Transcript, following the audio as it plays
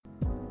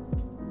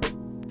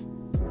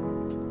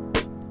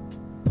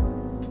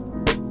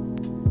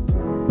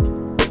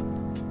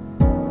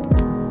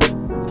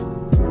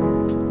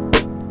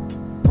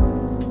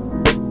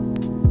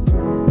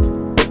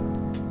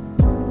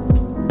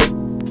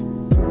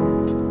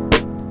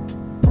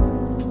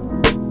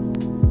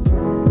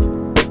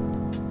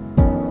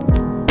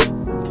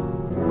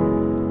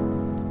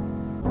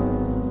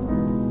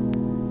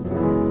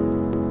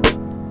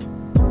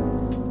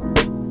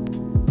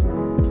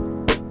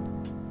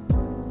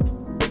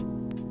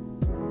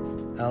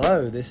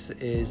Hello, this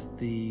is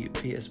the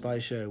Peter Spy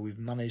Show. We've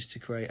managed to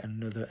create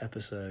another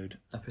episode.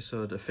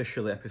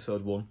 Officially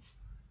episode 1.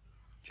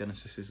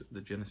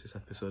 The Genesis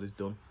episode is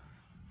done.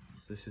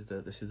 So this is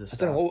the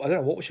start. I don't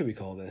know what should we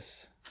call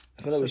this.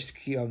 I feel like we should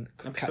keep on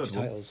catchy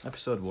titles.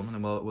 Episode 1,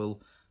 and then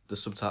the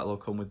subtitle will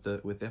come with the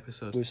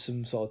episode. With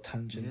some sort of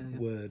tangent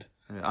word.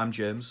 Anyway, I'm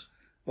James.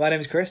 My name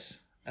is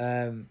Chris.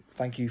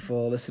 Thank you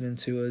for listening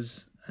to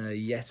us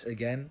yet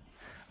again.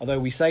 Although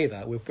we say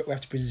that, we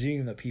have to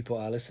presume that people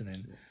are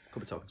listening. Could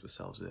be talking to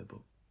ourselves here, but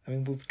I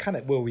mean,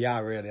 we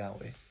are really,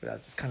 aren't we? But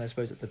that's kind of, I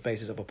suppose, that's the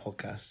basis of a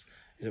podcast.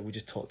 Is that we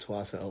just talk to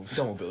ourselves.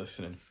 Dom will be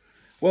listening.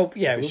 Well,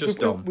 yeah,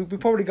 Dom. We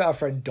probably got our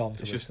friend Dom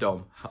to listen. Just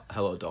Dom.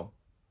 Hello, Dom.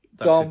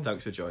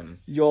 Thanks for joining.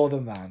 You're the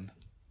man.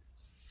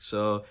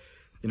 So,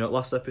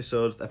 last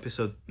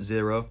episode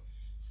 0,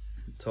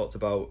 talked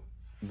about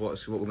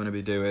what we're going to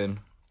be doing.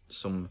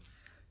 Some,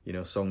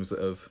 songs that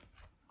have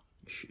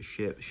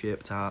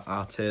shaped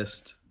our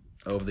taste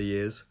over the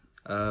years.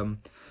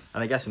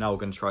 And I guess now we're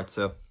going to try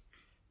to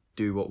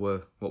do what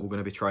we're going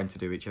to be trying to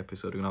do each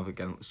episode. We're going to have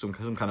again some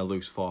kind of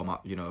loose format,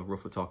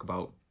 roughly talk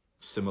about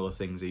similar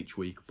things each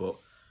week, but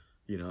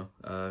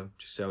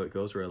just see how it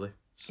goes really.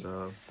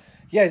 So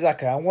yeah,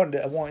 exactly. I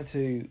wanted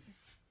to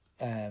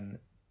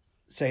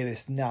say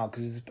this now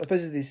because I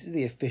suppose this is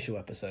the official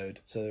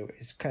episode, so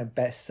it's kind of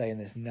best saying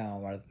this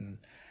now rather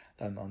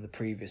than on the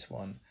previous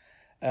one.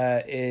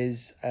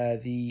 Is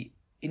the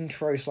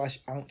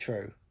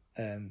intro/outro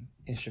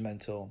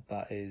instrumental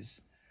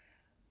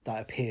that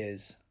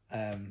appears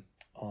on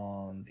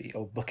the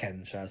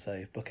bookends, shall I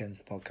say, bookends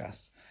the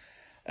podcast,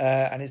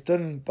 and it's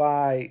done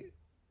by,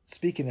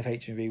 speaking of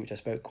HMV, which I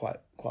spoke quite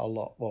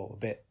a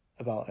bit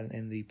about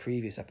in the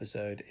previous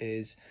episode,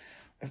 is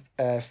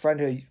a friend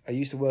who I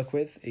used to work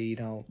with. He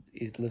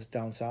lives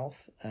down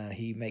south and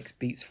he makes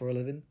beats for a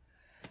living.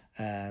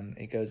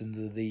 It goes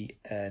under the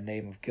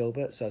name of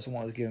Gilbert, so I just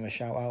wanted to give him a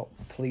shout out.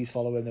 Please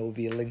follow him. There will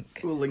be a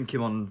link. We'll link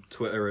him on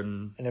Twitter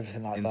and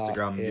everything like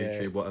Instagram,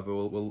 that. YouTube, whatever.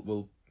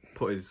 We'll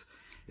put his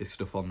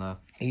stuff on there.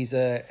 He's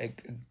an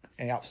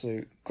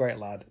absolute great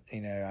lad.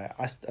 I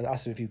asked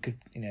him if he could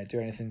do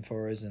anything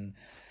for us, and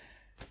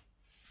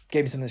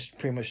gave me something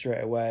pretty much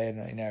straight away.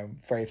 And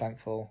very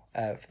thankful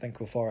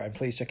for it. And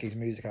please check his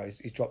music out.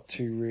 He's dropped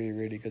 2 really,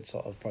 really good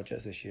sort of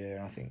projects this year,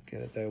 and I think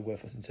they're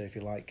worth listening to if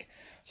you like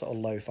sort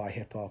of lo-fi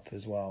hip hop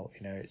as well.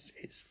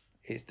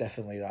 It's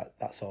definitely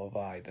that sort of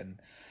vibe,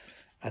 and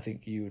I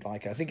think you would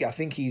like it. I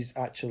think he's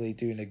actually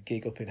doing a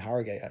gig up in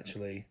Harrogate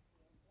actually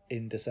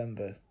in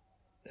December.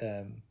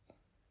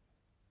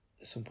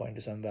 Some point in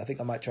December. I think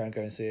I might try and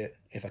go and see it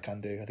if I can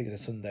do. I think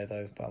it's a Sunday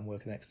though, but I'm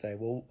working the next day.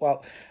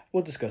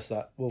 We'll discuss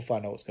that. We'll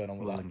find out what's going on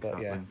with that.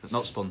 But yeah,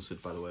 not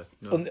sponsored, by the way.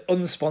 No.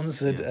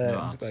 Unsponsored.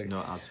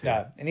 No ads here.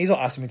 Yeah, and he's not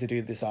asking me to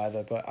do this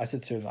either. But I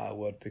said to him that I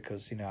would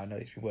because I know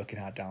he's been working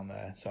hard down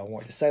there. So I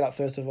wanted to say that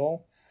first of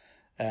all.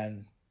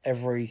 And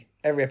every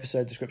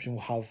episode description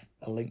will have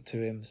a link to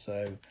him.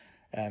 So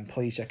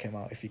please check him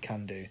out if you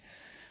can do.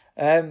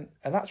 And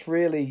that's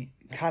really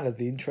kind of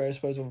the intro, I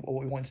suppose, of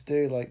what we want to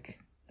do.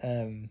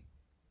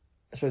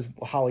 I suppose,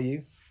 how are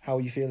you? How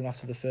are you feeling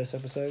after the first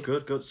episode?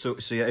 Good. So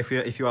yeah,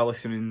 if you are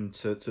listening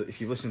to if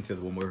you've listened to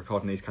the other one, we're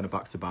recording these kind of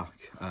back to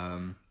back.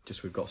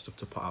 Just we've got stuff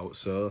to put out.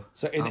 So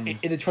in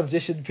the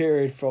transition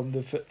period from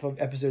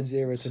episode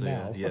 0 to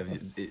now. Yeah,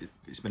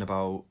 it's been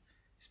about.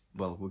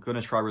 Well, we're going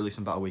to try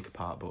releasing about a week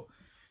apart, but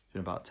it's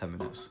been about 10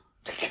 minutes.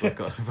 Both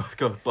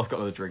got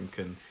another drink,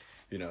 and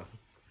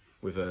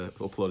we've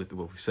uploaded.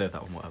 Well, we saved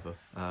that one, whatever.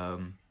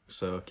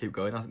 So keep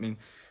going. I mean,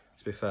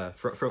 to be fair,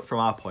 from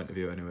our point of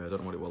view anyway, I don't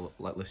know what it will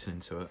like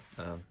listening to it.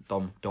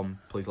 Dom,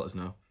 please let us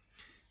know.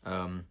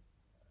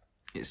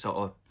 It sort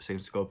of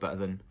seems to go better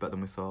than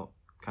we thought.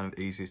 Kind of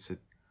easier to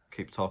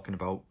keep talking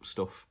about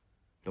stuff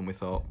than we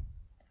thought.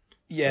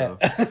 Yeah,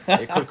 so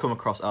it could come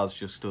across as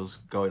just us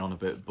going on a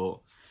bit, but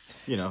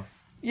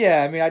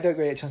Yeah, I mean, I don't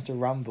get a chance to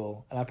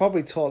ramble, and I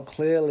probably talk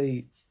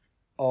clearly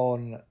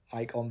on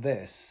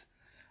this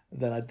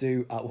than I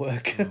do at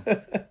work.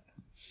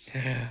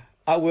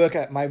 At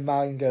work, my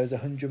mind goes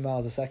 100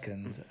 miles a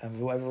second, and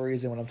for whatever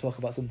reason, when I'm talking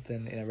about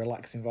something in a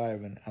relaxed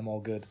environment, I'm all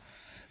good.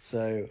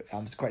 So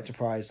I'm quite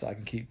surprised that I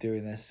can keep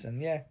doing this.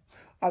 And yeah,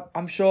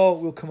 I'm sure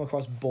we'll come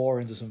across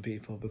boring to some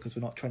people because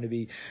we're not trying to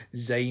be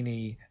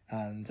zany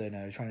and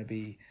trying to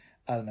be,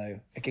 I don't know,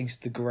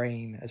 against the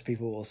grain, as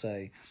people will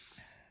say.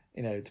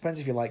 It depends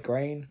if you like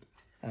grain,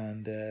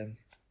 and it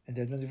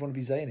depends if you want to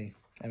be zany.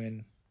 I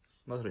mean,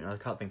 I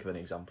can't think of any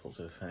examples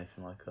of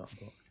anything like that,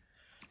 but.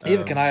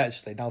 Neither can I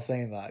actually. Now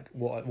saying that,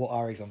 what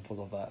are examples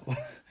of that? I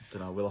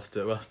don't know. We'll have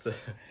to.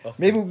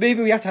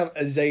 Maybe we have to have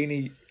a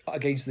zany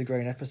against the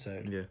grain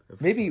episode. Yeah.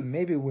 Maybe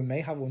we may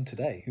have one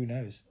today. Who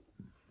knows?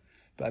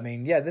 But I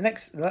mean, yeah. The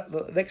next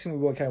thing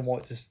we kind of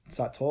want to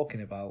start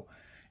talking about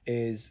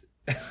is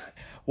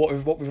what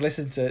we've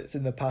listened to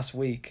in the past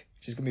week,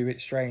 which is going to be a bit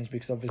strange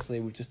because obviously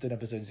we've just done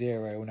episode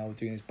 0 and now we're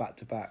doing this back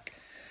to back.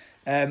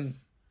 I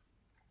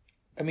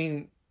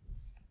mean,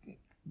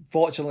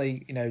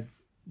 fortunately,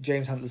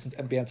 James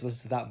hadn't been able to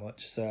listen to that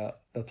much, so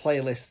the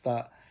playlist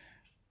that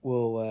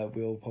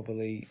we'll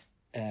probably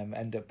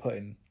end up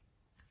putting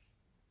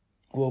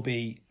will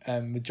be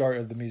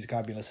majority of the music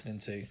I've been listening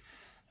to.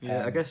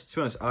 Yeah, I guess to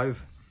be honest,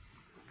 I've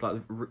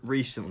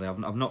recently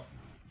I've not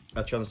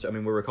had a chance to. I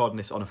mean, we're recording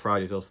this on a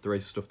Friday, so there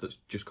is stuff that's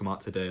just come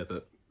out today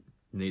that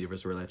neither of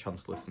us really had a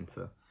chance to listen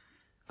to.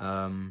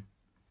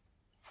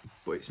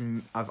 But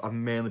I've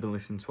mainly been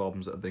listening to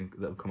albums that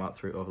have come out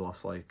through over the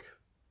last like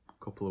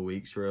couple of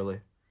weeks, really.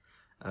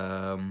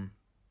 So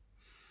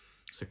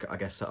I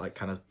guess that like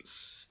kind of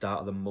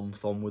start of the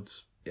month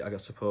onwards, I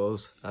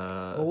suppose.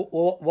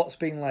 What's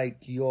been like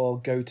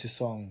your go-to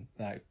song,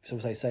 like so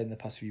say in the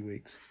past few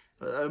weeks?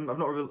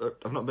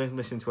 I've not been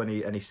listening to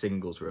any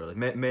singles really.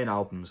 Main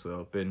albums though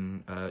have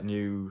been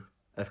new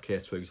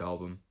FK Twigs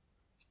album.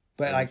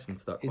 But like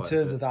in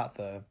terms of that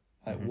though,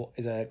 like what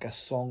is there like a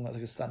song that's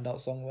like a standout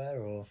song there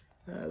or?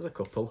 There's a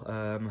couple.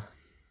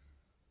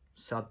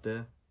 Sad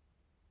Day.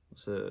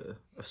 It's a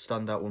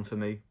standout one for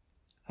me.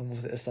 And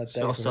was it a sad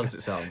day? It's not as sad as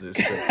it sounds.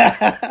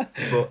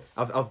 But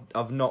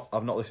I've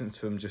not listened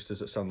to them just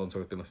as it sounds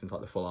until I've been listening to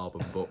like the full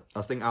album. But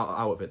I think out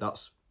of it,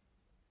 that's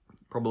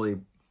probably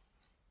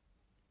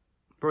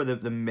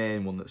the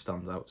main one that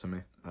stands out to me.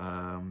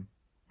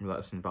 Without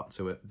listening back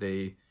to it,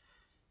 the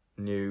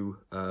new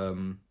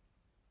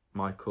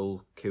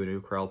Michael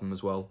Kiwanuka album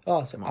as well.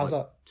 Oh, so how's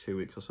that? 2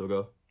 weeks or so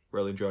ago.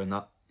 Really enjoying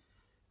that.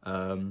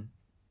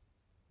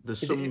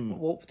 There's some.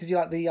 What did you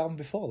like the album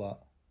before that?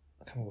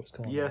 I can't remember what it's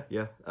called. Yeah.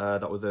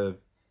 That was a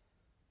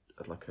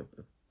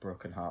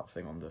broken heart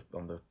thing on the.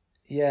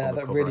 Yeah,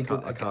 that cover. really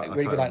good. Really good, like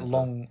remember.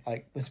 Long,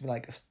 like must have been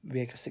like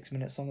maybe like a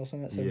 6-minute song or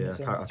something. Yeah,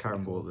 I can't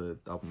remember what the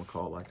album was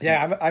called. Like.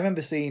 Yeah, I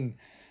remember seeing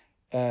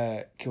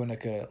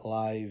Kiwanuka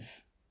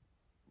live.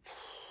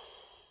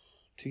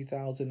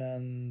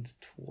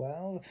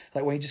 2012,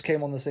 like when he just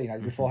came on the scene,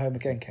 like before Home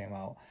Again came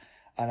out,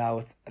 and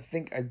I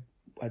think I'd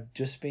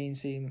just been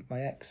seeing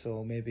my ex,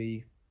 or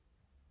maybe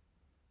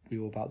we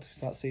were about to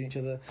start seeing each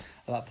other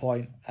at that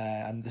point,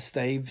 and the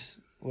Staves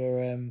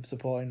were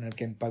supporting. And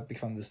again, big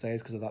fan of the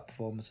Staves because of that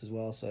performance as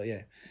well. So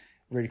yeah,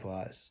 really cool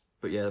artist.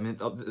 But yeah, I mean,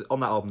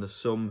 on that album,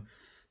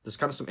 there's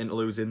kind of some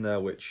interludes in there,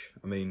 which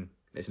I mean,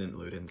 it's an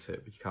interlude into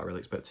it, but you can't really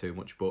expect too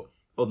much. But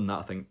other than that,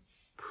 I think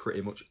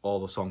pretty much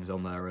all the songs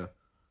on there are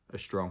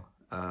strong.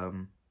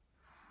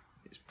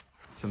 It's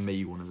for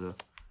me one of the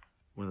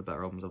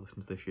better albums I've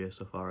listened to this year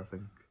so far, I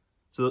think.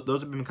 So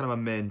those have been kind of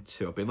my main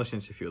two. I've been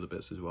listening to a few other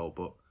bits as well,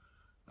 but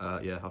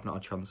yeah, I've not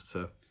had a chance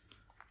to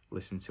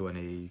listen to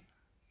any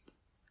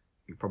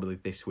probably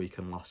this week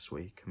and last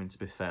week. I mean, to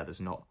be fair,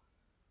 there's not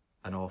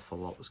an awful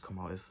lot that's come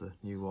out. Is the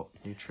new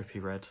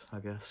Trippie Red, I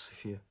guess,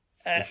 if you're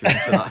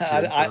into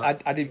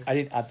that. I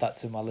didn't add that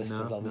to my list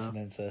of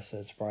listening to,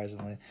 so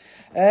surprisingly.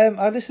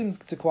 I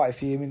listened to quite a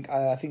few. I mean,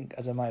 I think,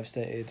 as I might have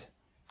stated,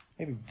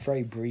 maybe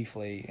very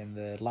briefly in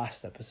the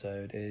last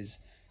episode, is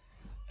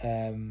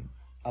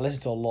I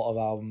listen to a lot of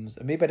albums,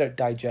 and maybe I don't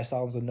digest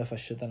albums enough I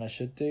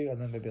should do, and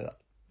then maybe that,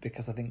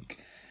 because I think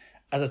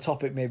as a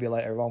topic maybe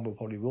later on we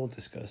probably will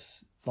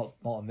discuss, not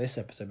on this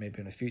episode,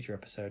 maybe in a future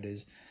episode,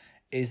 is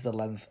the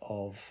length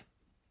of.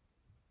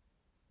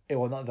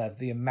 Well, not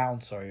the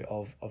amount,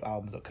 of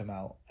albums that come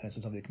out, and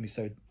sometimes it can be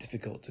so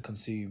difficult to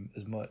consume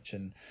as much,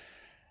 and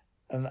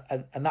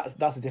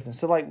that's the difference.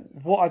 So, like,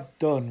 what I've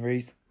done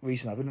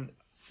recently,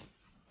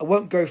 I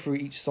won't go through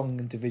each song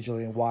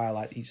individually and why I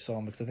like each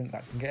song, because I think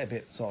that can get a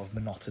bit sort of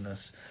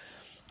monotonous.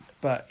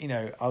 But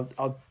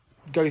I'll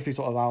go through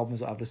sort of albums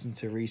that I've listened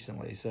to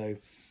recently. So,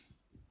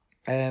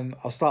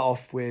 I'll start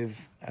off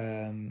with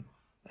a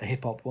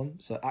hip hop one.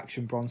 So,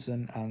 Action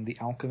Bronson and The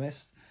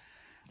Alchemist,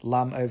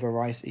 Lamb Over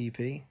Rice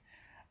EP.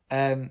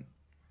 I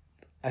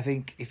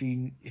think if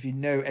you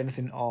know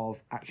anything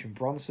of Action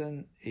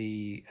Bronson,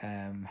 he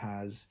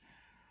has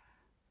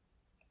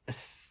a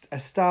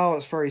style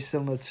that's very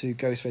similar to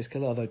Ghostface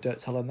Killer, although don't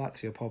tell him that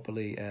because he'll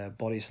probably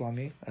body slam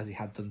you, as he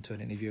had done to an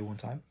interview one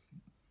time.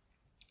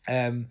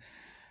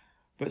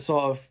 But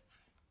sort of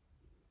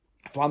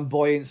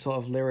flamboyant sort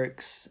of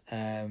lyrics.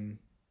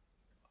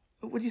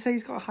 Would you say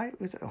he's got a high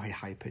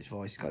pitched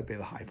voice? He's got a bit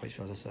of a high pitched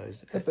voice, I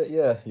suppose. But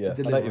yeah. I know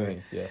what you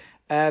mean. Yeah.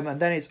 And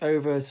then it's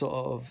over sort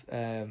of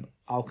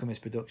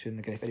Alchemist production.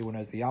 Again, if anyone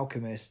knows The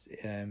Alchemist,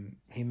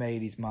 he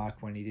made his mark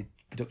when he did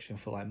production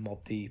for like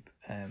Mobb Deep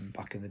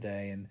back in the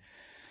day, and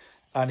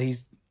I think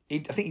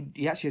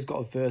he actually has got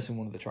a verse in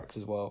one of the tracks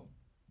as well.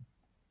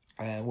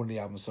 One of the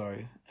albums,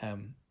 sorry.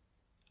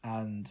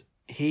 And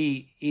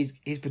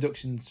his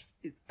productions,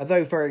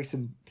 although very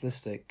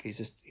simplistic, it's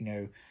just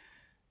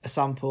a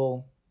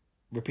sample,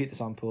 repeat the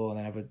sample, and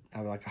then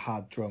have like a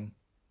hard drum.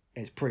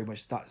 It's pretty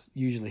much, that's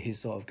usually his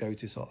sort of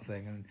go-to sort of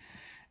thing, and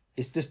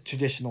it's just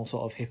traditional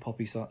sort of hip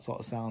hoppy sort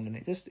of sound, and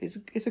it's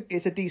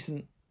a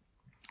decent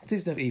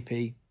enough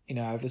EP.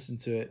 I've listened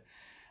to it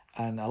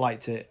and I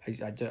liked it.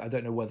 I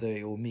don't know whether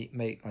it will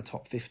make my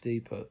top 50,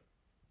 but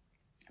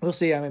we'll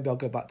see. Maybe I'll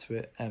go back to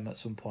it at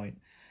some point.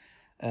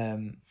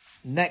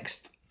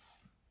 Next,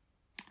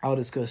 I'll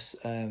discuss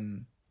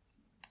an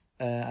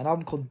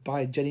album called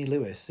By Jenny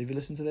Lewis. Have you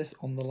listened to this,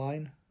 On the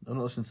Line? I'm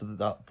not listening to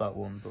that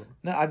one, but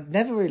no, I've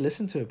never really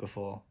listened to it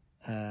before,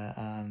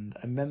 and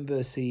I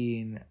remember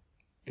seeing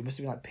it it must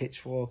have been like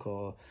Pitchfork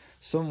or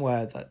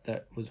somewhere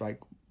that was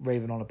like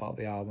raving on about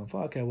the album. I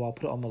thought, okay, well, I'll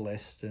put it on my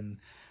list and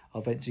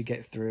I'll eventually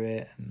get through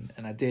it,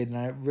 and I did, and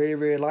I really,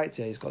 really liked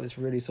it. It's got this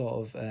really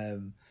sort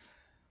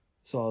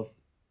of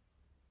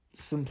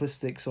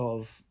simplistic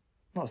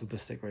not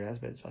simplistic really. That's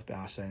a bit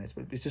harsh saying this,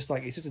 but it's just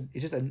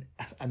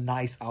a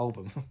nice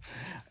album.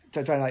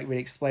 Trying to like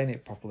really explain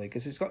it properly,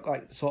 because it's got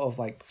like sort of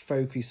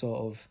folky sort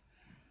of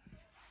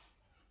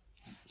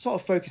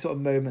folky sort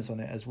of moments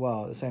on it as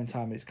well. At the same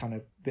time, it's kind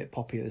of a bit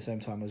poppy at the same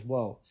time as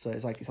well. So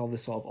it's all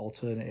this sort of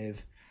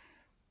alternative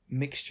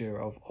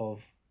mixture of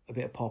a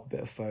bit of pop, a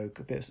bit of folk,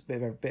 a bit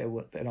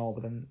of all,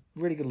 but then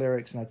really good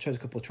lyrics. And I chose a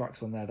couple of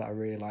tracks on there that I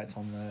really liked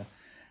on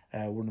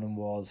there. One of them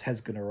was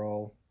 "Head's Gonna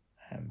Roll,"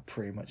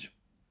 pretty much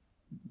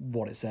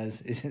what it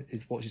says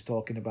is what she's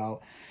talking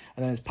about.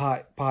 And then there's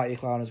Party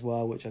Clown as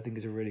well, which I think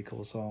is a really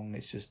cool song.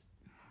 It's just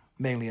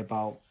mainly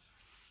about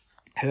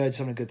her just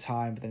having a good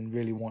time, but then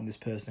really wanting this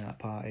person at that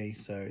party.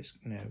 So it's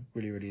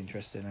really, really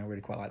interesting. I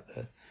really quite like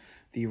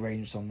the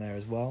arrangements on there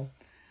as well.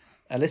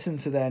 I listened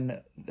to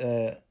then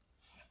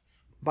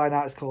by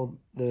now it's called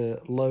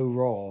the Low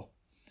Raw,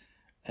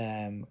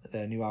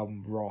 their new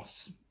album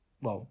Ross.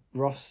 Well,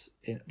 Ross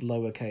in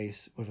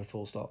lowercase with a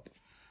full stop.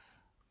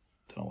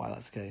 Don't know why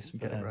that's the case.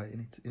 Get it right. You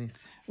need to...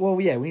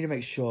 Well, yeah, we need to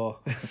make sure.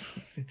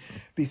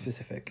 Be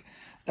specific.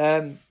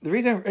 The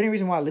only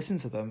reason why I listen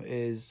to them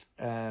is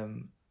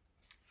going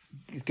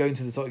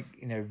to the sort of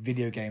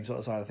video game sort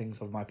of side of things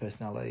of my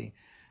personality.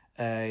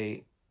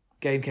 A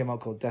game came out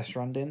called Death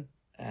Stranding,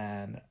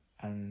 and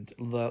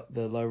the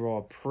Low Raw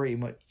are pretty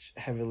much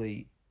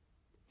heavily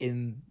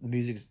in the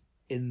music's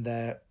in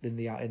the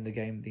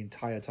game the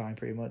entire time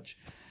pretty much.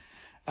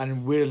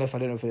 And weird enough, I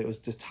don't know if it was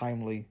just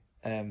timely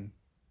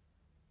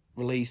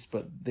released,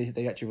 but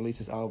they actually released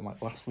this album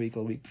like last week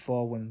or the week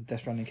before when Death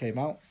Stranding came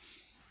out,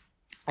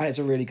 and it's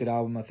a really good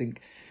album. I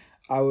think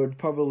I would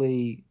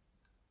probably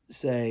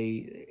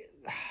say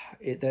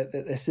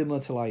they're similar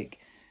to like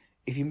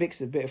if you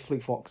mix a bit of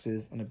Fleet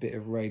Foxes and a bit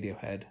of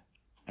Radiohead,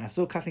 and I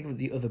still can't think of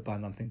the other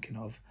band I'm thinking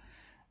of.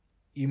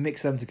 You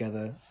mix them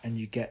together and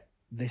you get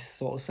this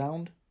sort of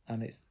sound,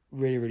 and it's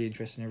really, really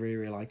interesting. I really,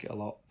 really like it a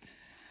lot.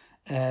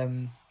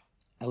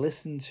 I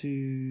listened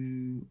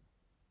to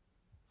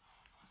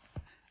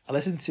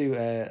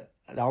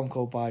an album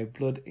called By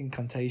Blood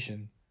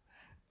Incantation.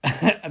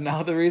 And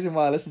now the reason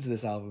why I listened to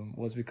this album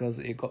was because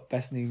it got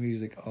Best New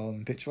Music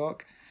on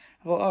Pitchfork.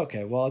 I thought,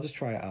 okay, well, I'll just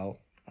try it out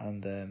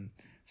and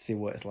see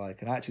what it's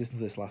like. And I actually listened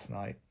to this last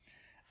night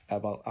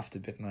about after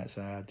midnight,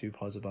 so I do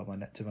apologise about my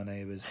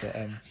neighbours. But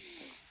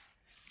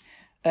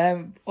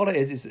all it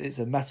is it's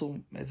a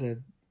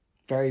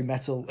very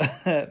metal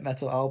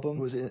album.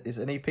 Was it? Is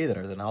it an EP then,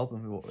 or is it an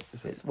album? What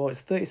is it?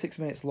 It's 36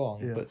 minutes long,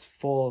 but it's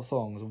 4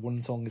 songs, and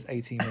one song is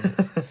 18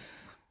 minutes.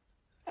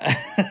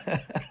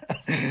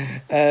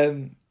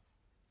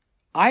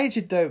 I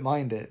actually don't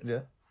mind it.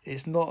 Yeah,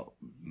 it's not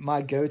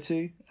my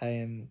go-to,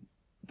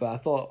 but I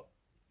thought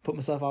put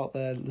myself out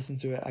there, listen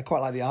to it. I quite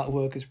like the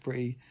artwork. It's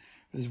pretty,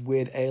 this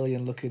weird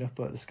alien looking up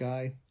at the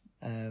sky.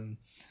 Thought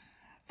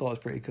it was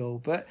pretty cool,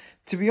 but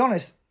to be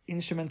honest,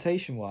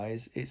 instrumentation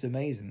wise, it's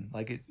amazing.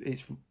 Like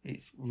it's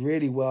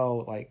really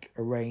well like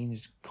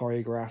arranged,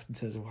 choreographed in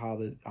terms of what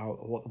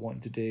they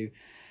wanted to do.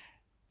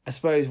 I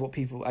suppose what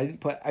people I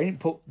didn't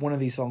put one of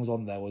these songs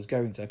on there. Was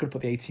going to. I could have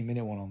put the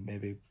 18-minute one on,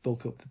 maybe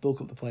bulk up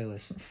the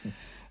playlist.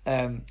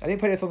 I didn't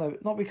put it on there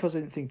not because I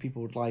didn't think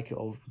people would like it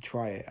or would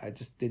try it. I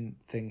just didn't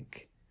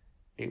think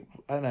it.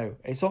 I don't know.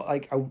 It's not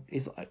like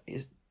it's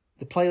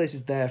the playlist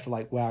is there for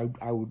like where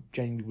I would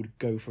genuinely would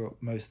go for it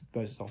most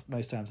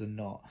times than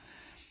not.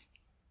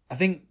 I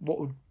think what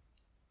would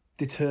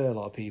deter a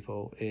lot of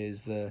people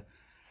is that's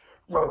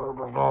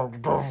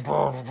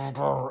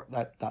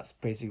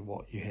basically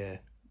what you hear.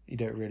 You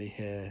don't really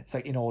hear. It's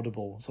like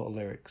inaudible sort of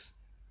lyrics,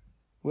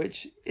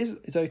 which is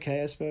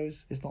okay, I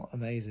suppose. It's not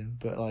amazing,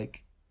 but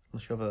like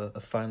unless you have a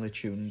finely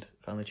tuned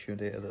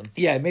ear, then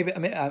yeah, maybe. I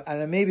mean,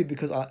 and maybe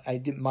because I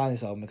didn't mind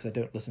this album because I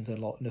don't listen to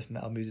enough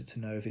metal music to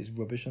know if it's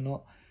rubbish or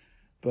not.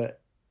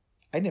 But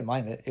I didn't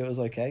mind it. It was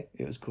okay.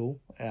 It was cool.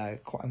 I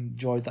quite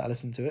enjoyed that I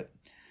listened to it.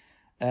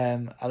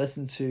 I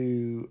listened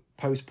to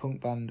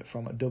post-punk band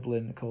from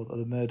Dublin called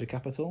The Murder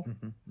Capital.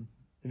 Mm-hmm.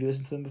 Have you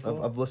listened to them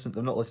before? I've listened.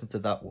 I've not listened to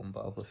that one,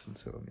 but I've listened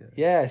to them.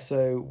 Yeah.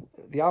 So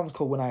the album's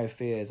called When I Have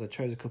Fears. I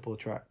chose a couple of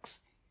tracks.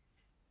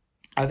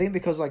 I think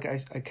because like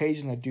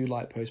occasionally I do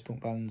like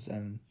post-punk bands,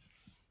 and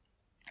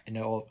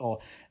or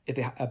if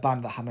they a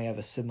band that may have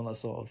a similar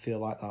sort of feel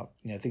like that.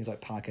 Things like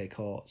Parquet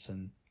Courts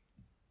and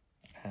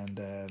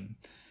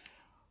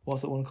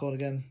what's that one called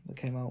again that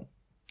came out?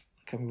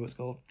 I can't remember what it's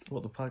called.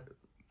 What the pack?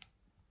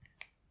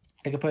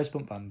 Like a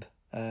post-punk band.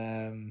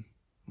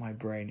 My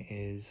brain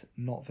is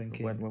not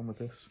thinking. When was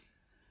this?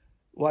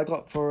 Well, I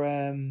got for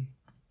a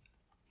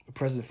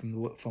present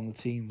from the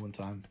team one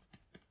time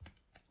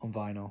on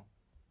vinyl.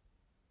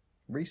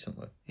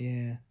 Recently?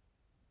 Yeah.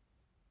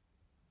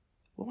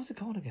 What was it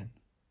called again?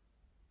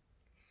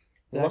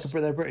 Well,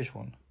 they're a British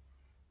one.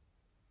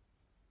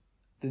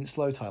 Didn't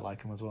Slow Tie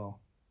like them as well?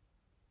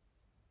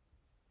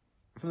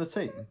 From the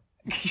team?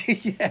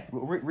 Yeah.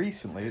 Well,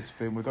 recently, it's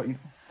been we got you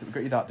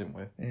that, didn't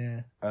we?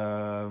 Yeah.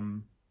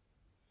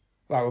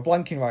 Right, we're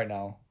blanking right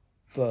now,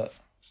 but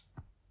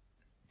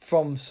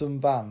from some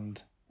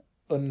band,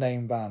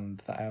 unnamed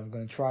band, that I'm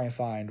going to try and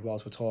find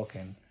whilst we're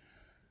talking.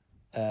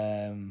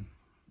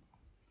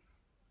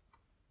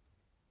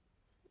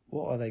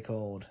 What are they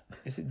called?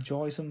 Is it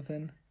Joy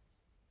something?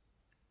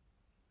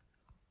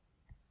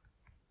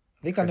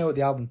 I think I know what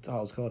the album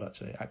title's called,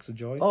 actually. Acts of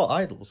Joy. Oh,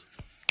 Idols.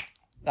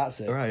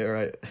 That's it. All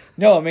right.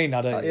 No, I mean,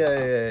 I don't.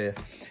 Yeah.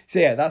 So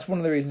yeah, that's one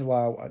of the reasons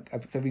why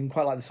I've been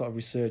quite like the sort of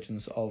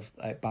resurgence of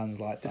bands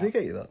like that. Did we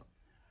get you that?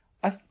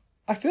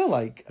 I feel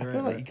like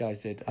you guys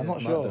did. I'm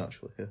not sure.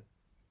 Actually,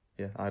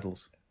 yeah,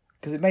 Idols.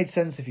 Because it made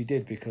sense if you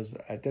did, because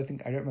I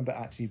don't remember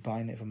actually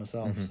buying it for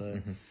myself.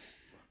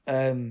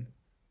 I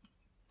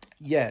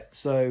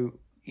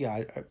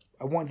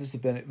wanted this to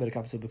be a bit of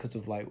Capital because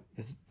of like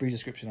the brief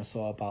description I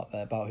saw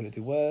about who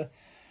they were,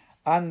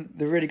 and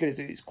they're really good.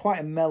 It's quite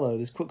a mellow.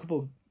 There's a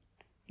couple,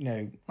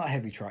 not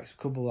heavy tracks, a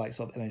couple like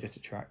sort of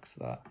energetic tracks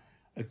that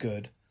are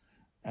good,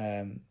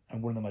 and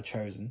one of them I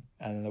chosen,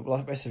 and the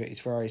rest of it is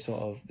very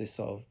sort of this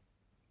sort of,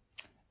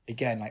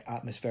 again, like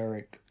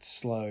atmospheric,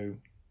 slow,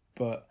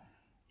 but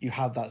you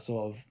have that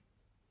sort of,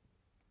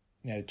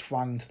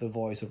 twang to the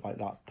voice of like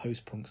that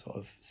post-punk sort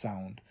of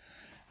sound,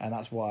 and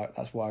that's why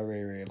I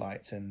really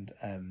liked. And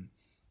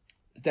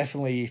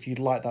definitely, if you'd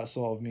like that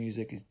sort of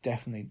music, it's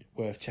definitely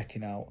worth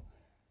checking that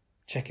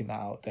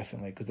out,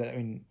 definitely, because I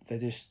think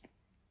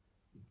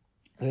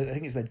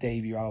it's their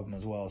debut album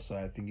as well, so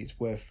I think it's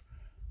worth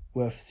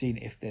seeing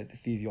if they're the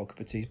Thief of Your Cup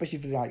of Tea, especially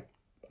if you like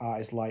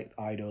artists like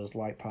Idols,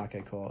 like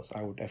Parquet Courts.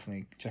 I would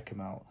definitely check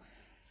them out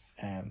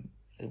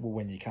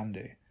when you can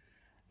do.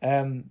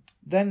 Then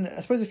I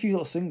suppose a few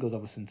little singles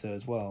I've listened to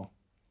as well,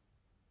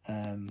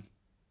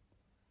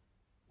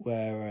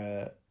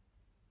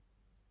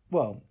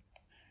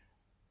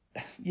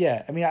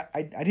 yeah, I mean,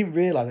 I didn't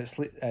realise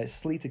it's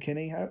Sleater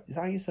Kinney. Is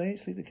that how you say it?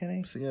 Sleater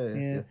Kinney?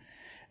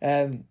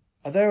 Yeah.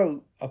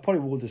 Although I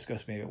probably will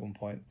discuss maybe at one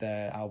point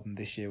their album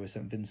this year with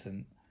St.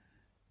 Vincent,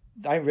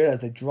 I didn't realise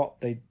they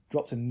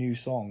dropped a new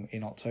song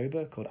in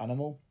October called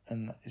Animal,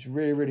 and it's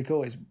really, really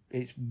cool.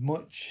 It's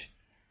much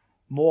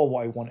more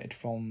what I wanted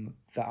from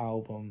the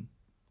album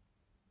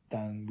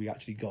than we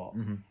actually got.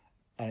 Mm-hmm.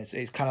 And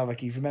it's kind of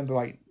like, if you remember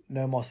like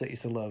No More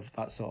Cities to Love,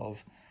 that sort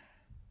of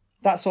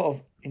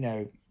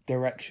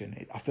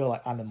direction. I feel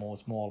like Animal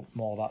is more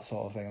that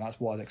sort of thing, and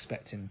that's what I was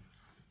expecting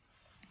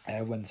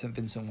when St.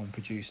 Vincent one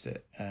produced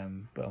it.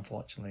 But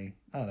unfortunately,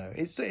 I don't know.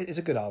 It's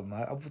a good album.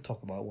 I will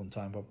talk about it one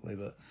time probably,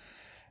 but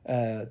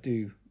I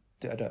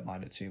don't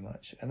mind it too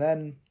much. And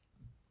then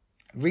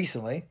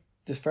recently,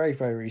 just very,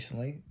 very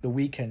recently, The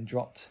Weeknd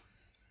dropped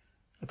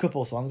a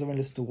couple of songs. I've only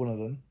listened to one of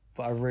them,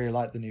 but I really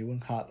like the new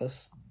one,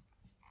 Heartless.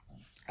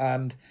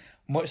 And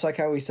much like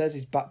how he says,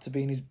 he's back to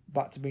being his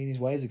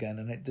ways again,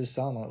 and it does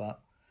sound like that.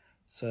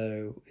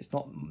 So it's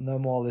no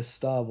more this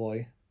star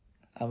boy.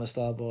 I'm a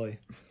star boy.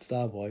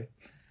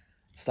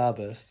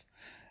 Starburst.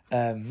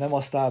 No more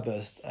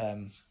Starburst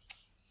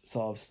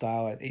sort of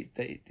style. It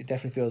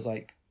definitely feels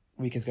like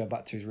Weeknd's going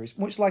back to his roots.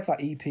 Much like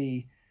that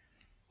EP.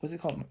 What's it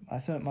called? I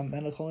said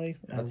Melancholy.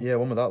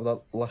 One with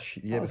that last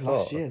year. That was before.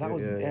 last year. That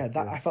was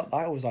I felt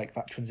that was like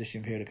that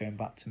transition period of going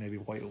back to maybe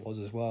what it was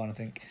as well. And I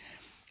think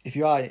if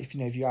you are a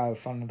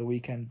fan of The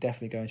Weeknd,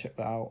 definitely go and check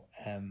that out.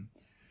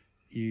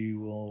 You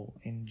will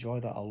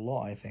enjoy that a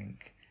lot, I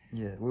think.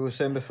 Yeah, we were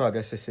saying before. I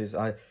guess this is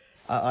this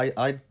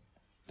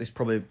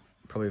probably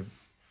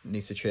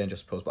needs to change, I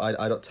suppose. But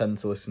I don't tend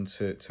to listen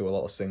to a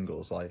lot of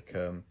singles. Like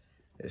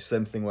it's the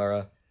same thing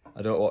where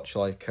I don't watch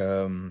I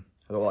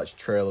don't watch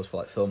trailers for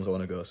like films I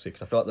want to go see,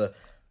 because I feel like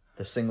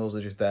the singles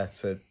are just there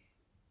to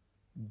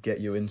get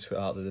you into it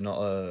out there. They're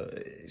not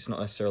it's not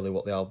necessarily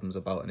what the album's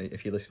about, and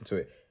if you listen to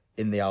it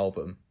in the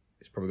album,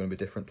 it's probably going to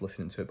be different to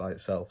listening to it by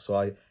itself.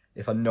 So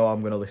if I know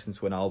I'm going to listen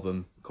to an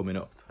album coming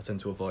up, I tend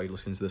to avoid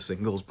listening to the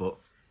singles. But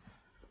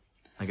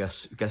I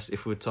guess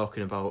if we're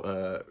talking about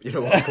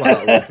what's come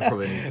out that week, we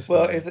probably need to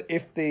start. Well,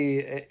 if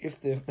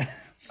the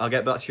I'll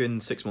get back to you in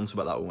 6 months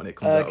about that one when it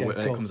comes out. When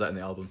it comes out in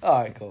the album.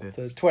 All right, cool. Yeah.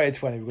 So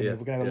 2020, we're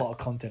gonna have a lot of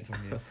content from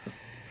you.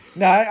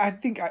 No, I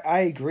think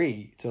I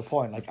agree to a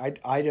point. Like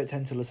I don't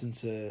tend to listen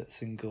to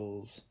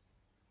singles.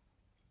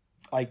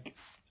 Like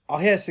I'll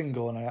hear a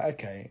single and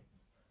okay,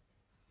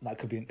 that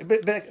could be a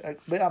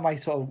bit of my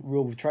sort of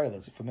rule with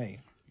trailers for me.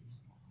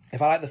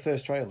 If I like the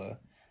first trailer,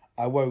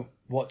 I won't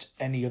watch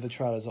any other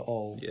trailers at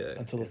all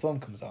until the film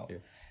comes out. Yeah.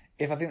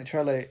 If I think the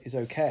trailer is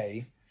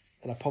okay,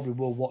 then I probably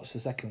will watch the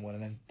second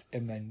one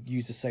and then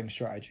use the same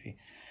strategy.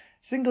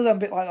 Singles are a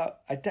bit like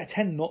that. I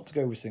tend not to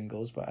go with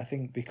singles, but I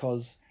think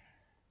because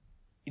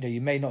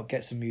you may not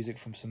get some music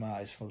from some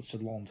artists for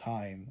such a long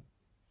time.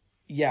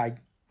 Yeah,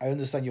 I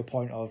understand your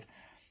point of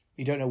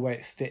you don't know where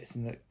it fits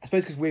in the. I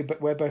suppose because we're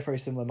both very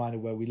similar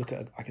minded, where we look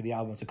at like the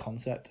album as a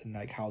concept and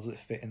like how does it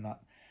fit in that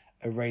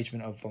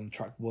arrangement of from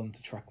track 1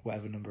 to track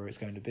whatever number it's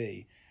going to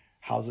be.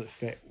 How does it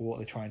fit with what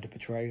they're trying to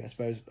portray? I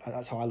suppose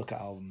that's how I look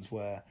at albums.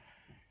 Where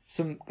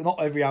not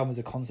every album is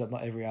a concept,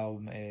 not every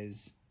album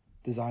is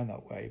designed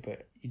that way,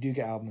 but you do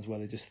get albums where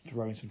they're just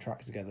throwing some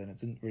tracks together and it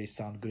doesn't really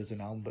sound good as an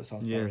album, but it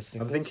sounds better as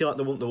I'm singles. thinking like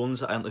the ones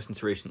that I haven't listened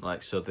to recently,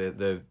 like so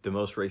the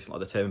most recent, like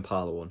the Tame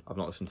Impala one. I've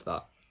not listened to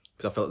that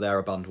because I feel like they're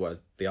a band where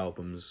the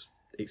albums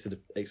it's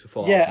a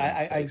full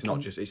album. It's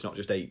not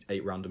just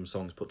eight random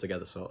songs put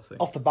together sort of thing.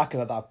 Off the back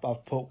of that,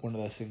 I've put one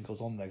of their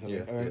singles on there.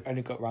 I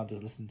only got around to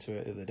listen to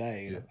it the other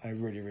day, and I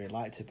really, really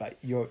liked it. But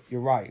you're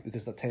right,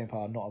 because the Tame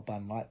Impala are not a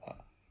band like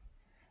that.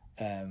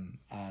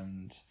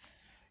 And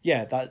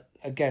yeah, that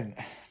again,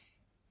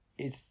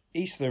 it's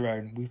each to their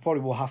own. We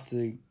probably will have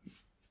to,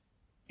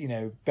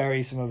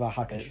 bury some of our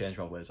habits. I can change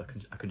my ways. I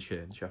can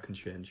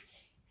change.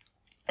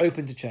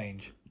 Open to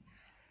change.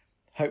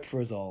 Hope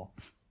for us all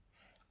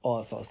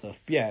that sort of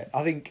stuff. But yeah,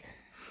 I think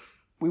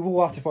we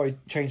will have to probably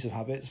change some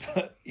habits,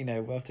 but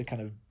we'll have to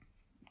kind of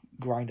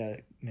grind our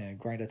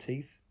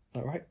teeth. Is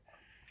that right?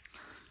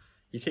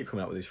 You keep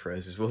coming out with these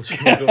phrases. We'll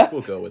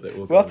go with it.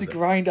 We'll have to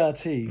grind our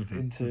teeth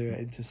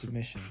into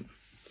submission.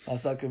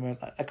 That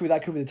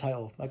could be the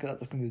title.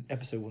 That's going to be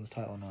episode 1's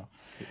title now.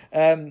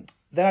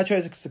 Then I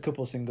chose a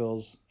couple of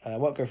singles. I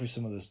won't go through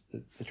some of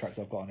the tracks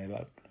I've got on here,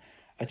 but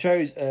I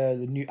chose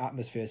the new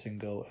Atmosphere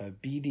single,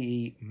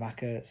 BDE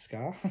Maka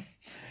Ska.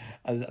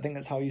 I think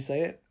that's how you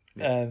say it.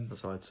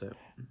 That's how I'd say it.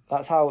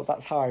 That's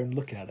how I'm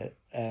looking at it.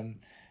 And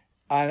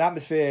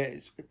Atmosphere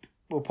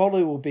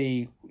will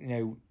be,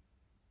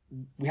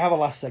 we have a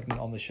last segment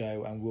on the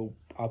show, and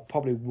I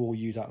probably will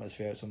use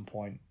Atmosphere at some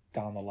point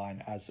down the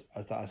line as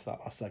that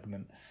last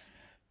segment.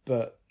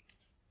 But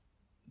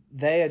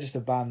they are just a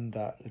band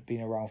that have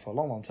been around for a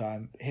long, long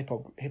time. Hip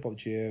hop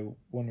duo,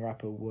 one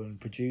rapper, one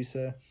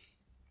producer,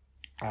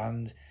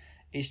 and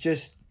it's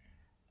just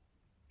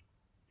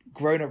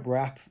grown up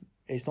rap.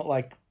 It's not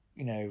like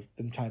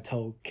them trying to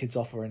tell kids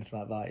off or anything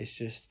like that. It's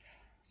just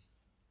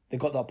they've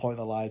got that point in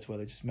their lives where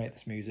they just make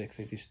this music.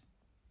 They just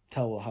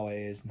tell how it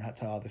is and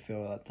tell how they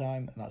feel at that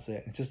time, and that's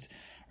it. It's just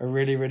a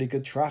really, really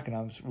good track, and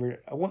I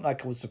wasn't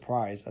like I was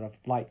surprised, and I've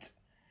liked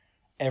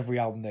every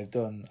album they've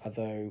done,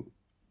 although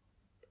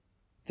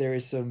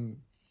there's some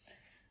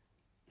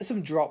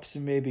drops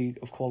in maybe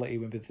of quality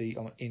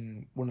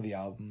in one of the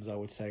albums, I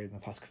would say, in the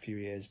past few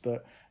years.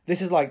 But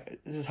this is what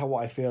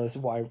I feel. This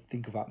is what I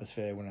think of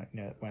Atmosphere when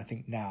I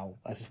think now.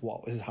 This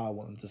is how I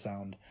want them to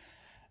sound,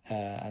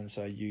 and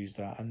so I used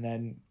that. And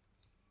then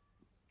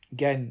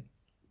again,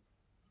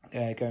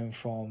 going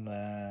from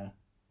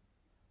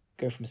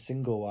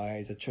single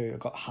wise, I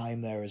got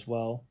Haim there as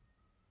well.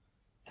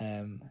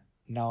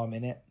 Now I'm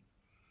in it.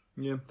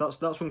 Yeah, that's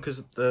one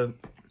because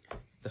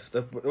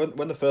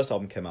when the first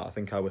album came out, I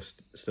think I was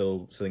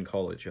still in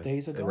college.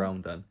 Days Are Gone?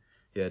 Around then.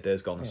 Yeah,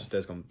 Days Gone. Yeah.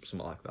 Days Gone,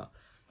 something like that.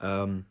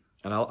 And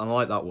I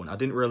like that one. I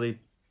didn't really,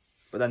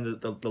 but then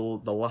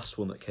the last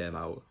one that came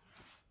out,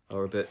 I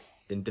were a bit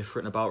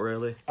indifferent about,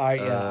 really.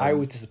 I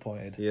was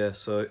disappointed. Yeah,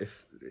 so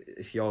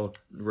if you're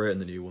rating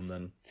the new one,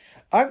 then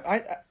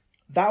I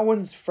that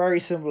one's very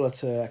similar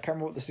to, I can't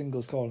remember what the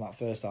single's called on that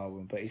first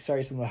album, but it's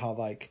very similar how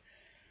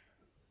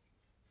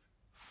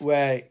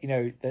where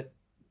that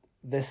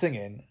they're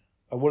singing,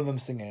 or one of them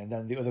singing, and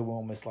then the other one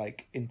almost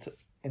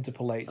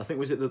interpolates. I think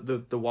was it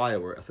the Wire,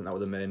 where I think that was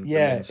the main.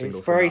 Yeah, the main single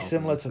it's very from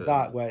similar to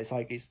that, where it's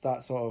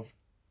that sort of,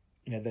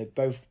 they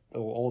both,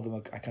 or all of them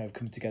are kind of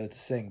coming together to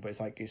sing, but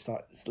it's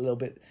a little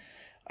bit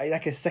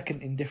like a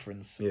second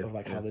indifference of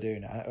how they're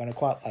doing it, and I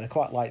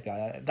quite like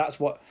that. That's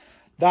what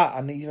that,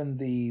 and even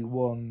the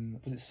one,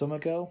 was it Summer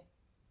Girl?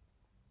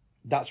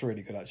 That's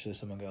really good, actually,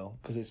 Summer Girl,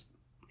 because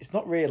it's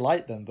not really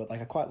like them, but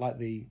I quite like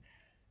the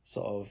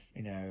sort of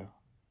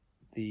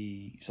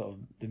the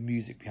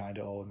music behind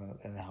it all,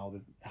 and how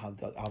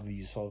they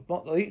use sort of,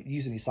 not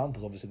using these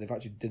samples. Obviously, they've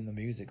actually done the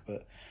music,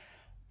 but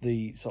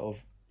the sort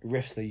of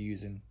riffs they're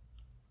using,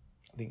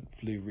 I think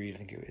Lou Reed,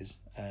 it is,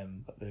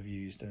 that they've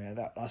used, and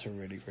that's a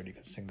really, really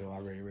good single. I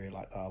really, really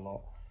like that a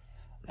lot.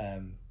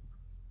 And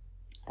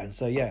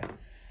so yeah,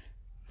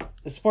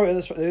 there's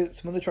probably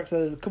some other tracks.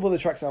 There's a couple of the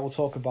tracks I will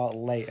talk about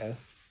later,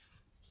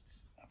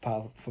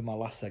 apart from my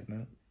last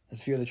segment.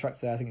 There's a few other tracks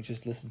there. I think it's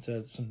just listen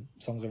to some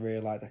songs I really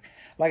like.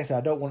 Like I said,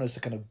 I don't want us to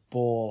kind of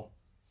bore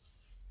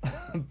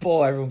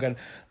everyone going,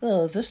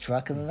 oh, this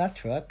track and then that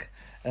track.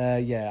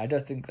 I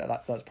don't think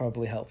that's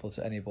probably helpful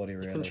to anybody,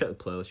 really. You can check the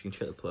playlist.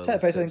 Check the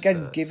playlist. And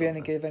again, give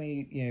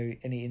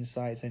any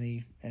insights,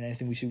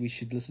 anything we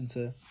should listen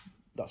to.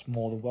 That's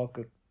more than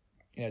welcome.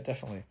 Yeah,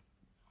 definitely.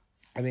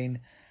 I mean,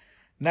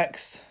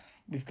 next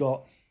we've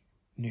got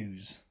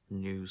news.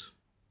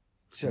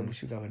 So we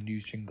should have a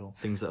news jingle.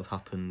 Things that have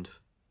happened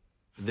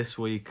this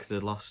week, the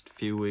last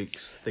few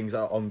weeks, things that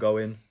are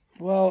ongoing.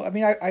 Well, I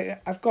mean,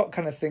 I've got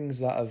kind of things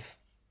that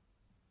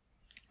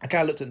I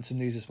kind of looked at some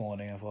news this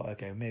morning. I thought,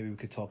 okay, maybe we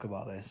could talk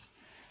about this.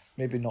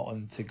 Maybe not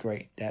into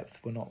great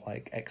depth. We're not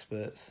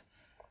experts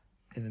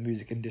in the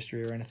music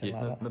industry or anything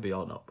like that. Maybe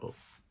you're not, but...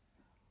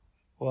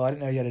 Well, I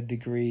didn't know you had a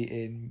degree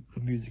in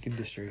the music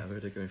industry. I have a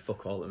degree in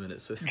fuck all at the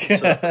minute. So.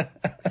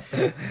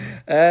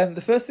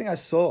 The first thing I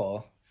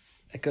saw,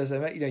 because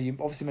you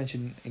obviously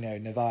mentioned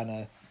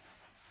Nirvana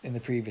in the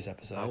previous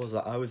episode. I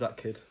was that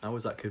kid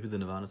with the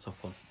Nirvana top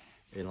on.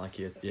 in like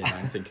year 9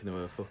 thinking they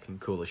were fucking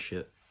cool as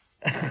shit.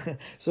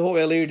 So what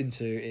we're alluding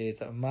to is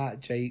that Marc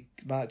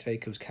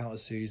Jacobs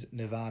countersues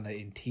Nirvana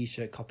in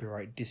T-shirt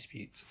copyright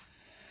dispute.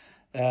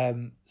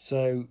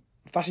 So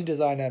fashion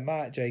designer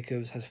Marc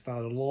Jacobs has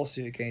filed a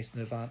lawsuit against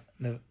Nirvana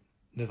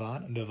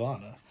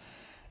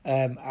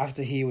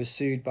after he was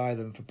sued by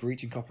them for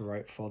breaching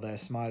copyright for their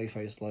smiley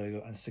face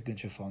logo and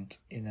signature font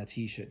in their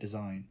T-shirt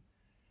design.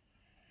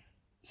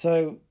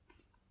 So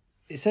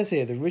it says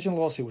here the original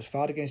lawsuit was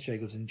filed against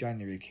Jacobs in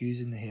January,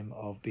 accusing him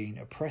of being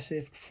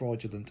oppressive,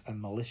 fraudulent, and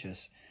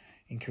malicious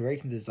in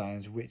creating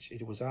designs which,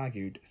 it was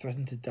argued,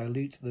 threatened to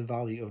dilute the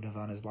value of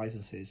Nirvana's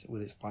licenses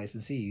with its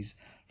licensees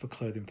for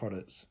clothing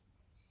products.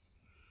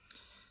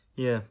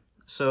 Yeah.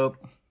 So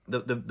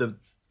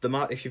the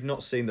Marc, if you've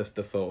not seen the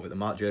photo of it, the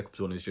Marc Jacobs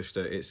one is just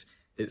it's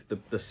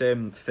the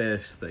same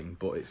face thing,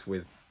 but it's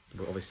with,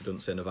 obviously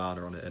doesn't say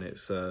Nirvana on it, and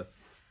it's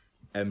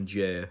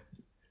MJ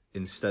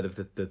instead of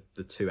the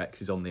two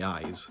X's on the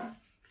eyes.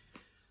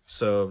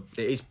 So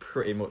it is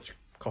pretty much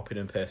copied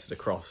and pasted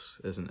across,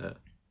 isn't it?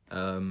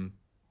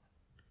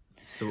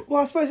 So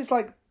Well, I suppose it's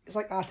like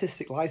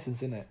artistic license,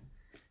 isn't it?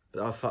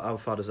 but how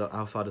far does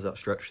that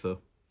stretch though?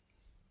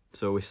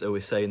 So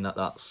we're saying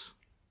that's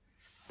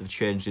they've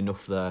changed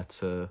enough there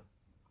to.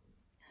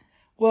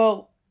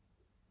 Well,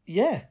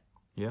 yeah.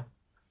 Yeah.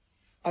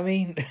 I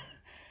mean,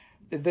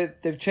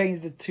 they've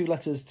changed the two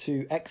letters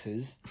to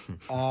X's,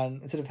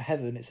 and instead of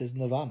heaven, it says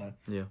Nirvana.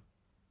 Yeah.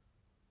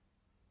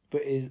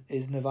 But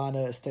is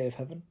Nirvana a state of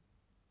heaven?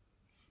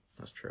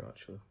 That's true,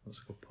 actually. That's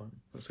a good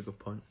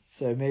point.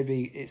 So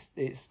maybe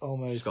it's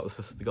almost. They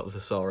got the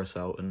thesaurus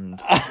out and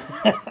mixed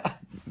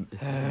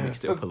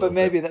it up a little but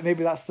maybe bit.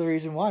 maybe that's the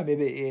reason why.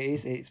 Maybe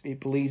it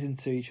bleeds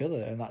into each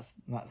other, and that's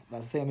the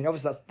thing. I mean,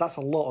 obviously that's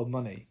a lot of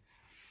money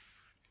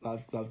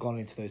that have gone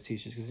into those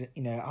t-shirts, because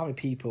how many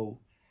people,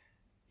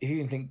 if you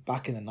even think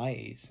back in the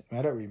 90s,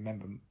 I don't really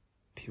remember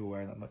people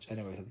wearing that much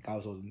anyway. So I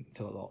was always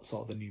until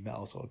sort of the new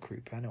metal sort of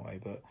group anyway,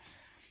 but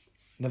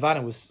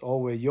Nirvana was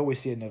always, you always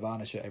see a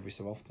Nirvana shirt every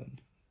so often.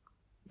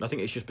 I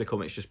think it's just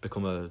become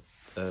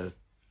a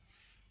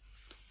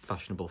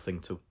fashionable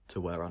thing to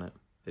wear on it.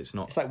 It's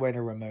not. It's like wearing a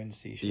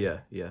Ramones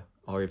t-shirt. Yeah.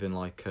 Or even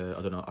like I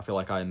don't know. I feel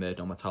like Iron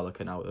Maiden or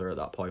Metallica now they're at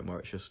that point where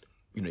it's just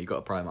you got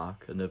a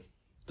Primark and they've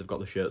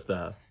got the shirts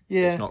there.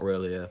 Yeah. It's not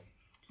really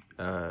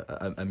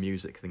a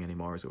music thing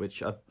anymore, is it?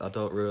 Which I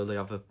don't really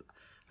have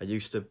I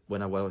used to,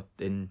 when I was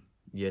in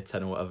year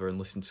 10 or whatever and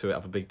listened to it,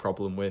 have a big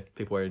problem with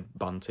people wearing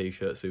band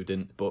t-shirts who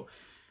didn't, but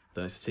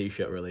then it's a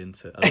t-shirt really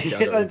into it.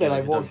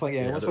 What's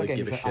getting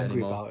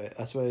angry about it?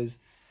 I suppose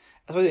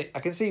I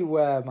can see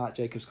where Marc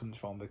Jacobs comes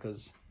from,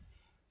 because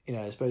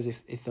I suppose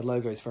if the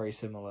logo is very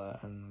similar,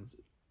 and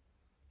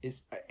is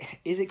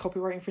it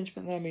copyright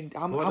infringement there? I mean,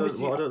 what I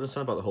don't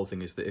understand about the whole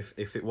thing is that if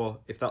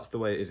that's the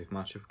way it is, if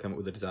Marc Jacobs came up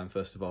with the design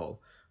first of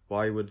all,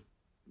 what would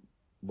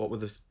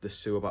the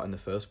sue about in the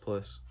first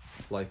place?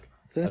 Like,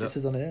 I don't know if it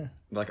says on here.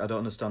 Like, I don't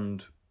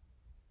understand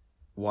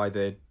why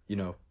they,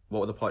 what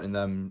were the point in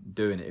them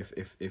doing it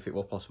if it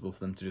were possible for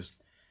them to just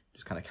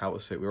kind of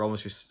counter it? We're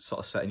almost just sort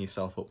of setting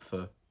yourself up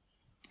for.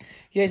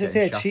 Yeah, it says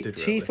here,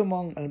 chief really.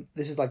 among, and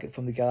this is like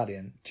from The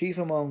Guardian, chief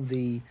among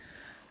the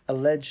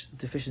alleged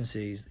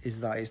deficiencies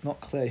is that it's not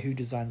clear who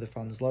designed the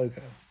band's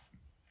logo.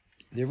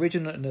 The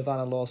original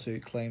Nirvana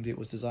lawsuit claimed it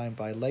was designed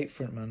by late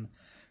frontman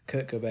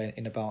Kurt Cobain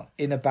in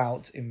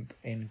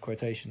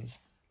quotations,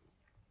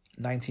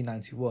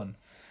 1991.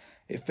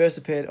 It first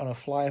appeared on a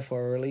flyer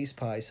for a release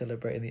party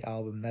celebrating the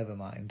album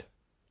Nevermind,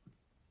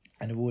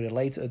 and it would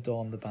later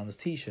adorn the band's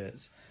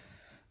t-shirts.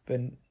 But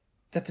in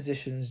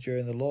depositions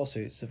during the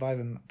lawsuit,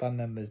 surviving band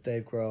members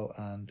Dave Grohl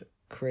and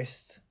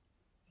Chris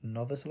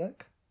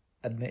Novoselic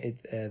admitted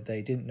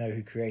they didn't know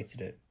who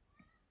created it.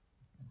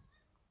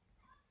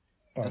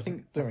 I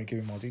think don't really give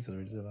you more details,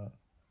 really, do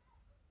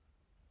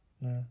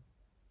that.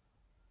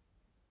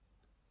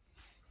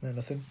 No,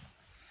 nothing.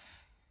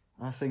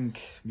 I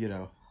think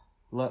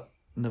let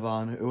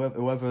Nirvana,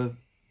 whoever,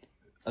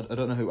 I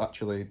don't know who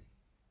actually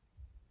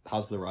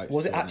has the rights.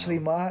 Was it actually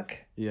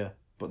Mark? Yeah,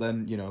 but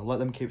then let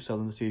them keep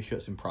selling the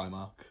t-shirts in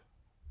Primark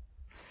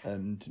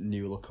and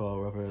New Look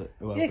or whoever.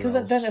 Yeah,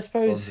 because then I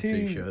suppose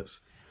the t-shirts.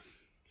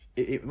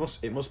 It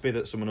must be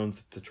that someone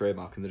owns the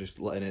trademark and they're just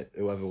letting it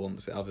whoever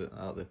wants it have it,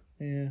 aren't they?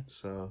 Yeah.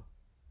 So.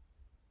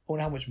 I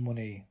wonder how much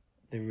money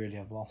they really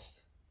have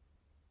lost.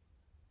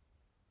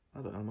 I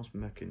don't know. They must be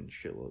making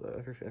shitload.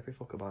 Every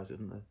fucker buys it,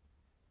 don't they?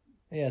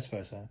 Yeah, I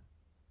suppose so.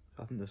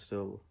 I think they're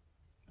still.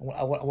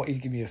 I want you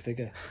to give me a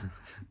figure.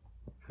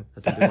 I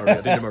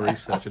did do my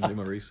research. I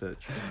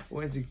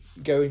wanted to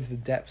go into the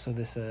depths of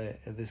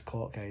this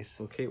court case.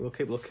 We'll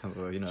keep looking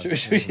at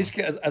Should we just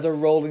get as a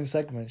rolling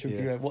segment? Should we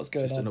go, what's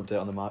going on? Just an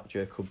update on the Marc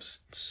Jacobs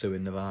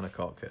suing Nirvana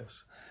court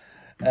case.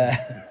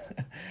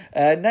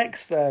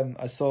 Next,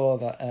 I saw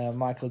that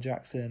Michael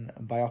Jackson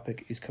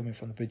biopic is coming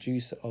from the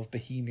producer of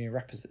Bohemian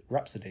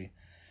Rhapsody,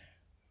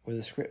 with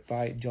a script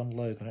by John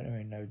Logan. I don't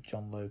really know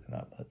John Logan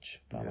that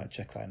much, but I might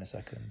check that in a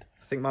second.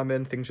 I think my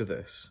main things with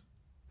this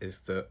is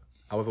that,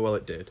 however well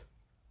it did,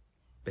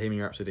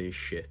 Bohemian Rhapsody is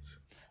shit.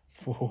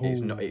 Whoa.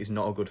 It's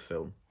not a good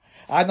film.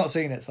 I've not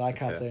seen it, so I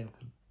can't say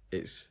anything.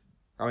 It's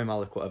Rami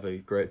Malek will have a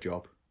great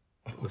job.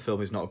 The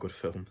film is not a good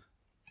film.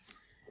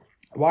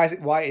 Why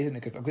isn't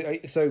it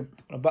good? So,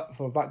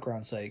 for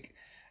background's sake,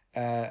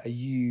 are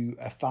you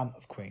a fan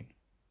of Queen?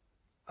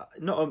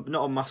 Not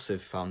a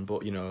massive fan,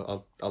 but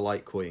I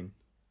like Queen.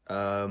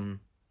 I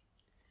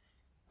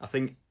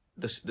think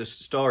the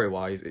story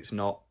wise, it's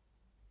not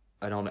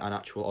an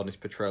actual honest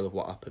portrayal of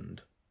what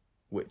happened.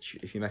 Which,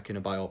 if you're making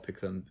a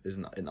biopic, then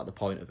isn't that the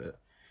point of it?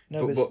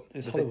 No, but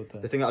it's Hollywood though.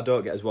 The thing that I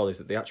don't get as well is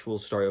that the actual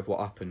story of what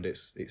happened,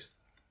 it's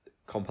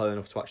compelling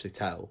enough to actually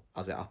tell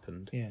as it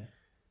happened. Yeah.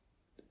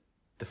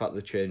 The fact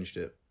that they changed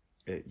it,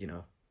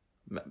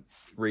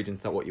 read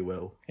into that what you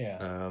will. Yeah.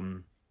 I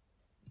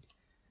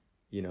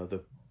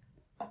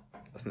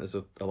think there's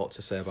a lot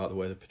to say about the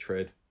way they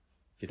portrayed,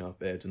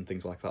 AIDS and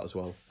things like that as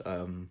well.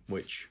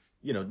 Which,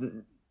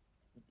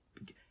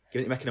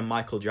 making a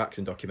Michael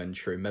Jackson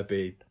documentary,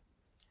 maybe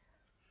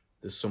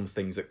there's some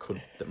things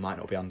that might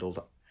not be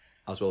handled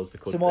as well as they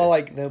could. So more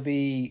like there'll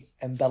be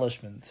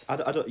embellishment. I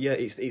don't. Yeah,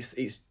 it's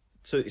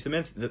the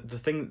main the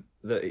thing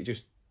that it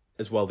just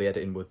as well. The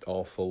editing was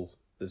awful.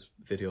 There's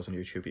videos on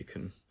YouTube. You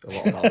can a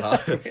lot about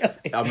that.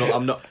 Really?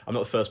 I'm not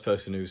the first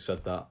person who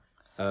said that.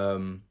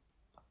 And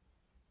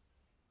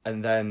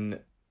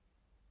then,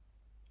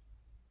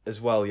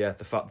 as well, the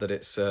fact that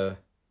it's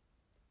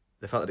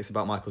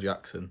about Michael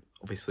Jackson.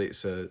 Obviously,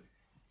 it's a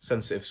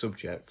sensitive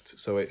subject,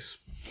 so it's.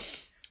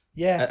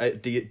 Yeah.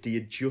 Do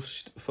you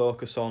just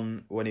focus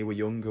on when he were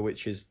younger,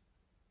 which is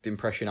the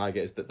impression I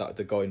get is that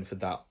they're going for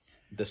the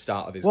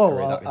start of his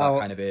career, that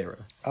kind of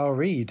era. I'll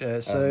read.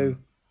 It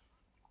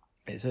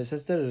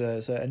says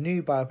so a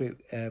new biopic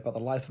about the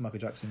life of Michael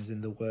Jackson is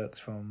in the works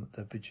from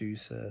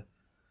producer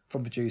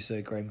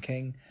Graham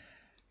King.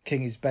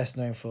 King is best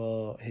known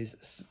for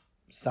his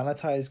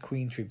sanitized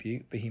Queen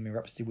tribute, Bohemian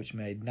Rhapsody, which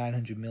made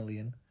 $900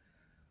 million.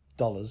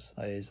 That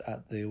is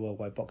at the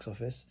worldwide box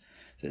office.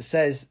 So it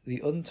says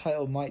the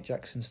untitled Mike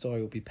Jackson story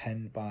will be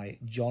penned by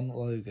John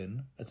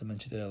Logan, as I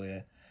mentioned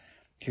earlier,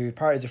 who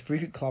apparently is a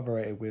frequent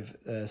collaborator with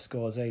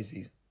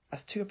Scorsese.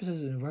 That's 2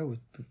 episodes in a row with.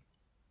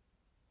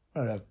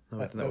 Oh no,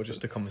 that was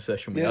just a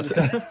conversation we had.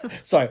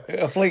 Sorry,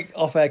 a flake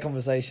off-air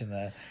conversation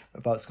there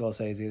about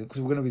Scorsese because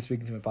we're going to be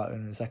speaking to him about it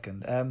in a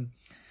second.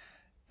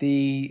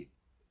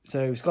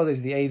 So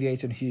Scorsese, The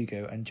Aviator and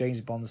Hugo, and James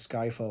Bond's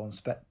Skyfall and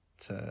Spectre.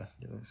 Spectre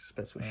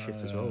was shit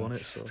as well,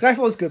 wasn't it? So.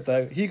 Skyfall's good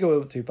though. Hugo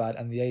wasn't too bad,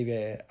 and The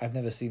Aviator. I've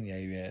never seen The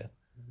Aviator.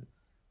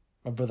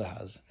 My brother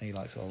has, and he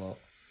likes it a lot.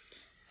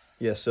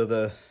 Yeah, so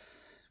the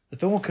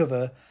film will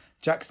cover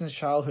Jackson's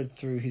childhood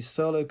through his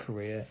solo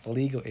career,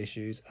 legal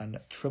issues, and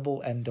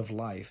troubled end of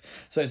life.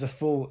 So it's a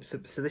full. So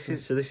this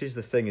is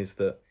the thing is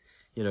that,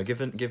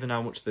 given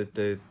how much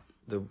the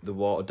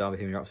watered down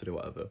Bohemian Rhapsody or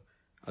whatever,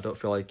 I don't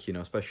feel like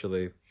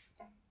especially.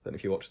 Then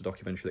if you watch the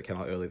documentary that came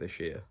out earlier this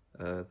year,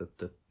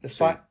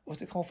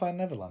 what's it called, Fire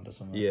Neverland or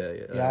something? Yeah.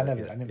 I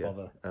didn't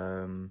bother.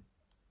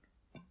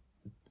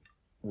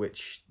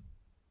 Which,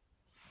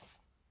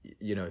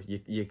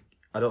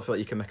 I don't feel like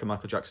you can make a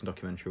Michael Jackson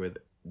documentary with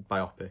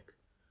biopic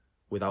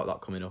without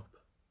that coming up.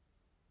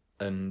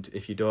 And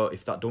if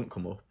that don't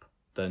come up,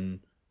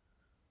 then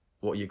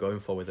what are you going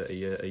for with it?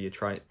 Are you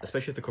trying,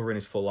 especially if they're covering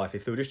his full life?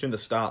 If they were just doing the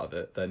start of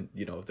it, then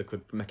they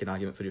could make an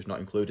argument for just not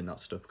including that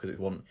stuff because it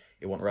wasn't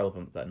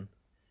relevant then.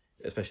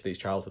 Especially his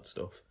childhood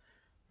stuff,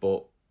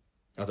 but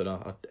I don't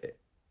know.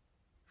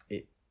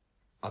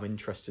 I'm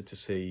interested to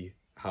see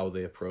how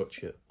they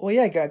approach it. Well,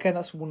 yeah, again,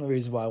 that's one of the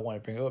reasons why I want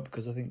to bring it up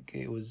because I think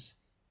it's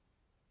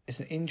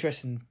an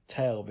interesting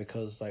tale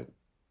because like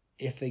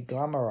if they not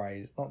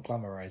glamorize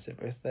it,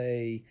 but if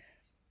they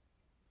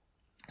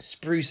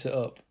spruce it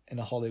up in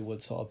a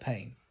Hollywood sort of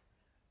paint,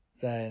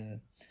 then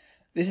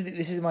this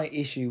is my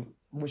issue.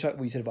 Much like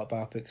what you said about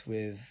biopics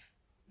with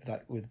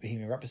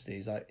Bohemian Rhapsody,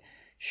 is like.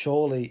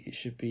 Surely it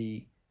should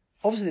be.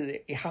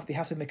 Obviously, they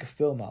have to make a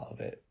film out of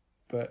it,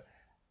 but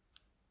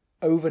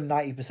over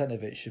 90%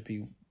 of it should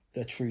be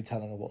the true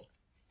telling of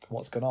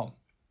what's going on.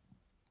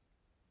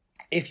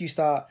 If you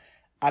start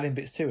adding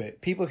bits to it,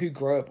 people who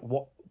grow up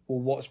will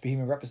watch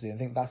Bohemian Rhapsody and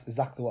think that's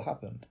exactly what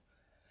happened,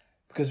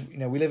 because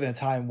we live in a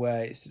time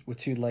where we're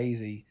too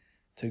lazy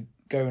to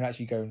go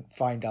and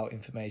find out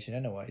information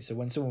anyway. So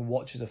when someone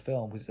watches a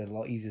film, which is a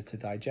lot easier to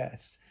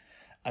digest,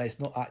 and it's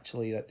not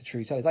actually like the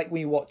true telling. It's like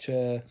when you watch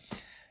a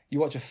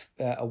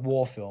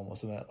war film or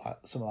something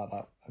like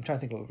that. I'm trying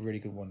to think of a really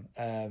good one.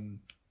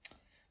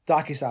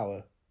 Darkest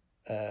Hour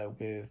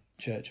with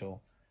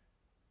Churchill.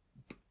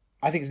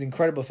 I think it's an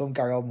incredible film.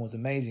 Gary Oldman was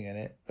amazing in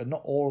it, but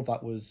not all of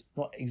that was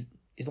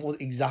it's not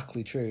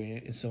exactly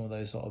true in some of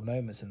those sort of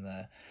moments in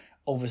there.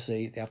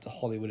 Obviously, they have to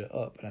Hollywood it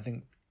up, and I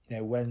think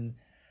when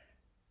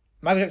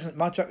Michael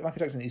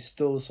Jackson is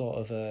still sort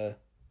of a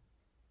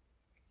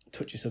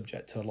touchy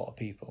subject to a lot of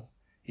people.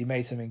 He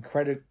made some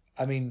incredible.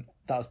 I mean,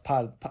 that was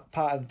part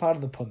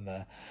of the pun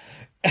there.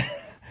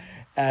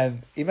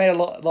 He made a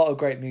lot of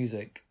great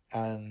music,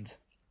 and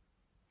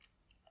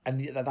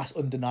that's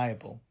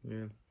undeniable.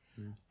 Yeah.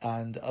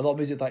 And a lot of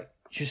music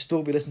should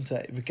still be listened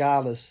to,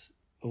 regardless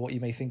of what you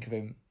may think of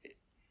him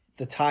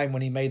the time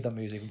when he made that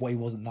music, he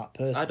wasn't that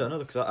person. I don't know,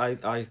 because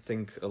I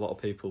think a lot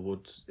of people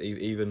would,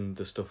 even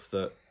the stuff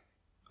that,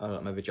 I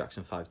don't know, maybe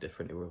Jackson 5's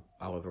different, he were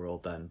however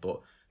old then,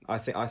 but I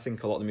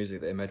think a lot of the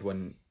music that he made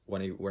when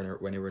he were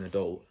an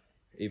adult,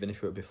 even if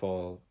it were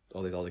before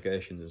all these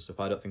allegations and stuff,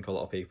 I don't think a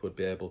lot of people would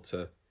be able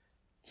to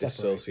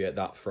dissociate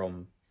that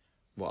from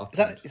what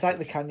happened. It's like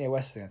the Kanye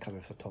West thing. I can't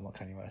believe I'm talking about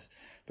Kanye West,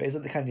 but it's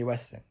like the Kanye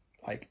West thing.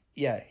 Like,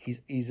 yeah,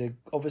 he's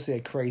obviously a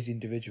crazy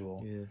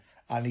individual,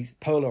 and he's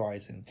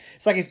polarizing.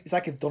 It's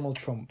like if Donald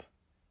Trump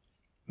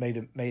made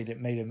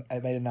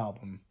an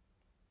album,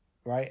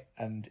 right?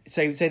 And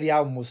say the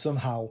album was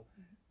somehow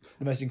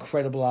the most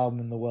incredible album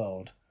in the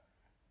world.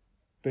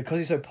 Because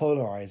he's so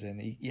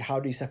polarizing, how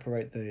do you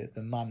separate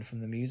the man from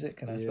the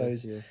music? And I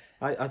suppose... Yeah.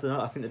 I don't know,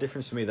 I think the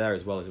difference for me there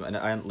as well is... And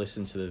I haven't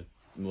listened to the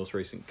most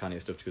recent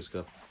Kanye stuff because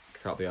I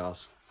can't be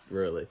arsed,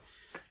 really.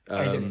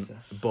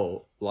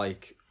 But,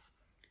 like,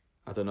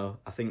 I don't know,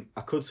 I think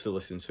I could still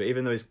listen to it,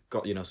 even though he's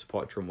got,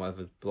 support Trump,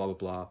 whatever, blah, blah,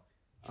 blah.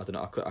 I don't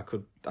know,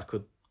 I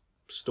could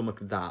stomach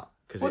that.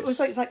 Cause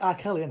it's like R.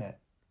 Kelly, isn't it?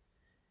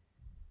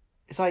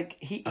 It's like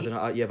I don't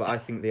know. But I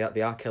think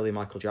the R. Kelly,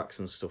 Michael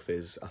Jackson stuff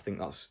I think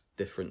that's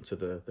different to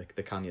the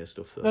Kanye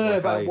stuff.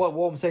 But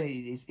what I'm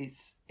saying is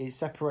it's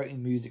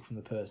separating music from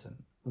the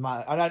person. And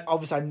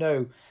obviously I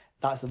know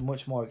that's a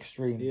much more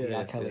extreme the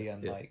R. Kelly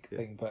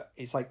thing, but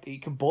it's like you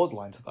can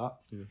borderline to that.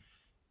 Yeah.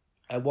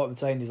 And what I'm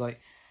saying is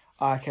like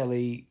R.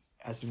 Kelly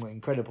has some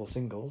incredible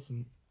singles,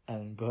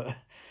 but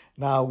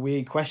now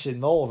we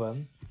question all of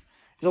them.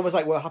 It's almost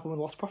like what happened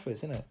with Lost Prophets,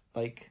 isn't it?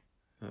 Like.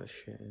 Oh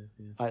shit!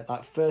 Yeah. Like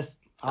that first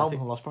album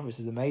from Lost Prophets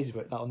is amazing,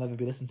 but that'll never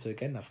be listened to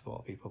again now for a lot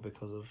of people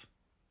because of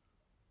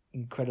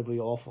incredibly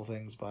awful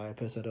things by a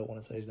person I don't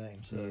want to say his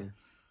name. So,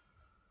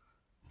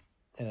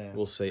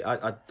 we'll see.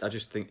 I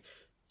just think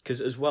because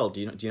as well,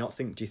 do you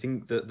think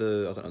that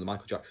the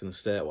Michael Jackson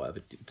estate or whatever,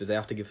 do they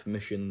have to give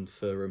permission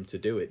for him to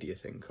do it? Do you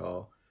think,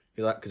 or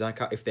because I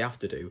can't, if they have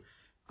to do,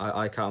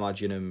 I can't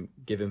imagine him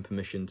giving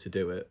permission to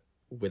do it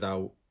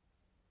without,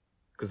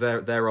 because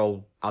they're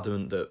all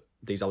adamant that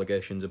these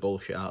allegations are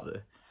bullshit, aren't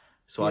they?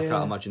 So I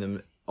can't imagine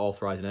them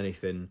authorising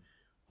anything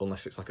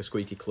unless it's like a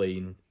squeaky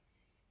clean.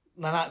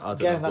 That's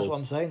what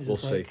I'm saying.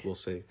 We'll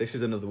see. This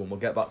is another one. We'll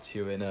get back to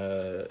you in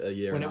a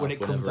year when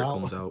it comes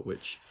out.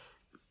 Which,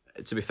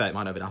 to be fair, it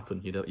might not even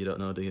happen. You don't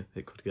know, do you?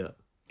 It could get.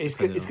 It's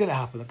going to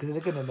happen because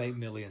they're going to make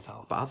millions out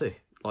of it. But are they?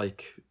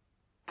 Like,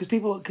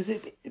 because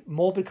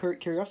morbid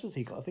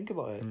curiosity. Got to think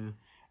about it. Yeah.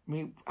 I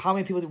mean, how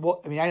many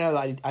people? I mean, I know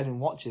that I didn't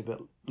watch it,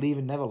 but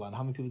Leaving Neverland.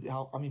 How many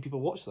people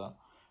watched that?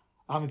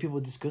 How many people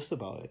discussed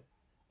about it?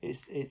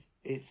 It's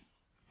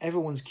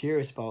everyone's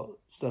curious about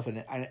stuff,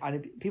 and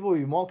people will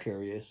be more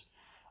curious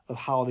of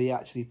how they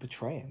actually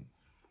portray him.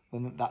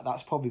 Then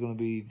that's probably going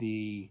to be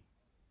the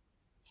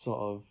sort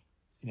of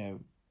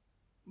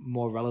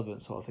more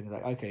relevant sort of thing.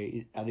 Like,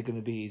 okay, are they going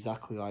to be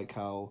exactly like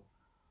how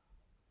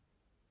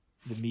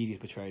the media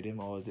portrayed him,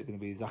 or is it going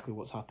to be exactly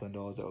what's happened,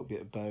 or is it a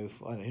bit of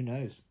both? I don't know. Who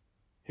knows?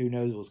 Who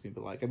knows what's going to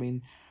be like? I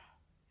mean,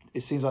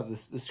 it seems like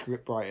the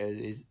script writer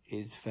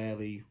is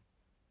fairly.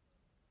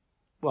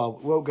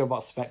 Well, we won't go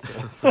about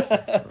Spectre,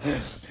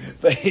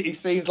 but he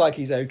seems like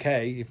he's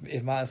okay.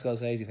 If Martin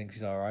Scorsese thinks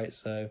he's all right,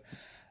 so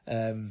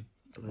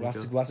we'll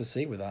have to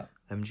see with that.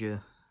 MJ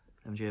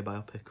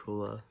biopic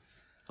will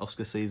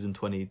Oscar season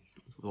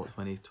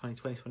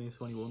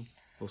 2021.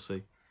 We'll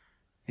see.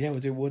 Yeah,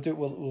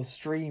 we'll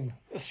stream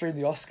the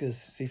Oscars,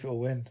 see if it'll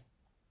win.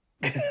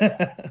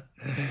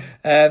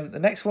 The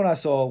next one I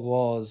saw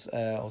was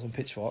on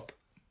Pitchfork.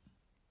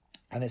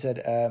 And it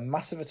said,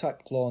 Massive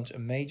Attack launched a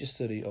major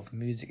study of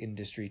music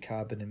industry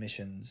carbon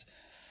emissions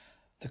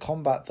to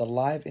combat the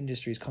live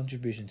industry's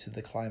contribution to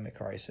the climate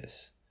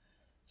crisis.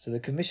 So they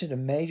commissioned a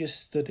major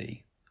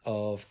study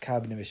of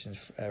carbon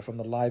emissions from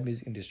the live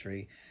music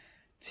industry,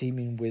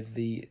 teaming with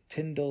the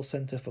Tyndall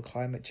Centre for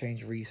Climate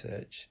Change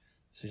Research,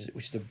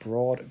 which is a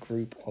broad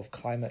group of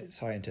climate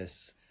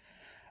scientists.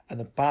 And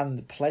the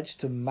band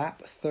pledged to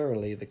map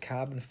thoroughly the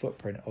carbon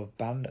footprint of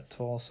band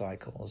tour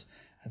cycles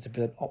and to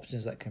present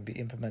options that can be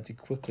implemented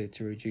quickly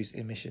to reduce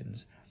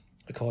emissions,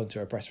 according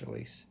to a press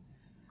release.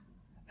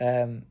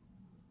 I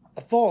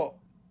thought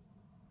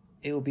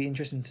it would be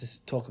interesting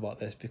to talk about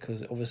this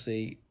because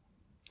obviously,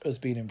 us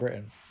being in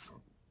Britain,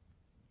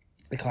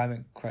 the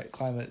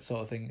climate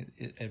sort of thing,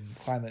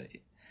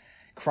 climate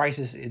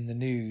crisis in the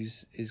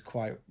news is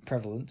quite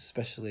prevalent,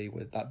 especially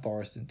with that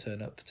Boris didn't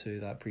turn up to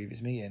that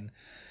previous meeting,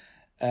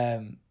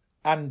 and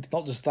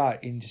not just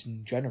that, in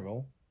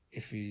general.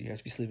 If you have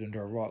to be sleeping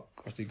under a rock,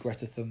 obviously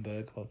Greta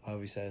Thunberg, or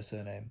however you say her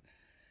surname,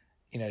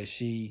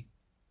 she,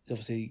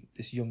 obviously,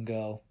 this young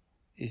girl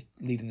is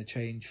leading the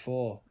change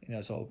for,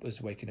 sort of us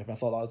waking up. And I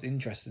thought that was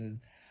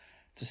interesting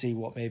to see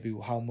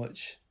how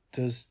much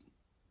does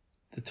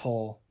the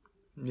tour.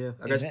 Yeah,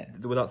 I guess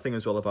with that thing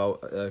as well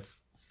about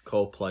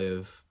Coldplay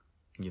of,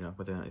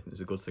 whether anything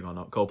is a good thing or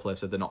not. Coldplay have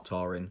said they're not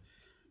touring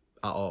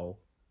at all,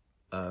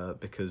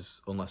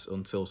 because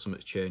until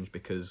something's changed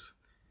because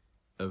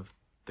of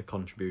the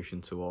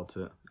contribution towards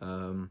it,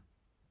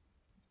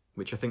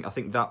 which I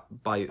think that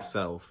by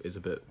itself is a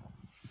bit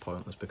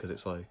pointless because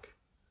it's like,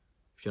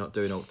 if you're not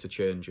doing enough to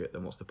change it,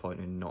 then what's the point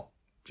in not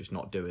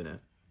doing it?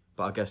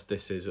 But I guess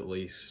this is at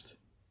least,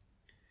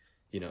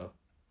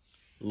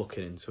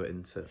 looking into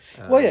it.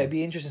 Well, yeah, it'd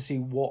be interesting to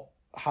see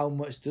how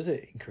much does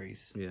it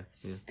increase. Yeah.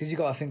 Because you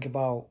got to think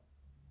about,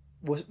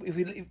 if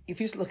you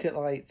just look at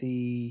like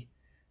the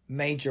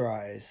major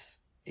artists,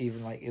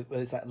 even like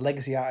it's like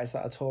legacy artists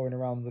that are touring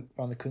around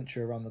the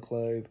country, around the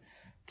globe,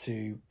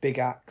 to big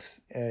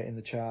acts in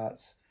the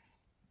charts.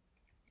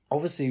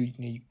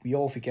 Obviously, we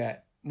all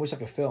forget, much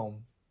like a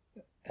film.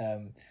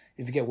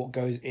 You forget what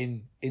goes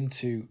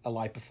into a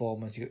live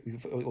performance,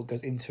 what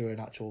goes into an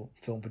actual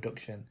film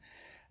production,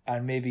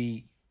 and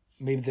maybe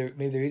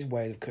there is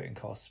ways of cutting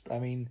costs. I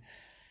mean,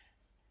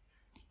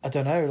 I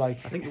don't know.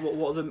 Like, I think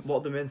what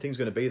are the main things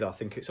going to be though? I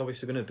think it's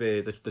obviously going to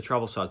be the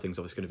travel side of things.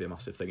 Obviously going to be a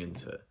massive thing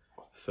into it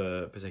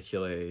for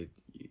particularly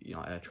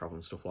air travel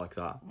and stuff like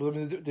that. Well, I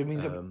mean, do it mean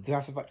they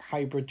have to have like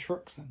hybrid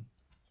trucks then?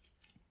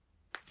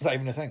 Is that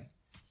even a thing?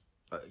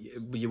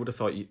 You would have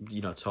thought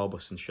tour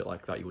bus and shit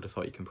like that. You would have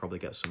thought you can probably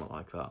get something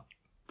like that,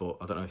 but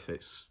I don't know if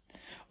it's.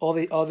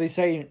 Are they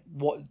saying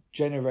what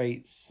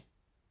generates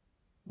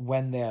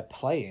when they're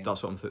playing?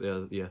 That's what I'm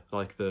thinking. Yeah.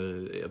 Like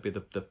it'll be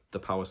the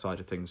power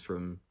side of things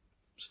from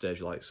stage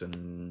lights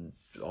and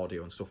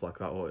audio and stuff like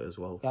that as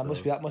well. That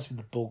must be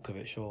the bulk of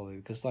it, surely,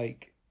 because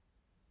like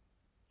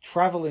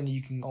traveling,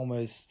 you can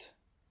almost.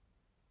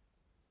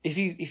 If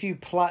you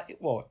plan,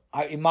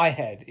 in my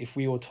head, if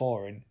we were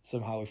touring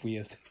somehow, if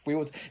we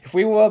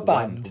were a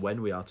band,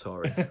 when we are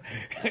touring,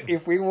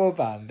 if we were a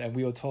band and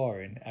we were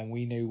touring and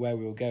we knew where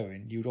we were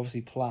going, you would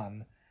obviously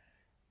plan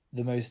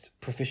the most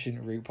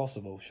proficient route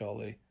possible.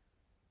 Surely,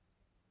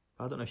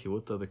 I don't know if you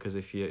would though, because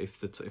if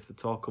the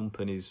tour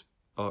companies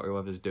or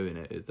whoever's doing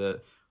it,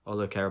 that all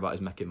they care about is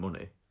making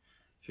money.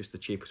 It's just the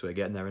cheapest way of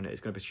getting there, isn't it? It's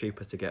going to be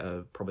cheaper to get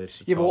probably.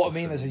 Yeah, but what I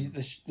mean is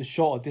the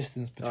shorter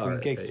distance between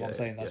gigs. Is what I'm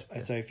saying.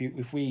 So if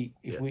we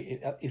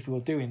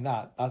were doing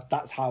that,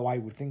 that's how I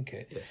would think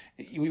it.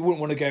 Yeah. We wouldn't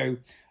want to go.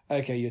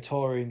 Okay, you're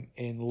touring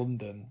in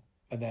London,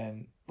 and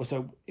then one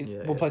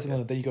place in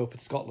London, then you go up to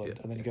Scotland,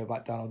 and then you go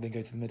back down, and then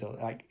go to the middle.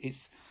 Like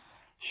it's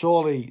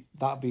surely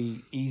that'd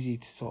be easy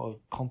to sort of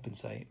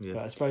compensate. Yeah.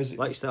 But I suppose,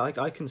 like you said,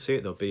 I can see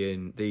it though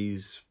being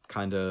these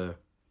kind of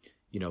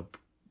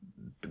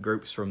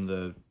groups from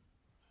the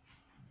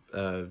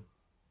 80s,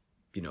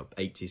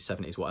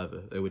 70s,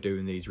 whatever, they were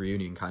doing these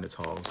reunion kind of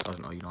tours. I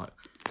don't know, like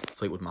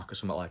Fleetwood Mac or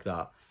something like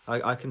that.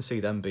 I can see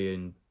them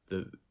being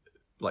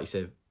like you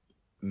say,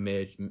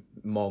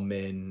 more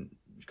main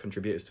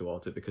contributors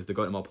towards it because they're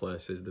going to more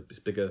places. There's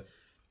bigger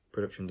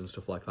productions and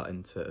stuff like that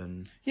into it.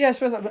 And yeah, I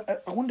suppose.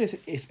 I wonder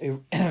if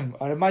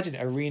I'd imagine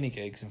arena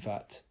gigs, in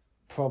fact,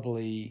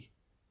 probably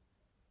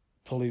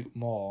pollute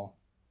more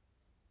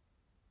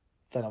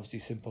than obviously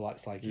simple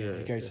acts like if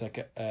you go to like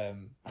a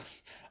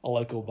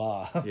local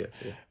bar.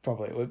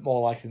 Probably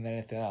more likely than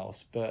anything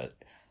else. But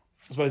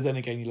I suppose then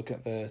again, you look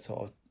at the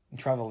sort of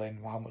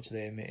travelling, how much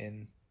they're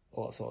emitting,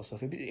 all that sort of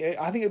stuff. I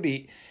think it'd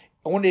be.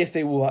 I wonder if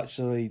they will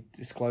actually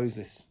disclose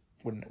this.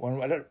 I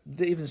don't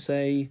even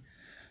say.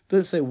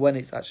 Doesn't say when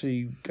it's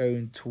actually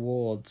going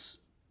towards,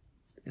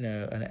 an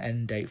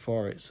end date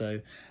for it.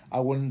 So I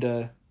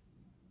wonder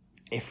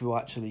if we'll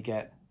actually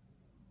get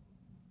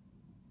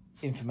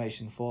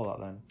information for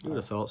that then. You would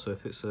have thought so.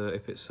 If they've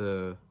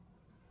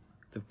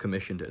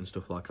commissioned it and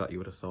stuff like that, you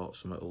would have thought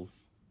something will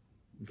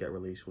get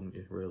released, wouldn't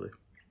you? Really?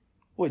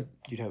 Well,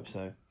 you'd hope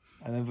so.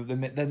 And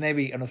then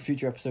maybe on a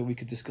future episode we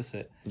could discuss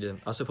it. Yeah,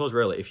 I suppose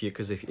really if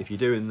you're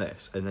doing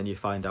this and then you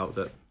find out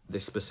that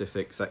this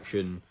specific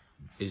section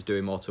is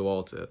doing more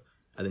towards it,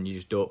 and then you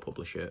just don't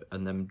publish it,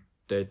 and then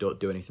they don't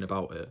do anything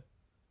about it,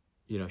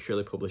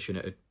 surely publishing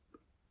it would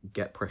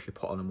get pressure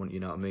put on them, wouldn't you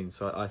know what I mean?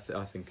 So I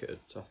think it.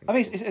 I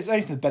mean, it's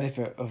only for the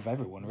benefit of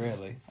everyone,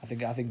 really. I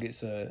think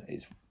it's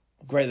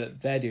great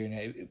that they're doing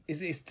it.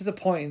 It's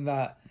disappointing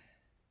that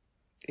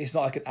it's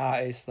not like an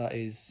artist that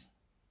is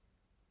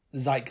the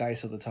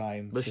zeitgeist of the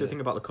time. Let's just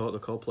think about the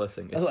Coldplay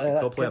thing.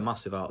 Coldplay are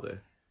massive out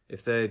there.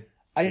 If they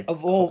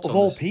of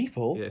all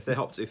people, if they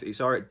hopped, if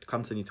it's alright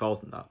cancelling your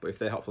tours and that, but if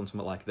they hopped on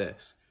something like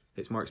this,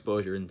 it's more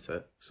exposure into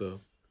it. So,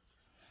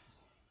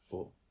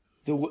 but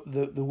the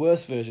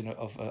worst version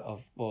of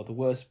the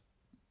worst.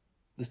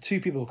 There's two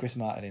people, Chris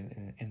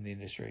Martin in the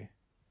industry.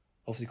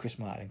 Obviously, Chris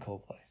Martin and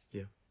Coldplay.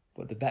 Yeah,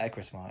 but the better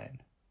Chris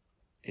Martin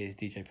is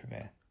DJ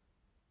Premier.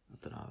 I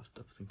don't know.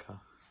 I think I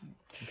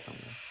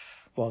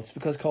Well, it's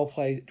because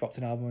Coldplay dropped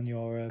an album on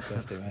your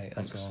birthday, mate.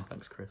 That's all.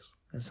 Thanks, Chris.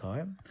 That's all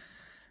right.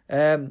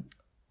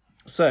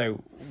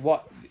 So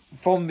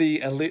from what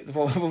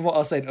I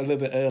was saying a little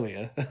bit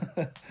earlier,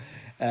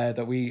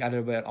 that we had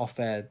a bit of an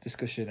off-air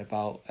discussion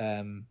about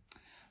Martin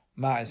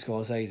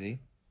Scorsese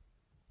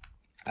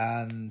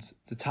and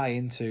the tie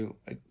into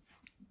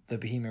the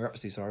Bohemian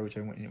Rhapsody, which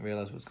I didn't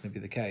realise was going to be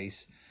the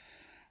case.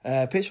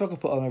 Pitchfork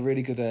put on a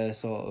really good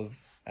sort of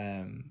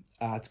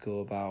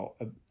article about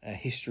a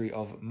history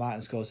of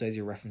Martin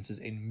Scorsese references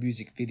in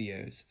music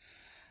videos.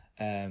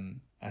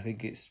 I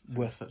think it's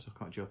worth. Steps of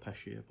Joe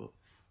Pesci here, but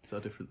is that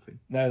a different thing?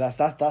 No,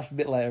 that's a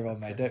bit later on,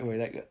 mate. Don't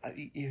worry.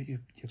 You're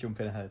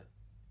jumping ahead.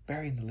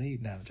 burying the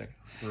lead now. I'm joking.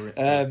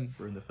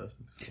 We're in the first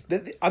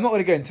episode. I'm not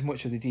going to go into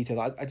much of the detail.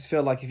 I just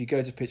feel like if you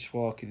go to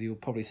Pitchfork, you'll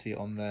probably see it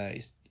on there.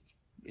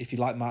 If you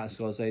like Martin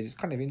Scorsese, it's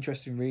kind of an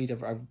interesting read.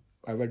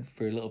 I read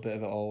through a little bit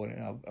of it all, and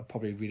I'll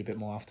probably read a bit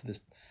more after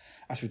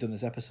we've done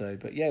this episode.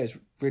 But yeah, it's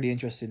really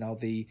interesting how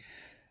the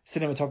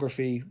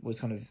cinematography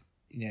was kind of,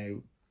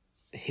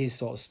 his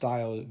sort of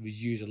style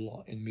was used a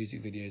lot in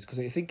music videos, because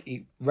I think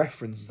he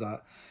referenced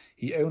that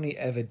he only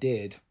ever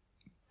did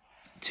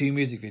 2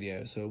 music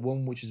videos. So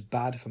one which was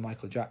Bad for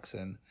Michael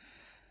Jackson,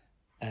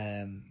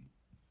 and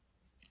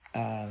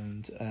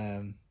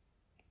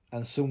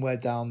Somewhere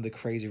Down the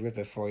Crazy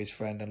River for his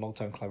friend and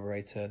longtime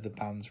collaborator, the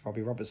band's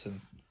Robbie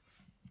Robertson.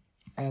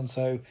 And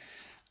so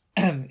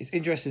it's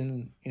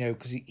interesting,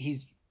 because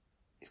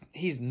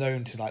he's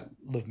known to like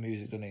love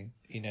music, doesn't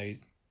he?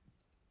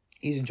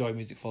 He's enjoyed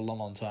music for a long,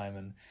 long time,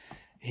 and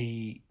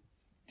he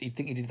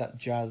think he did that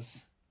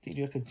jazz. Did he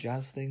do like a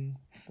jazz thing?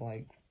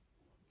 Like,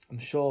 I'm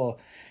sure,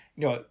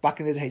 back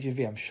in the days of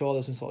HMV, I'm sure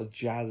there's some sort of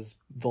jazz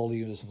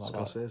volume or something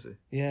like that.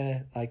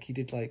 Yeah, like he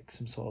did like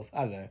some sort of,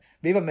 I don't know.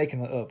 Maybe I'm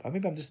making that up.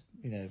 Maybe I'm just,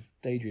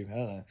 daydreaming. I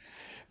don't know.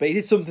 But he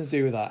did something to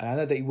do with that, and I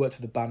know that he worked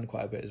with the band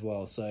quite a bit as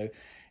well. So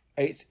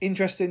it's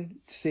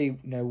interesting to see,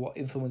 what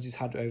influence he's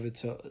had over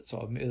to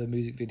sort of other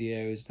music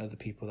videos and other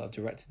people that have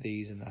directed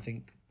these. And I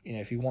think,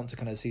 if you want to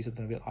kind of see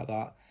something a bit like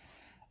that,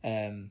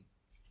 then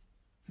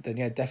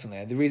yeah, definitely.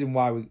 And the reason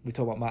why we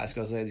talk about Martin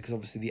Scorsese is because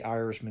obviously The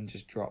Irishman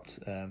just dropped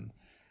on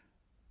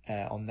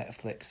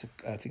Netflix,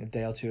 I think a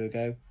day or two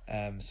ago.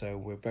 So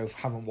we both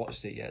haven't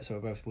watched it yet, so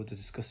we're both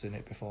discussing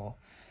it before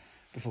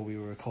we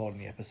were recording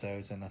the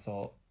episodes. And I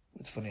thought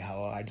it's funny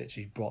how I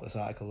literally brought this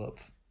article up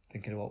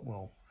thinking about,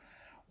 well,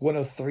 one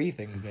of 3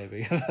 things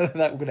maybe that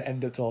we're going to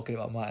end up talking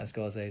about Martin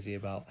Scorsese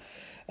about.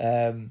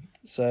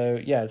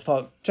 So yeah,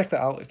 check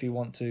that out if you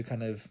want to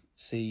kind of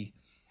see,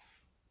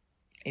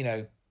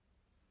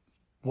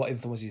 what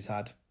influence he's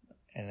had.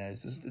 And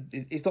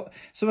it's not,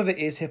 some of it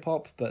is hip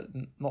hop, but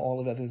not all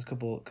of it. There's a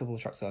couple of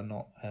tracks that are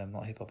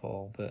not hip hop at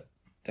all, but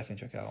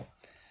definitely check it out.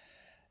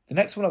 The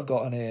next one I've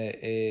got on here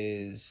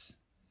is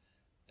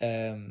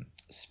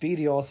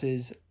Speedy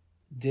Horses,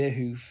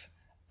 Deerhoof,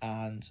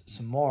 and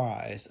some more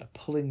artists are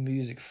pulling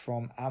music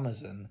from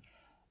Amazon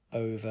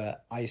over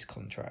ICE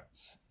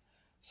contracts.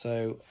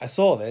 So I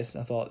saw this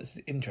and I thought, this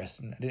is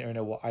interesting. I didn't really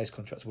know what ICE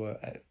contracts were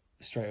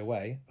straight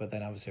away, but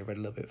then obviously I read a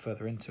little bit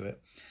further into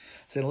it.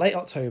 So in late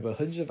October,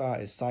 hundreds of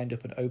artists signed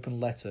up an open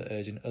letter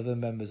urging other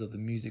members of the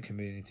music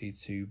community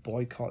to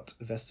boycott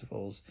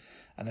festivals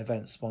and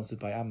events sponsored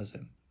by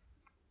Amazon.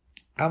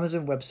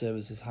 Amazon Web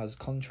Services has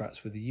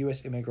contracts with the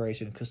US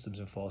Immigration and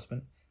Customs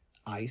Enforcement,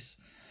 ICE,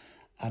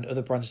 and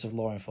other branches of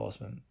law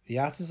enforcement. The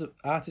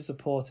artists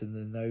supporting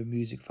the No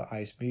Music for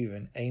ICE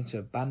movement aim to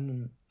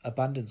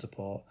abandon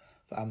support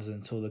for Amazon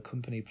until the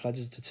company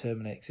pledges to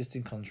terminate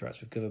existing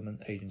contracts with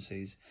government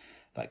agencies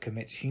that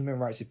commit to human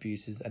rights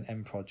abuses and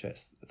end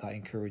projects that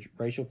encourage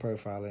racial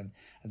profiling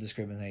and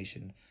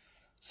discrimination,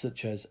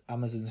 such as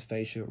Amazon's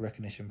facial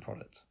recognition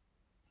product.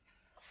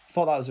 I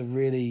thought that was a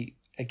really,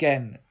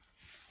 again,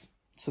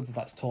 something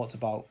that's talked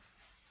about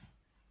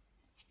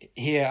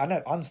here, I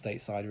know, on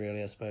stateside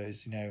really, I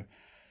suppose,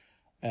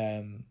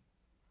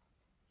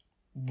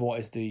 what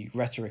is the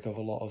rhetoric of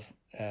a lot of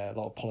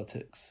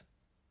politics,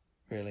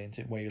 really,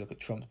 into where you look at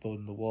Trump's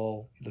building the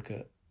wall, you look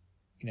at,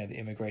 the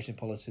immigration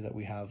policy that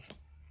we have,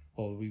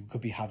 or we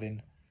could be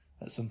having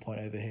at some point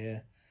over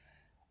here,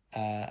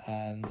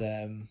 I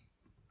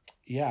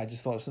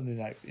just thought of something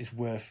that is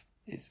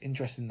it's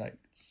interesting. That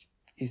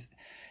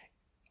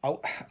I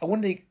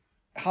wonder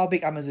how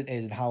big Amazon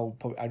is and how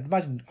I'd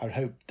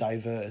hope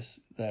diverse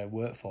their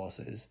workforce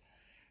is.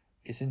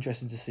 It's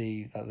interesting to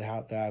see that they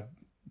have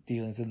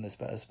dealings in this,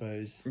 but I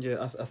suppose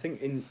I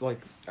think in I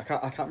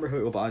can't remember who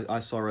it was, but I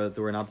saw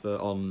there were an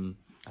advert on,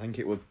 I think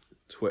it was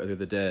Twitter the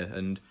other day,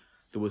 and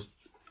there was,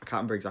 I can't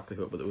remember exactly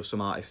who, but there was some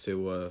artist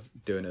who were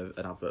doing an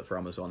advert for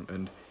Amazon,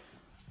 and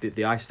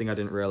the ICE thing, I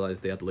didn't realise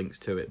they had links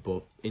to it,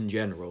 but in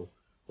general,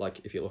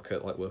 if you look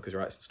at workers'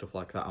 rights and stuff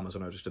like that,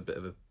 Amazon are just a bit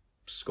of a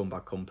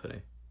scumbag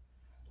company.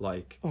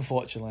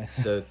 Unfortunately,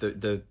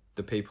 the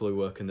people who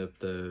work in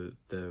the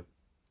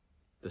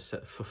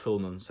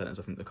fulfillment centres,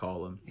 I think they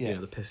call them,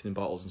 the pissing in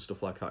bottles and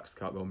stuff like that because they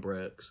can't go on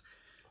breaks,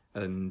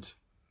 and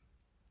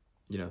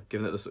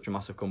given that they're such a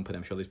massive company,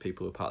 I'm sure these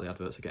people who are part of the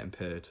adverts are getting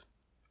paid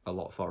a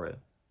lot for it.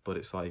 But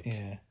it's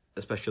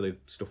especially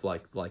stuff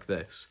like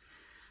this,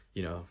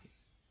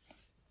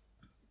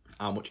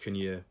 how much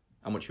you're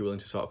willing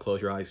to sort of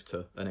close your eyes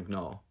to and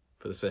ignore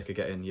for the sake of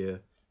getting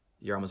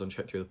your Amazon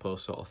check through the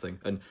post sort of thing.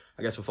 And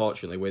I guess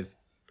unfortunately with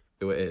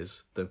who it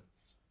is, the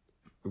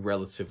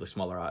relatively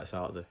smaller artists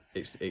out there,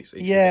 it's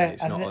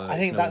not. I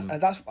think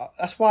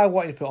that's why I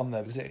wanted to put it on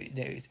there, because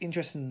it's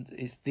interesting.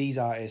 It's these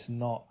artists,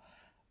 not,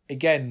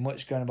 again,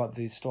 much going about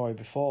the story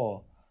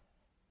before.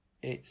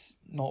 It's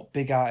not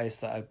big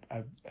artists that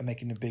are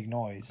making a big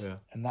noise,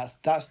 and that's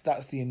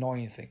the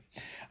annoying thing.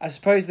 I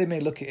suppose they may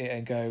look at it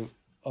and go,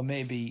 or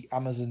maybe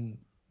Amazon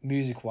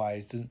music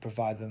wise doesn't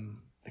provide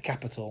them the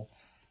capital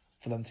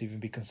for them to even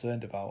be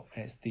concerned about,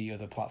 and it's the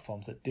other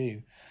platforms that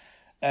do.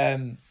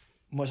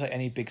 Much like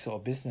any big sort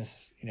of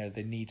business, you know,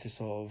 they need to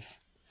sort of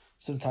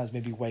sometimes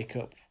maybe wake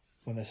up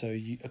when they're so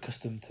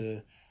accustomed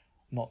to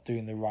not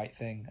doing the right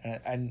thing.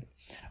 And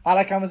I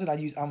like Amazon. I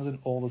use Amazon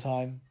all the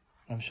time.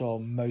 I'm sure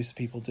most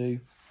people do.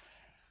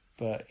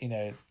 But, you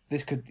know,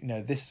 this could, you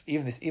know,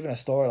 even a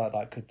story like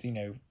that could, you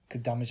know,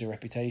 could damage your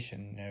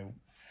reputation. You know,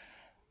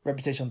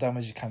 reputational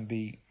damage can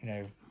be, you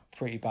know,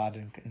 pretty bad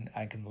and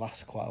can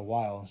last quite a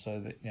while. So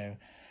that, you know,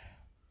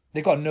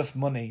 they've got enough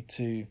money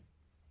to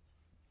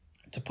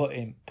put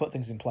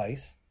things in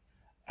place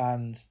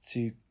and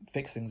to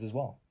fix things as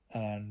well.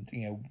 And,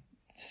 you know,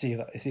 see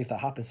if that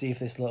happens. See if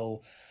this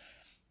little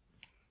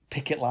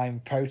picket line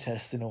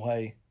protest in a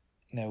way,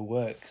 you know,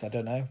 works. I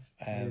don't know.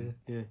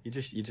 Yeah. You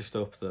just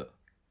hope that,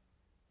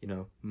 you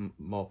know,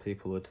 more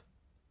people would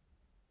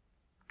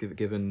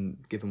given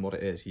what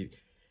it is. You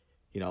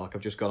know, like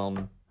I've just gone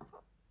on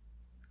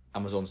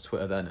Amazon's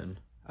Twitter then, and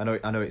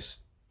I know it's,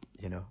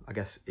 you know, I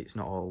guess it's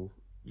not all,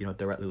 you know,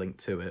 directly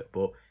linked to it,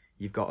 but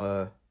you've got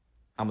a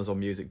Amazon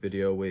Music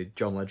video with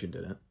John Legend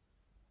in it,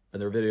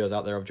 and there are videos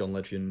out there of John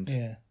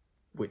Legend,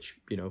 which,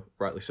 you know,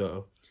 rightly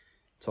so,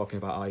 talking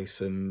about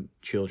ICE and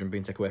children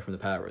being taken away from the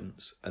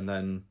parents, and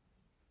then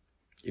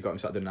you got him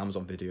sat doing an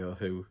Amazon video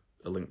who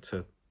are linked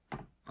to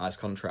ICE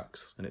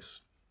contracts, and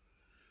it's.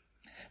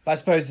 But I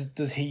suppose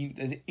is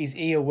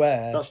he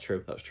aware? That's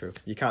true.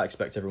 You can't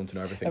expect everyone to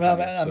know everything.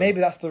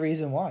 Maybe that's the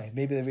reason why.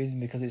 Maybe the reason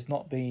because it's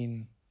not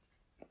been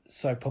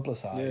so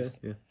publicised.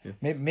 Yeah.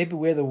 Maybe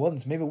we're the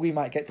ones. Maybe we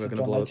might get to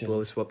John Legend.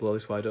 Blow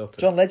this wide open.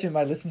 John Legend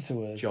might listen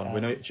to us. John,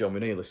 we know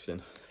you're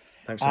listening.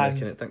 Thanks for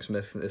making it. Thanks for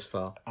making it this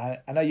far. I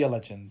know you're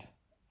Legend,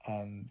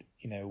 and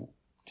you know,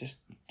 just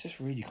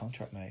read your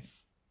contract, mate.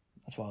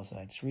 That's what I'll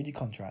say. Just read your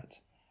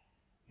contract.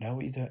 Know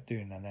what you're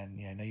doing, and then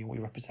know what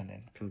you're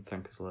representing. Can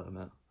thank us later,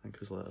 mate. Thank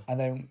us later. And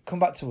then come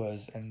back to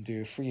us and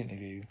do a free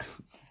interview.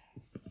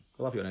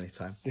 We'll have you on any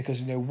time.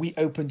 Because, you know, we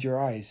opened your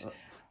eyes.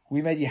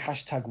 We made you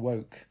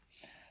 #woke.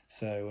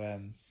 So,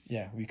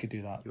 we could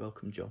do that. You're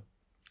welcome, John.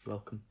 You're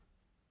welcome.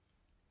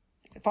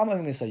 If I'm not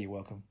even going to say you're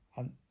welcome,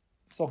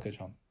 it's all good,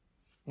 John.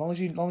 As long as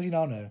you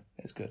now know,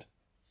 it's good.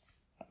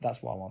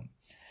 That's what I want.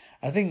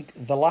 I think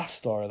the last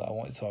story that I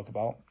want to talk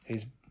about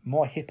is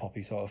more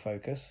hip-hop-y sort of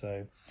focus.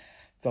 So,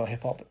 it's all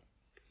hip-hop.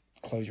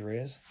 Close your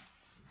ears.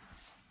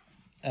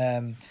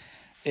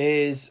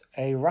 Is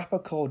a rapper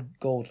called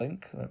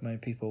Goldlink, that many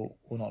people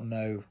will not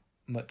know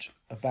much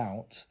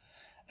about,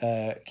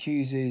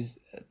 accuses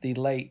the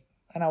late,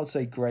 and I would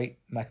say great,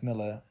 Mac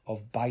Miller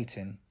of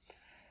biting.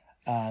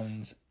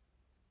 And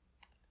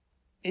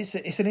it's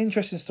an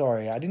interesting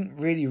story. I didn't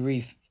really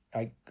read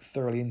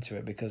thoroughly into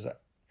it because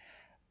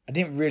I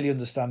didn't really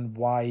understand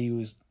why he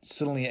was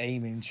suddenly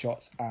aiming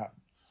shots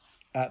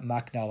at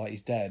Mac now that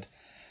he's dead.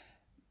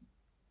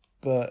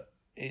 But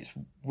it's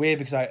weird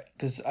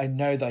because I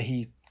know that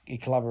he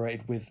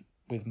collaborated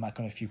with Mac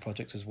on a few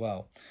projects as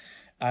well.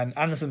 And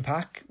Anderson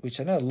 .Paak, which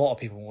I know a lot of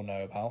people will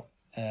know about,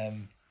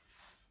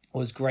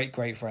 was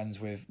great friends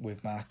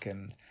with Mac,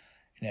 and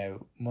you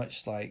know,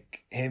 much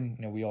like him,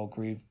 you know, we all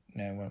grew, you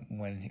know,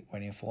 when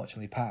he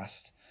unfortunately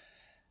passed.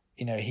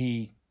 You know,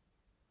 he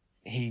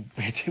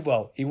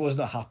was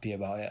not happy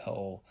about it at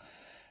all.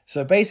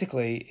 So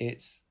basically,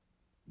 it's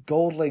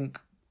Goldlink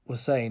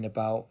was saying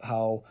about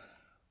how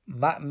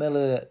Mac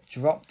Miller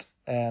dropped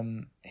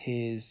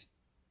his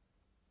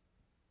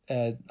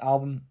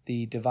album,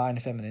 The Divine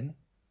Feminine,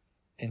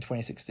 in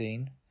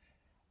 2016,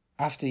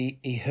 after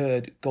he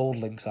heard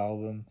Goldlink's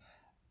album,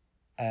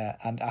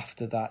 and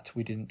after that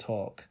we didn't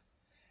talk.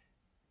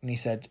 And he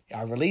said,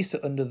 I released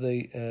it under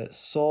the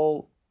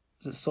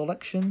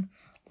Selection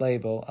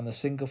label, and the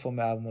single from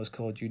my album was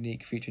called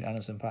Unique, featuring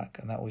Anderson .Paak,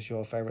 and that was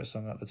your favourite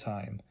song at the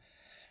time.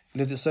 You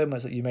loved it so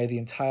much that you made the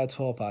entire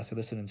tour party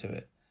listening to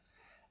it,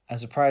 and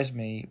surprised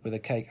me with a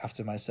cake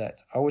after my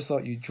set. I always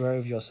thought you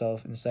drove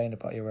yourself insane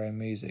about your own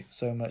music,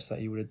 so much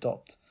that you would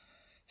adopt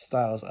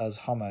styles as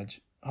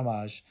homage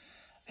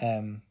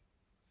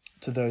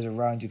to those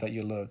around you that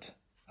you loved.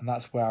 And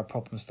that's where our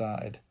problem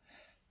started.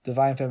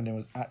 Divine Feminine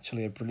was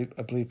actually a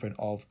blueprint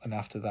of, and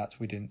after that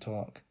we didn't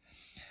talk.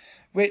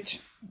 Which,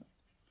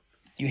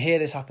 you hear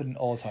this happen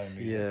all the time in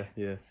music.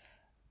 Yeah.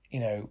 You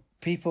know,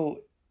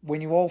 people,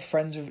 when you're all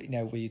friends with, you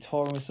know, when you're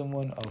touring with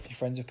someone, or if you're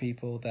friends with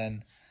people,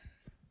 then,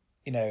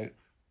 you know,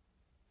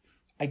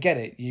 I get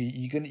it.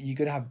 You're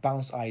gonna have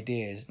bounce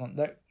ideas. Not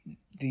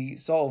the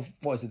sort of,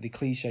 what is it? The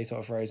cliche sort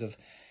of phrase of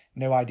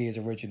no idea is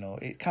original.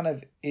 It kind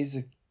of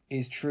is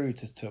true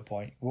to a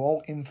point. We're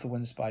all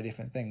influenced by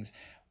different things.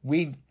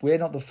 We're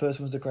not the first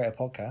ones to create a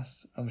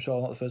podcast. I'm sure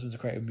we're not the first ones to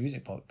create a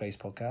music-based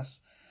podcast.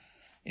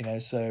 You know,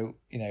 so,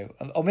 you know,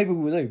 or maybe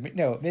we will do.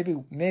 No, maybe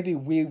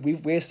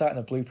we're starting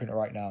the blueprint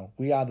right now.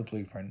 We are the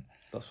blueprint.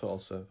 That's what I'll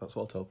say. That's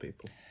what I'll tell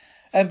people.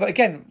 But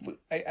again,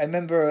 I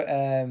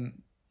remember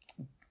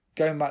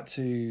going back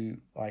to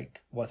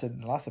like what I said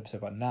in the last episode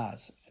about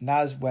Nas.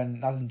 When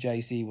Nas and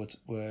Jay-Z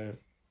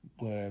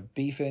were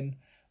beefing,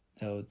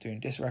 they were doing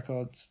diss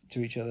records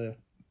to each other,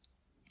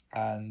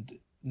 and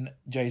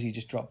Jay-Z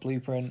just dropped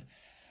Blueprint,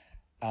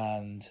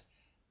 and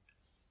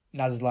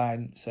Naz's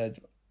line said,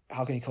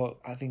 how can you call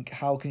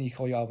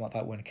your album like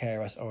that when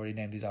KRS already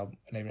named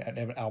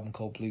an album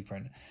called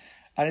Blueprint?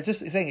 And it's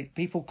just the thing,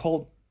 people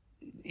called,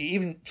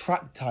 even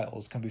track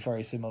titles can be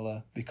very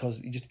similar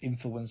because you're just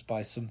influenced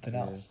by something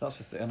else. That's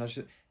the thing, and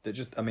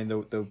I mean,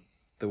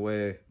 the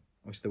way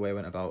it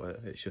went about it,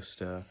 it's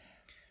just a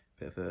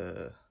bit of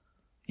a.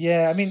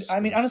 Yeah, I mean,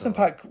 Anderson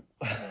 .Paak,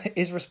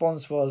 his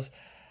response was,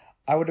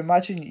 I would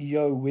imagine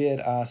your weird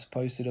ass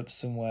posted up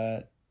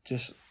somewhere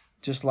just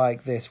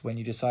like this when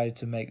you decided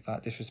to make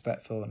that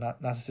disrespectful,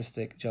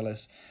 narcissistic,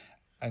 jealous,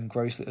 and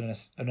grossly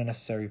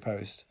unnecessary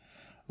post.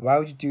 Why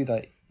would you do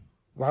that?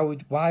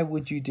 Why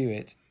would you do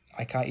it?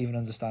 I can't even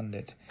understand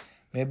it.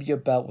 Maybe your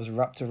belt was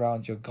wrapped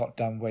around your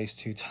goddamn waist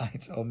too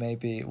tight, or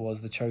maybe it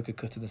was the choker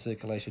cutting the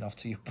circulation off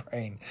to your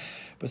brain.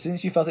 But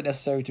since you felt it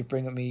necessary to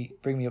bring me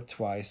up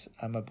twice,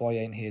 and my boy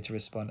ain't here to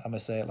respond, I'ma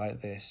say it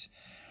like this.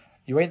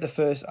 You ain't the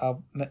first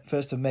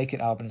to make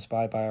an album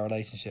inspired by our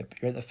relationship.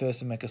 You ain't the first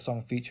to make a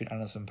song featuring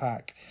Anderson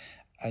 .Paak,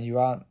 and you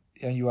are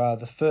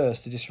the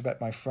first to disrespect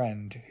my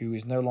friend, who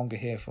is no longer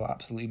here for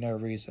absolutely no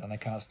reason, and I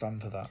can't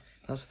stand for that.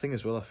 That's the thing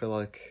as well. I feel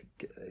like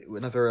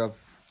whenever I've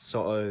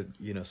sort of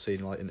seen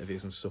like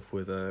interviews and stuff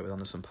with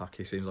Anderson .Paak,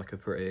 he seems like a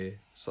pretty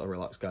sort of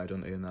relaxed guy,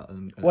 doesn't he?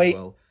 And as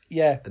well,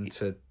 yeah. And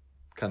to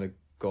kind of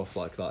go off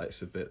like that,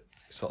 it's a bit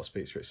sort of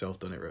speaks for itself,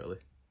 doesn't it? Really.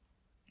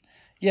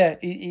 Yeah,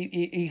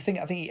 I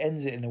think he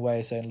ends it in a way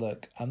of saying,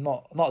 "Look, I'm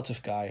not a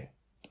tough guy,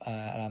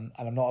 and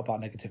I'm not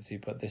about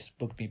negativity, but this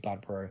bugged me bad,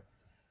 bro."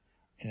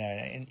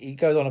 And he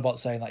goes on about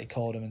saying that he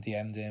called him and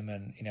DM'd him,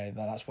 and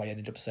that's why he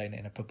ended up saying it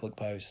in a public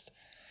post.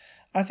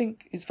 I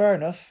think it's fair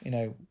enough,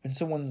 when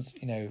someone's,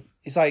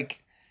 it's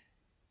like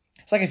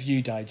if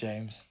you died,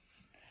 James,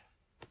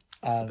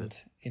 and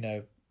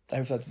I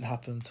hope that doesn't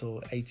happen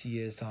until 80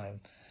 years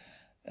time.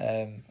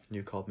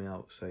 You called me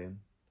out saying,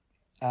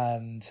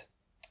 and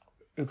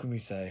who can we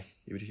say?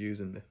 You were just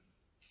using me.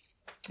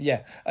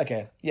 Yeah.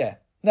 Okay. Yeah.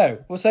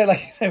 No, we'll say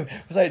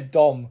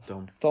Dom.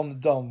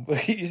 Dom. We'll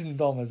keep using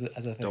Dom as a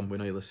thing. Dom, we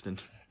know you're listening.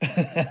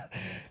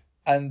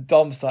 And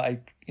Dom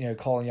started,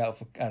 calling you out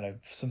for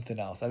something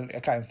else. I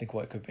can't even think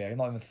what it could be. I've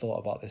not even thought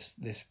about this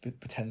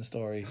pretend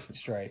story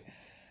straight.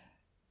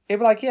 It'd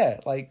be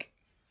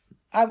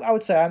I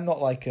would say I'm not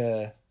like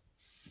an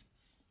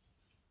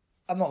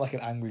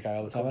angry guy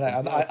all the time.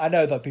 I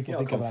know that people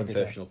think I'm an angry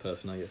guy. Confrontational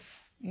person, are you?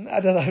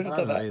 I don't know. I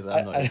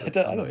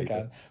don't think I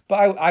am.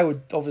 But I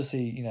would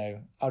obviously,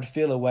 I would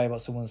feel a way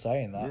about someone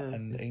saying that,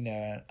 and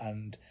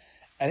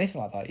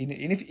anything like that.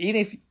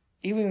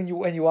 Even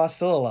when you are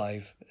still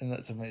alive, and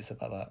that's something that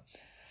said like that.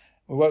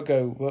 We won't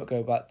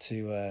go back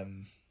to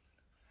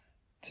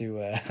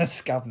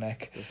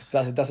Scabneck.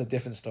 That's a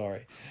different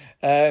story.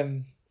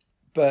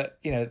 But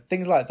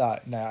things like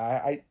that.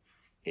 No,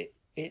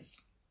 it's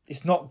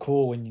not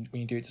cool when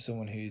you do it to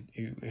someone who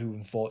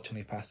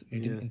unfortunately passed, who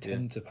didn't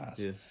intend to pass.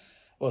 Yeah.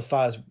 Well, as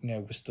far as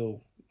we're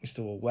still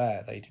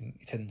aware that he didn't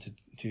intend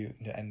to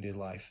end his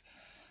life,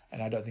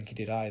 and I don't think he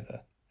did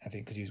either. I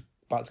think because he was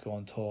about to go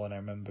on tour, and I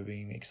remember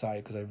being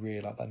excited because I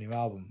really liked that new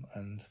album,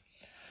 and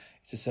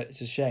it's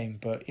a shame,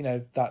 but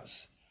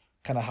that's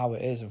kind of how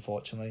it is,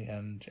 unfortunately,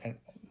 and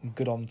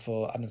good on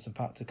for Anderson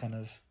 .Paak to kind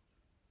of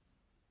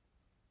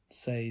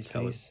say his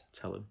piece.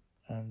 Tell him,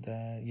 and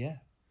I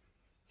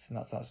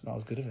think that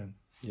was good of him.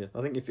 Yeah,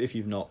 I think if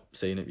you've not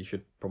seen it, you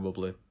should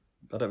probably.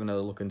 I don't even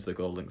know look into the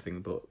Goldlink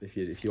thing, but if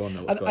you want to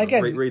know what's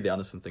going on, read the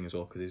Anderson thing as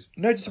well, because he's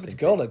just about to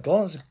Goldlink.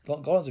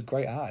 Goldlink's a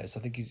great artist. I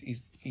think he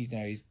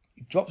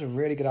dropped a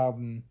really good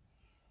album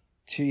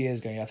 2 years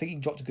ago. I think he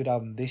dropped a good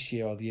album this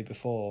year or the year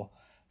before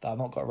that I've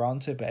not got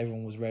around to, but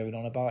everyone was raving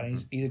on about.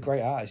 And he's a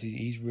great artist.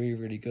 He's really,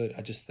 really good.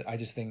 I just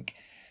think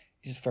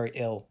he's just very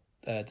ill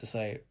to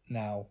say it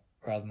now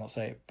rather than not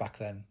say it back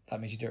then. That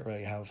means you didn't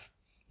really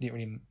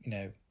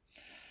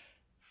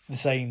the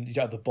saying, you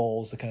don't have the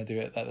balls to kind of do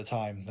it at the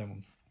time.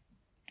 Then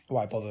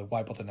why bother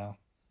now?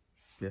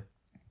 Yeah.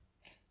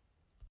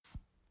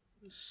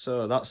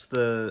 So that's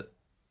the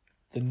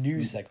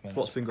news segment.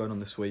 What's been going on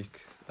this week?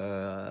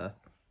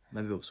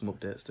 Maybe with some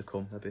updates to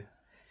come. Maybe.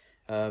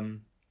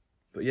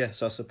 But yeah,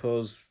 so I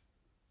suppose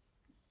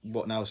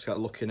what now is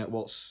looking at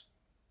what's.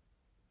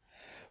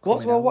 I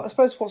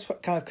suppose what's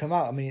kind of come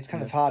out. I mean, it's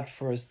kind of hard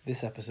for us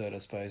this episode, I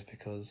suppose,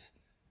 because.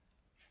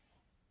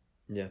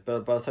 Yeah,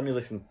 but by the time you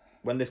listen,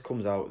 when this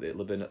comes out, it'll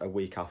have been a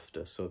week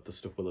after, so the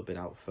stuff will have been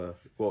out for.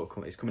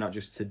 It's coming out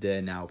just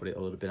today now, but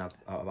it'll have been out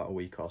about a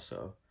week or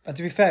so. And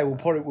to be fair,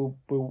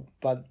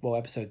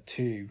 episode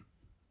 2,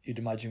 you'd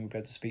imagine we'll be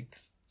able to speak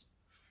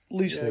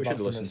loosely about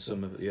some of the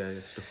some of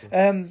it. Stuff.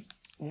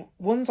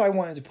 Ones I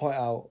wanted to point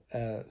out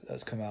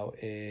that's come out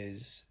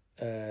is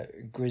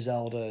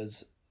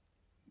Griselda's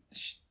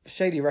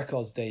Shady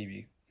Records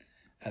debut.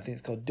 I think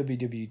it's called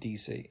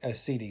WWDC.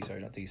 CD,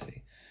 sorry, not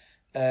DC.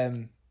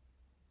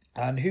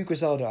 And who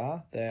Griselda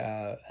are? They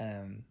are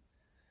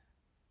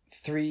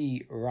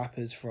 3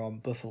 rappers from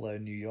Buffalo,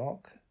 New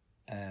York.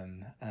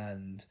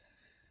 And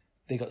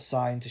they got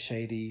signed to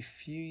Shady a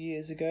few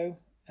years ago.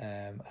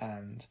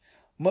 And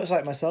much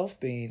like myself,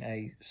 being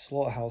a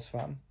Slaughterhouse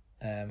fan,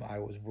 I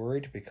was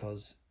worried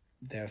because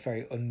they're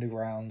very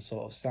underground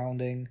sort of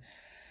sounding.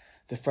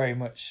 They're very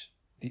much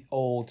the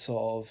old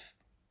sort of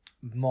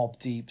Mobb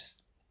Deep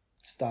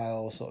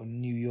style, sort of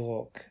New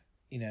York,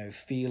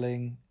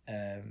 feeling,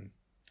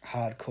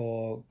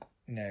 hardcore,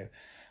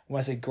 When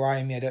I say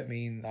grimy, I don't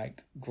mean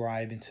like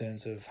grime in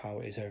terms of how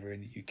it is over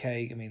in the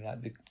UK. I mean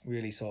like the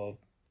really sort of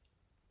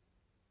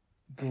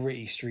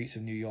gritty streets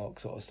of New York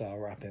sort of style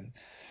rapping.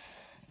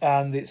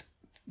 And it's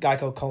a guy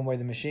called Conway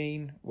the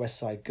Machine, West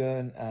Side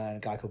Gun, and a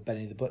guy called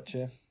Benny the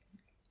Butcher.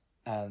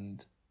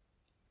 And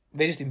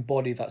they just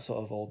embody that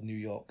sort of old New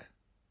York.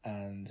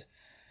 And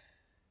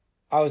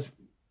I was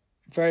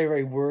very,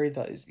 very worried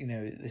that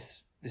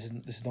this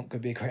is not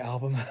going to be a great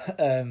album.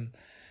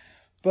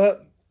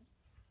 But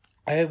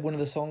I heard one of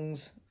the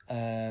songs.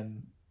 I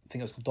think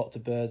it was called Dr.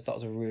 Birds. That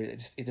was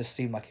it just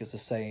seemed like it was the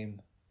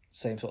same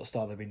sort of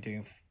style they've been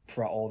doing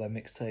throughout all their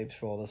mixtapes,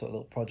 for all the sort of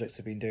little projects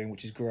they've been doing,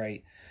 which is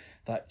great.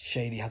 That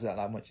Shady hasn't had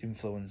that much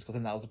influence. Because I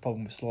think that was the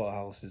problem with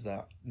Slaughterhouse, is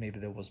that maybe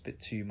there was a bit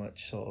too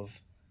much sort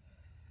of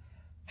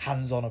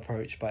hands-on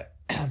approach by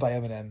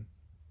Eminem.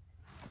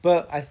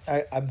 But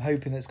I'm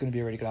hoping that it's going to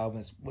be a really good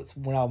album. It's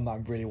one album that I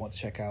really want to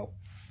check out.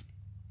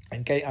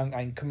 And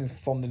I'm coming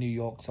from the New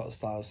York sort of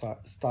style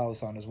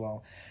sound as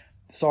well.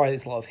 Sorry,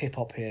 there's a lot of hip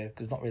hop here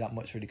because not really that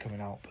much really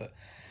coming out. But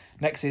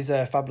next is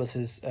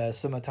Fabulous's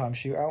Summertime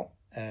Shootout,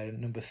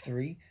 number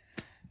 3.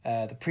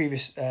 The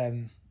previous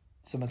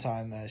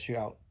Summertime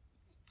Shootout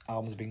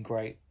albums have been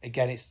great.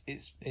 Again,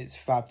 it's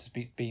fab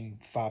to being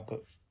fab,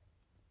 but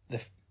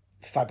the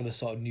fabulous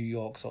sort of New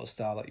York sort of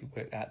style that you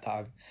work at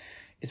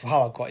it's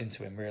how I got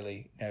into him,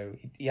 really.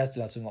 He has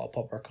done some lot of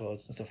pop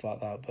records and stuff like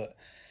that, but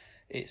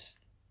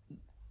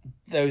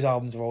those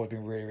albums have always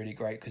been really, really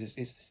great because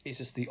it's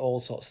just the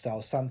old sort of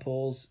style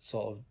samples,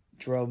 sort of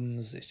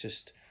drums. It's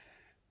just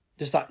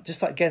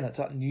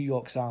that New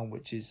York sound,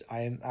 which is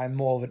I'm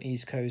more of an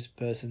East Coast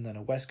person than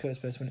a West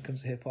Coast person when it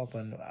comes to hip hop,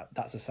 and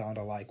that's the sound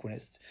I like when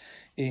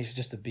it's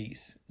just the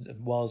beats, as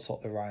well as sort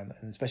of the rhyme,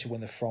 and especially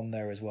when they're from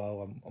there as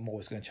well. I'm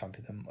always going to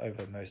champion them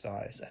over most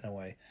artists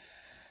anyway,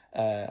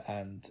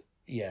 and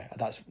yeah,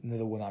 that's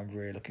another one I'm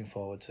really looking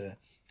forward to.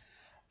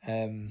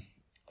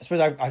 I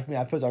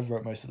suppose I've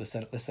wrote most of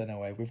this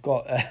anyway. We've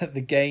got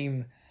the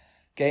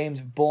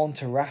Game's Born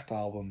to Rap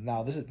album.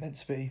 Now this is meant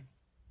to be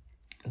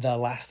the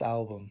last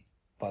album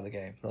by the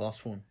Game. The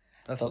last one.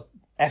 Ever,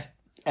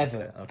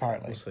 okay.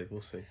 apparently.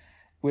 We'll see.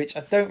 Which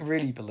I don't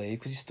really believe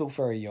because he's still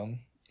very young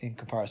in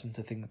comparison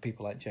to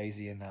people like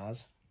Jay-Z and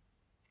Nas.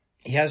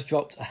 He has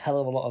dropped a hell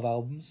of a lot of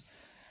albums,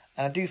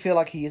 and I do feel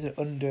like he is an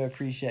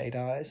underappreciated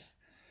artist.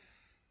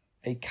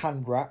 He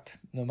can rap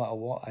no matter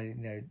what.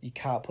 You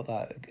can't put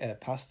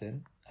that past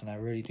him. And I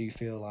really do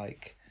feel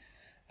like,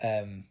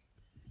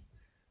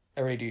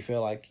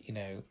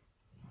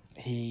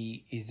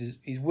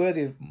 he's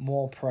worthy of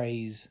more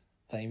praise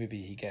than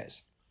maybe he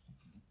gets.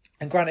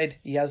 And granted,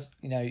 he has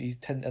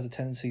has a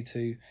tendency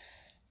to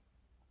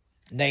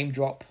name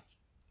drop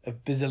a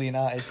bazillion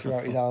artists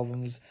throughout his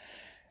albums,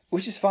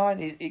 which is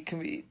fine. It can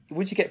be,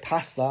 once you get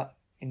past that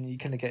and you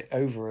kind of get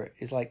over it,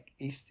 it's like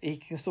he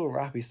can still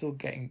rap. He's still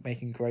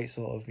making great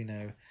sort of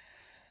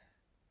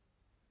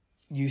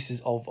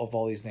uses of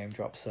all these name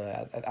drops.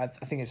 So I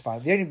think it's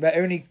fine. My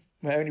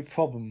only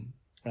problem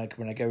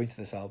when I go into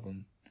this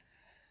album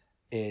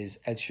is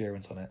Ed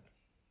Sheeran's on it.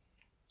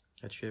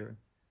 Ed Sheeran.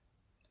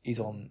 He's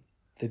on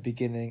the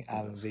beginning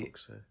and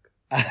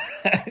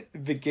the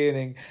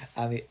beginning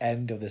and the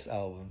end of this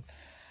album,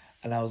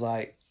 and I was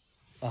like,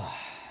 oh.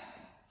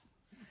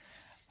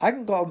 I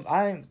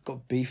ain't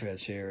got beef with Ed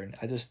Sheeran.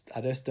 I just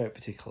don't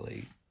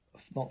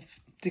not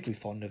particularly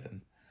fond of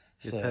him.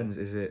 It depends.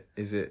 Is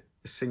it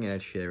singing Ed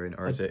Sheeran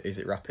or is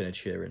it rapping Ed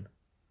Sheeran?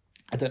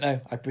 I don't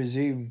know. I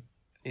presume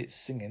it's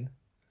singing.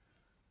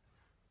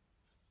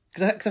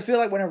 Because I feel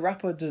like when a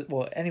rapper does,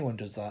 well, anyone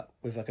does that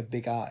with like a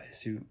big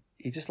artist who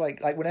he just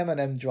like when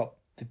Eminem dropped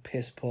the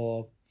Piss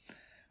Poor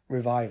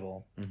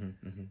Revival,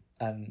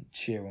 and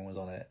Sheeran was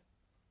on it,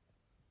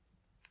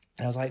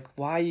 and I was like,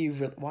 why are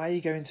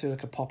you going to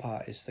like a pop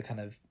artist to kind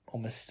of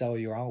almost sell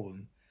your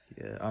album?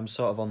 Yeah, I'm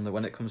sort of on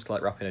when it comes to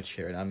like rapping Ed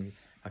Sheeran,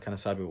 I kind of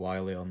side with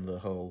Wiley on the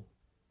whole.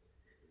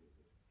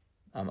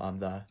 I'm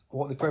there.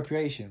 What, the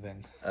appropriation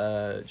thing?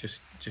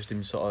 Just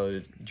him sort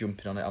of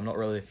jumping on it. I'm not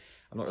really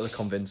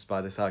convinced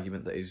by this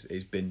argument that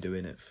he's been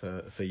doing it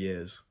for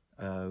years.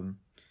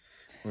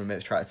 My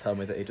mates try to tell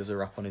me that he does a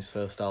rap on his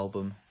first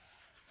album,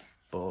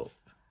 but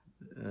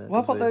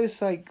what about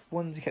those like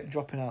ones he kept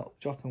dropping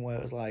where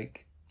it was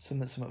like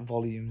some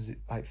volumes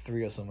like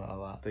 3 or something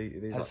like that?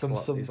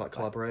 These like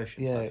collaborations.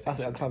 Yeah, that's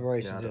like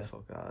collaborations. Yeah.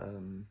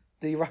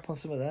 Did he rap on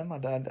some of them? I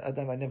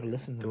never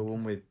listened to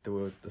them. There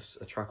was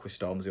a track with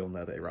Stormzy on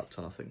there that he rapped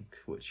on, I think,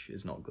 which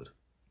is not good.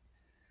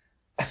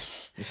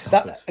 It's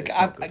not good.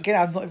 Again,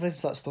 I've not even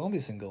listened to that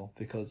Stormzy single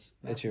because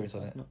Ed Sheeran's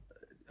on it.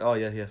 Oh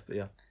yeah.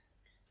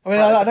 I mean,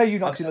 I know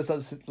you've not actually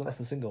listened to the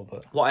single,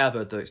 but what I have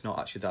heard though, it's not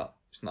actually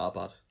It's not that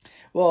bad.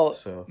 Well,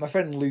 So my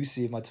friend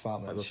Lucy in my I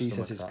department, love she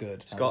something says like it's that.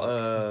 good. It's got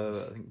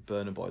I think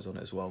Burner Boys on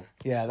it as well.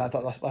 Yeah,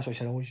 So, that's why she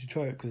said, "Oh, you should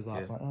try it because that."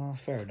 Yeah. I'm like, oh,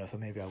 fair enough,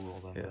 and maybe I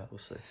will then. yeah, But, we'll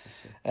see.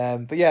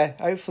 but yeah,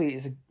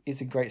 hopefully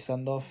it's a great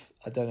send off.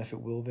 I don't know if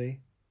it will be.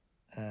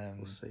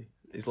 We'll see.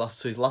 His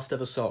last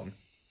ever song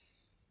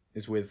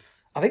is with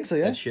I think so.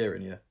 Yeah. Ed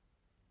Sheeran. Yeah.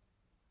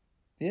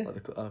 Yeah.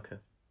 Like okay.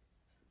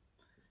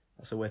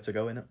 That's a way to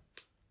go, innit?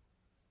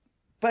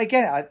 But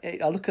again,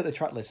 I look at the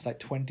track list. It's like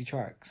 20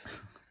 tracks.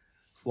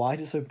 Why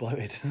is it so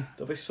bloated?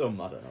 There'll be some,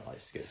 I don't know, like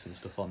skits and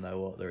stuff on there.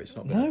 What there? It's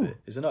not going to be.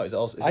 Is it not? Is it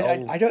also? Is I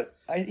don't.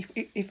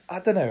 I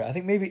don't know. I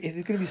think maybe if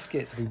there's going to be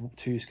skits, it'll be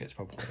 2 skits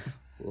probably.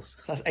 We'll So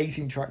that's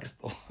 18 tracks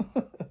still.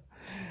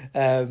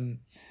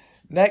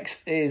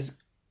 Next is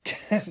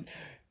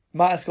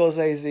Martin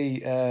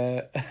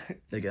Scorsese.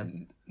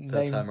 Again,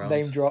 third time round.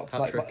 Name drop.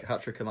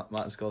 Hat trick of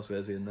Martin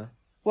Scorsese in there.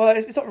 Well,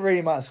 it's not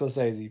really Martin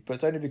Scorsese, but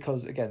it's only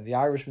because, again, The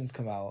Irishman's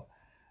come out,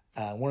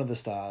 and one of the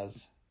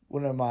stars,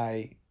 one of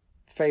my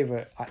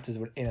favourite actors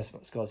in a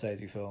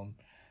Scorsese film,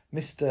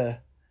 Mr.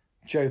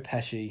 Joe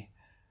Pesci,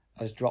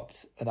 has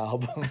dropped an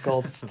album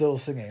called Still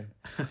Singing,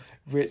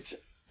 which,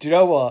 do you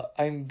know what?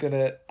 I'm going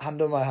to,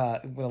 hand on my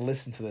heart, I'm going to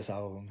listen to this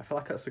album. I feel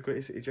like that's a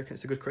great. Do you reckon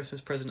it's a good Christmas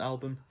present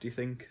album? Do you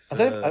think? I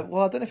don't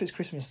know if it's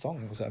Christmas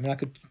songs. I mean, I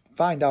could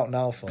find out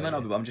now for I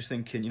mean, but I'm just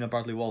thinking,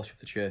 Bradley Walsh of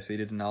The Chase, he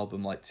did an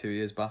album like 2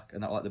 years back,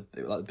 and that was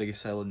the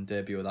biggest selling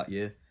debut of that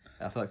year.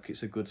 And I feel like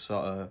it's a good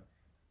sort of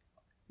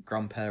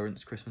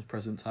grandparents' Christmas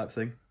present type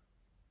thing.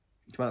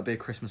 It might not be a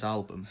Christmas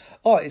album.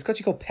 Oh, it's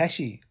actually called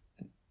Pesci.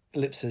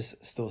 Ellipsis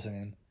Still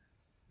Singing.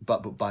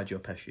 But by Joe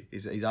Pesci.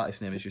 His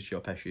artist name is just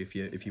Joe Pesci.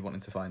 If you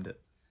wanted to find it,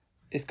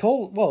 it's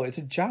called. Well, it's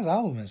a jazz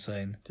album. It's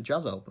saying it's a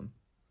jazz album.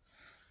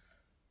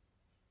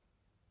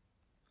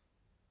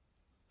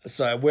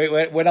 Sorry,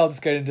 we're now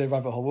just going into a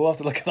rabbit hole. We'll have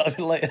to look at that a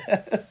bit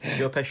later.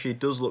 Joe Pesci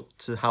does look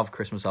to have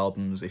Christmas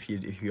albums if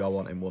you are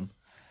wanting one.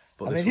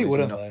 But I mean, he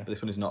wouldn't, though. But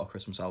this one is not a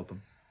Christmas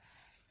album.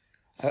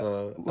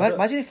 So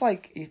imagine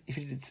if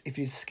he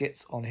did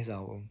skits on his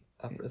album.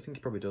 I think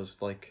he probably does,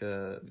 like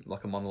a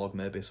monologue,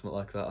 maybe something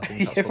like that. I think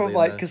that's from probably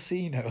like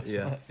Casino. Or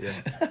something.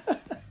 Yeah.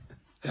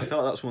 I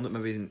feel like that's one that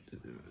maybe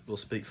will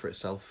speak for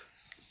itself.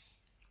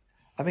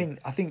 I mean,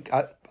 I think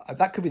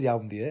that could be the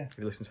album of the year. Have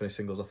you listened to any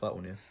singles off that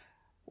one, yeah?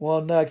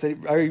 Well, no, because I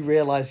only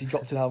realised he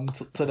dropped an album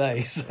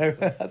today, so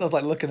I was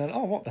like looking at,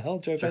 what the hell,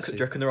 Joe Pesci? Do you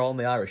reckon they're all on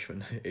The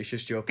Irishman? It's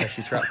just Joe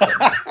Pesci track.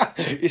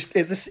 it's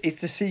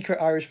the secret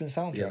Irishman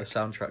soundtrack. Yeah, the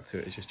soundtrack to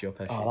it is just Joe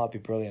Pesci. Oh, that'd be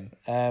brilliant.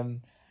 I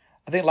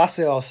think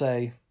lastly I'll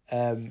say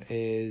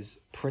is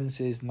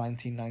Prince's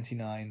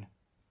 1999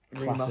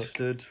 classic.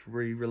 Remastered,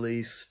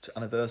 re-released,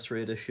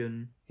 anniversary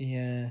edition.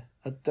 Yeah,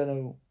 I don't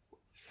know.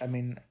 I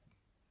mean,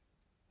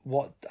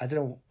 I don't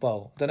know.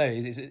 Well, I don't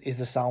know. Is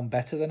the sound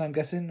better than I'm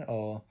guessing,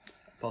 or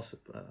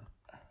possibly?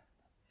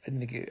 I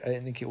didn't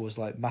think it was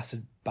like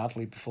mastered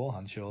badly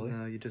beforehand. Surely.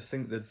 No, you just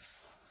think that.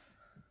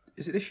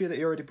 Is it this year that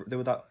there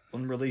were that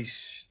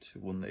unreleased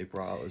one that he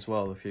brought out as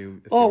well? Was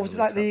it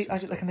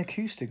like an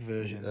acoustic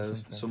version or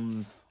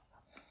something?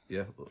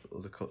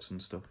 Other cuts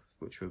and stuff,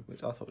 which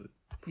I thought.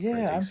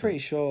 Yeah, I'm pretty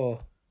sure.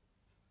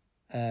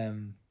 I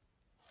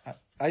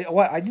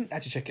didn't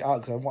actually check it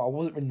out because I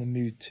wasn't in the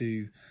mood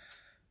to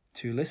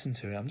listen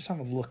to it. I'm just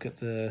having a look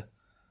at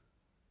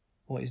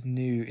what is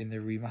new in the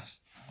remaster.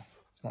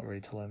 It's not really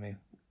telling me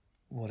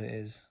what it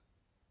is.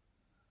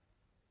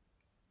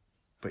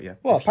 But yeah,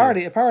 well,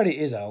 apparently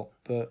it is out,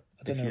 but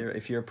I don't know.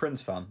 If you're a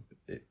Prince fan,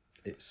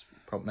 it's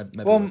probably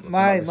maybe. Well,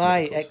 my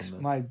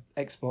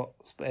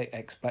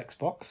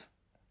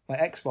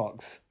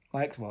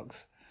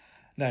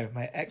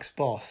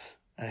ex-boss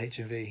at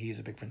HMV, he's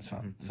a big Prince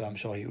fan, so I'm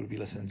sure he would be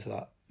listening to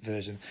that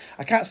version.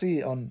 I can't see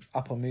it on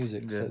Apple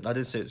Music. Yeah, so I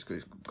did say it's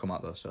come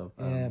out though, so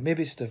yeah,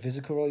 maybe it's just a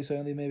physical release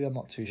only. Maybe I'm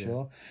not too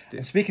sure.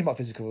 And speaking about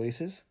physical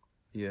releases,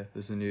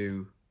 there's a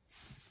new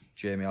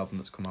Jamie album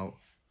that's come out,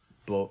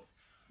 but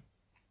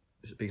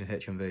speaking of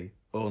HMV,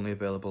 only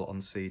available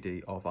on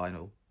CD or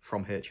vinyl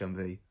from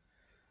HMV.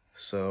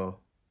 So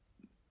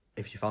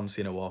if you're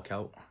fancying a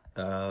walkout,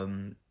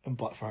 and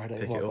Black Friday,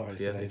 pick it up.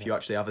 Yeah, if you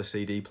actually have a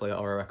CD player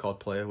or a record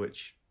player,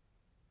 which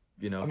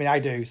I mean, I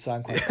do, so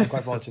I'm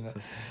quite fortunate.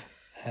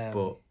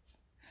 But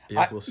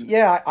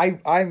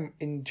I'm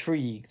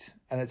intrigued,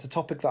 and it's a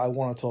topic that I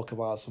want to talk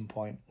about at some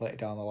point later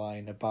down the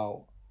line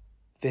about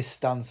this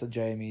stance that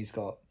Jamie's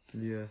got.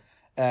 Yeah.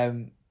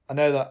 I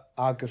know that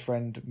our good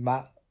friend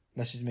Matt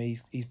messaged me.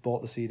 He's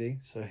bought the CD,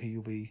 so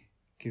he'll be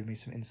giving me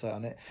some insight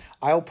on it.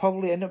 I'll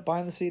probably end up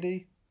buying the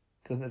CD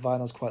because the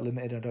vinyl's quite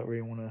limited. I don't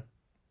really want to.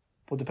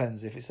 Well, it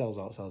depends. If it sells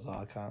out, it sells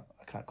out.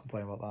 I can't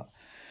complain about that.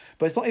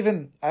 But it's not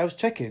even. I was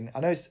checking. I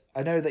know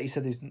that he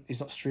said he's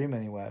not streaming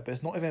anywhere, but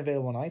it's not even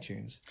available on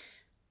iTunes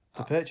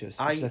to purchase.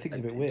 Which I think is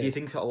a bit weird. Do you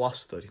think that'll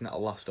last though? Do you think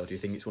that'll last, or do you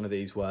think it's one of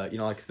these where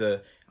like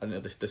the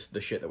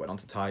shit that went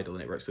onto Tidal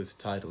and it works to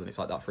Tidal and it's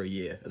like that for a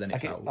year and then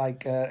it's out?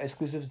 Like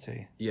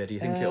exclusivity. Yeah. Do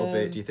you think it'll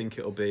be? Do you think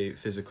it'll be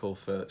physical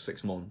for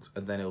 6 months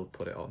and then he'll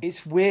put it on?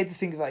 It's weird to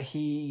think that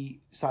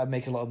he started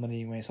making a lot of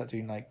money when he started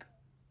doing like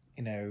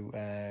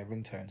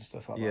ringtones and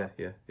stuff like Yeah,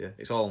 that. yeah.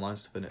 It's all online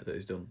stuff in it that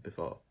he's done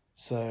before.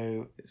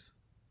 So It's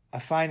I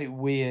find it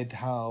weird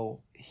how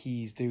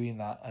he's doing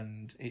that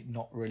and it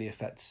not really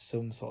affects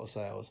some sort of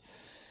sales.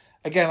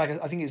 Again, like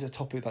I think it's a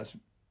topic that's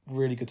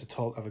really good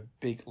to have a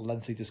big,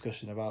 lengthy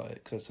discussion about it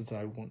because it's something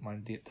I wouldn't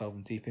mind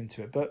delving deep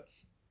into it. But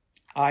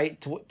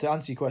to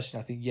answer your question,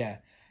 I think,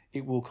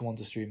 it will come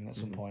onto streaming at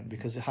some point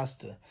because it has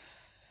to.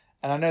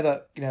 And I know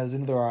that, there's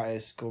another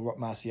artist called Rock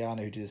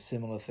Marciano who did a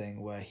similar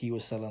thing where he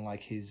was selling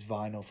like his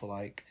vinyl for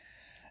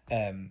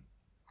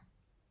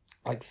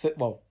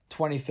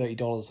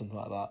 $20-$30, something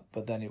like that.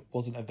 But then it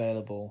wasn't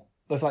available.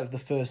 That's like the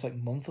first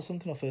month or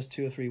something, or first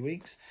 2 or 3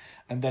 weeks,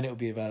 and then it would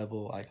be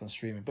available on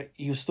streaming. But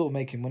he was still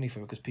making money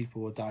from it because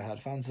people were diehard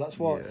fans. So that's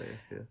what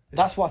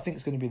that's what I think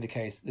is going to be the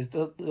case. There's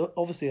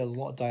obviously a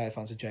lot of diehard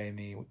fans of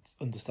JME,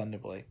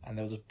 understandably, and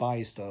they'll just buy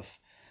his stuff,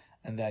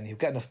 and then he'll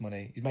get enough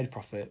money. He's made a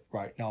profit.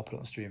 Right, now I'll put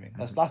it on streaming.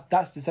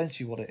 That's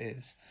essentially what it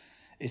is.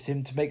 It's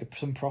him to make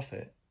some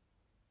profit,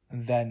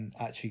 and then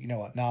actually, you know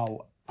what?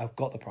 Now I've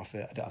got the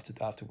profit. I don't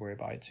have to worry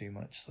about it too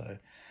much. So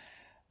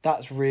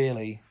that's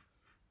really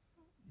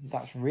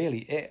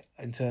it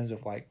in terms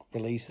of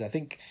releases. I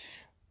think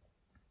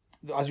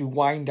as we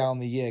wind down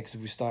the year, because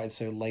we started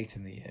so late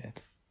in the year,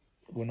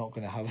 we're not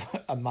going to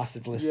have a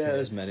massive list. Yeah,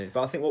 there's many,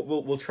 but I think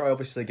we'll try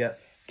obviously get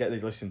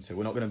these listened to.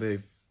 We're not going to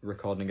be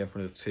recording again for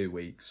another 2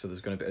 weeks, so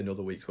there's going to be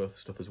another week's worth of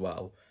stuff as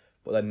well.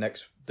 But then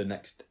the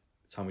next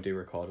time we do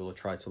record, we'll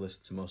try to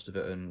listen to most of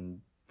it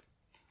and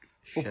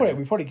we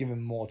probably give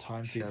him more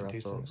time to do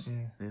things.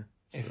 Yeah.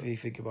 If you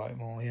think about it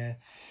more, yeah.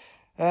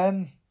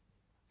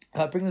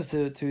 That brings us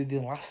to the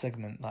last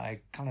segment that I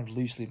kind of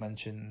loosely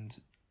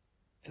mentioned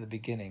at the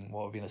beginning,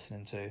 what we've been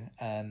listening to.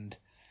 And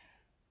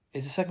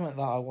it's a segment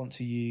that I want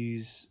to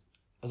use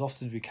as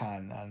often as we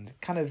can and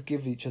kind of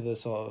give each other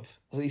sort of,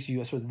 at least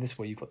I suppose in this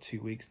way, you've got 2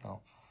 weeks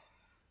now.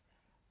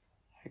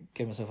 I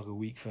gave myself a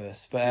week for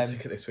this. But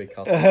take it this week,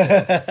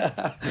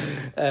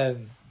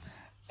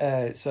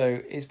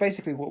 so it's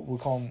basically what we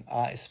call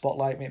Artist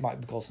Spotlight. It might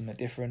be called something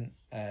different.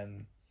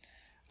 And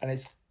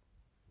it's,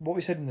 what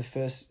we said in the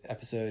first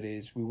episode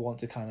is we want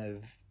to kind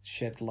of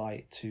shed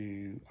light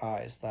to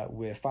artists that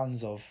we're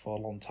fans of for a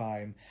long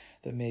time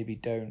that maybe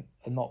are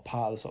not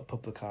part of the sort of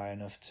public eye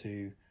enough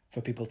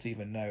for people to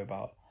even know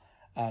about.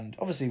 And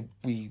obviously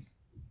we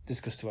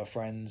discuss to our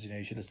friends,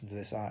 you should listen to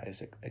this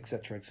artist,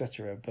 etc.,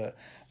 etc. But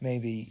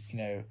maybe,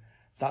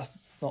 that's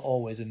not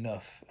always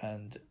enough.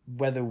 And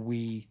whether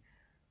we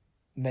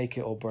make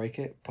it or break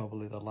it,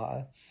 probably the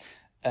latter.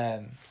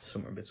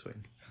 Somewhere in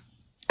between.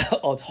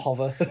 Or to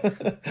hover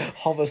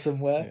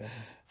somewhere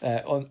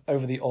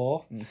over the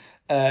ore.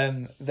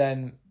 Then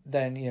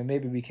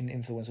maybe we can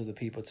influence other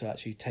people to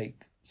actually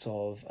take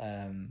sort of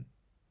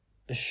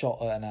a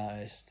shot at an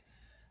artist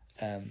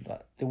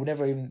that they would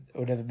never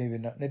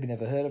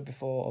heard of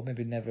before, or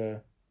maybe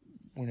never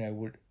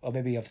or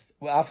maybe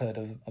I've heard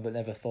of them but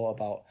never thought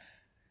about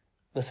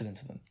listening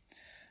to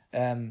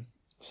them.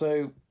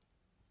 So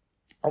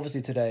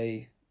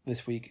obviously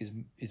this week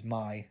is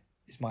my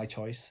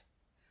choice.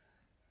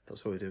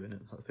 That's what we're doing.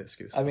 That's the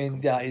excuse. I mean,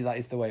 that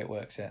is the way it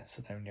works. Yeah.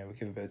 So then we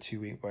give a bit of 2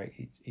 week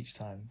break each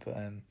time. But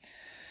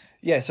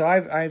so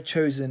I've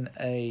chosen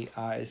a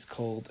artist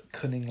called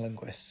Cunning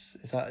Linguists.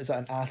 Is that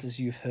an artist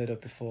you've heard of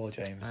before,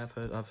 James? I've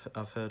heard of.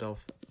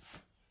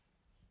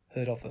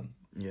 Heard of them?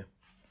 Yeah,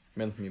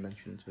 mainly from you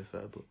mentioned, to be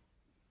fair,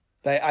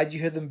 but had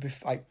you heard them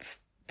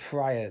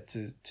prior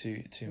to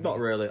not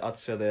me? really. I'd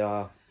say they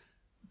are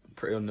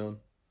pretty unknown.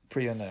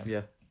 Pretty unknown.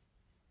 Yeah.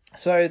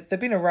 So they've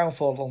been around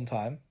for a long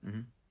time.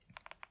 Mm-hmm.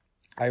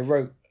 I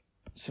wrote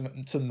some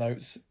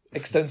notes,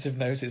 extensive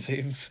notes, it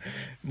seems,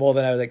 more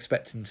than I was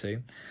expecting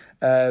to.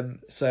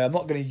 So I'm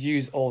not going to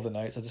use all the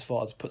notes. I just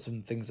thought I'd put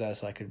some things there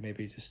so I could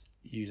maybe just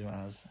use them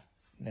as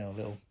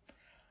little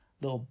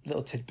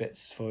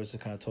tidbits for us to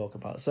kind of talk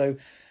about. So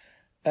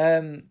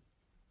they've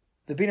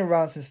been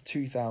around since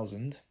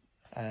 2000,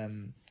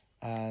 and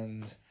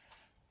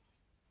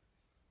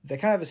they're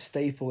kind of a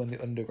staple in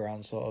the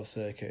underground sort of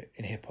circuit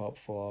in hip hop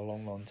for a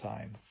long, long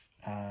time.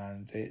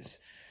 And it's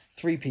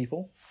 3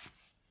 people.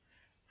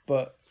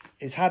 But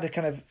it's hard to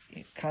kind of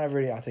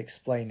really have to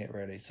explain it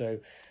really. So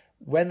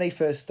when they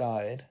first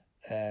started,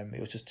 it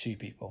was just 2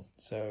 people.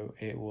 So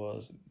it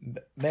was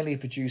mainly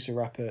producer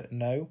rapper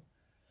No,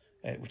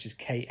 which is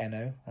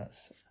KNO.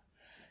 That's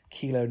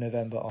Kilo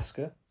November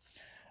Oscar,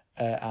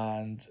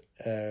 and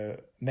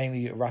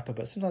mainly a rapper,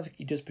 but sometimes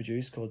he does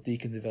produce, called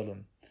Deacon the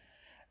Villain.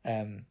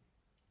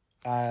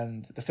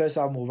 And the first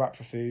album, Will Rap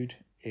for Food,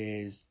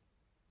 is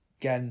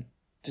again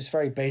just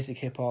very basic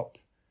hip hop,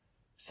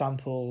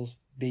 samples,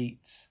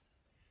 beats,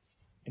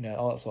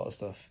 all that sort of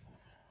stuff.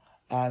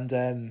 And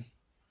then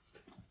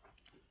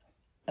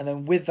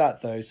with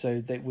that though,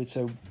 so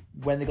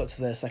when they got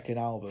to their second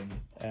album,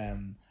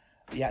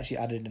 he actually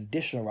added an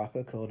additional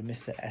rapper called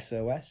Mr.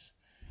 SOS,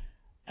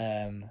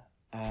 and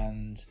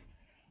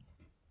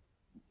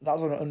that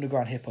was on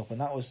underground hip hop,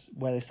 and that was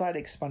where they started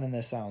expanding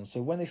their sound.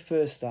 So when they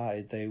first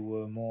started, they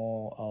were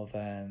more of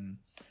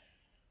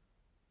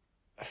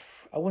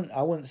I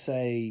wouldn't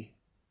say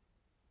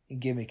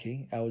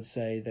gimmicky. I would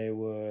say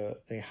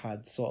they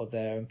had sort of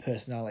their own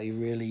personality,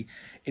 really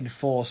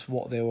enforce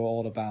what they were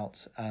all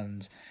about,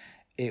 and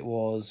it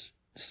was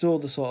still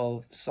the sort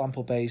of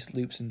sample based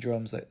loops and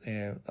drums that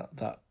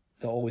that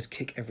always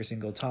kick every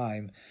single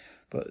time,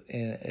 but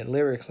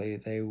lyrically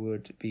they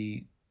would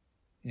be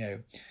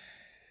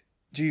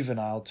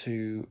juvenile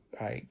to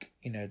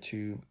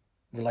to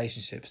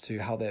relationships, to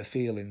how they're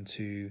feeling,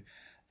 to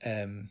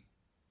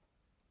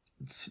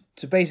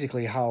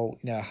basically how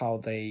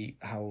they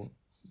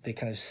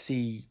kind of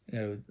see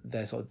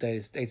their sort of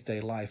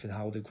day-to-day life and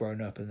how they've grown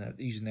up, and they're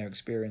using their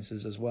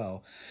experiences as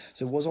well.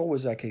 So it was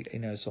always like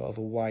a sort of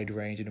a wide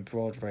range and a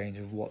broad range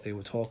of what they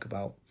would talk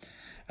about,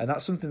 and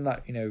that's something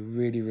that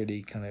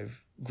really kind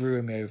of grew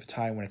in me over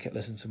time when I kept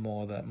listening to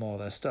more of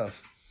their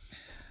stuff.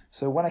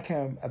 So when I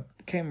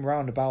came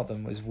around about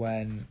them was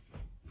when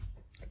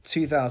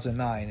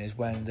 2009 is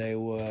when they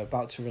were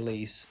about to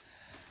release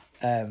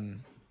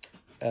an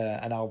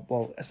album.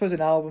 Well, I suppose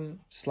an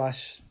album /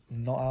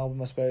 not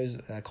album, I suppose,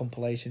 a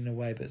compilation in a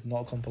way, but it's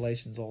not a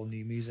compilation, it's all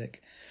new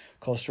music,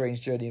 called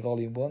Strange Journey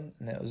Volume 1,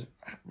 and it was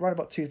right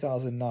about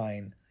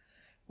 2009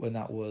 when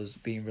that was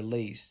being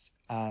released.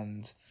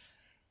 And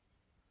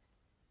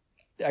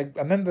I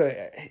remember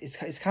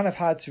it's kind of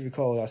hard to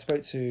recall. I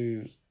spoke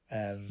to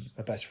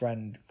my best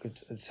friend,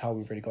 because it's how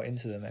we really got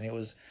into them, and it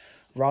was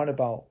round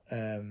about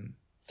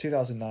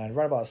 2009,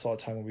 right about the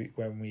sort of time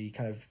when we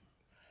kind of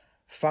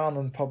found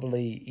them,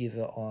 probably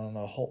either on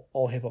a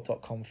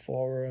allhiphop.com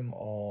forum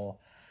or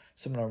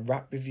someone on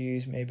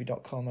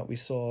rapreviews.com that we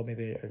saw,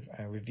 maybe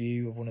a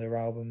review of one of their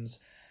albums.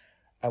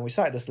 And we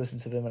started to listen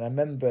to them, and I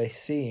remember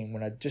seeing,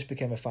 when I just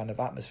became a fan of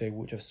Atmosphere,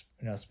 which I've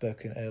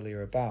spoken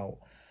earlier about,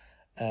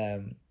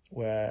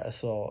 where I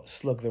saw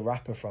Slug the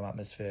Rapper from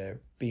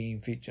Atmosphere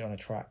being featured on a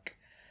track,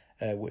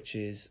 which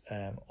is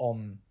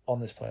on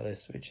this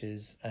playlist, which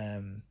is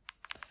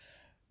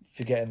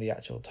forgetting the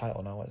actual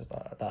title now. What is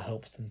that? That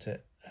helps, doesn't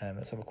it?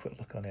 Let's have a quick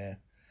look on here.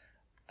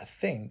 I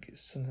think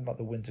it's something about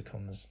The Winter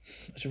Comes.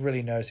 I should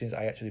really know since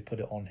I actually put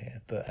it on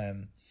here. But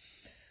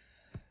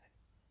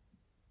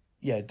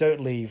Don't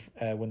Leave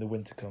When the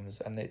Winter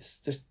Comes. And it's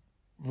just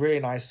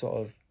really nice sort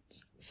of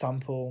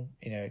sample.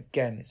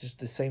 Again, it's just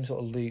the same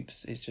sort of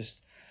loops. It's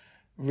just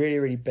really,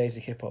 really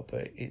basic hip hop,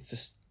 but it's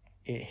just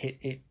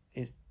it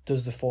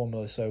does the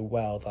formula so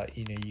well that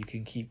you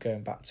can keep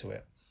going back to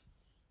it.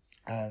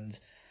 And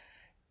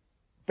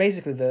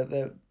basically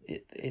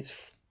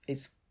it's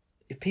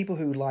if people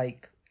who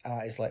like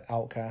artists like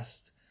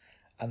Outkast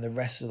and the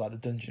rest of like the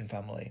Dungeon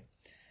family,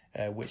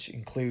 which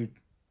include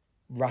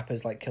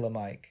rappers like Killer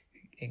Mike,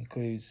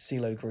 includes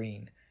CeeLo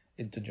Green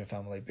in Dungeon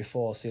family.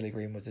 Before CeeLo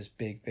Green was this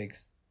big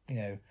with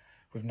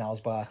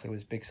Niles Barkley,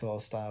 was big sort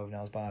of style with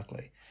Niles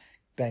Barkley.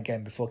 Then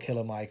again, before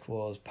Killer Mike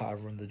was part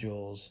of Run the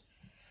Jewels,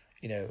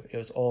 it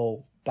was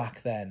all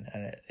back then,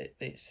 and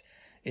it's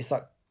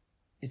the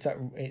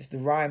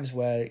rhymes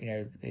where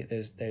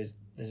there's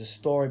a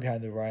story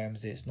behind the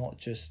rhymes. It's not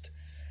just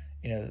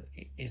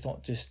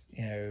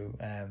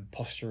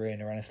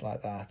posturing or anything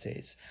like that.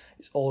 It's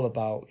all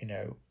about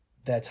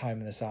their time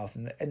in the South,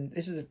 and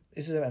this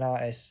is an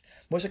artist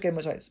much like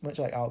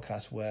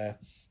Outkast, where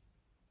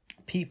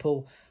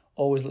people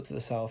always look to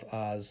the South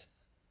as,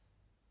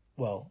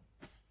 well,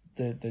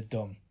 they're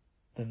dumb.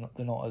 They're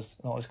not as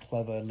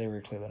clever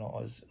lyrically. They're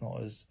not as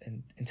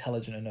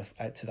intelligent enough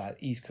to that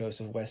East Coast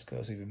or West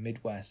Coast, or even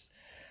Midwest.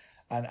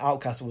 And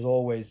Outkast was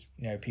always,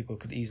 people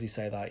could easily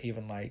say that,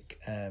 even like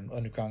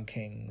Underground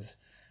Kings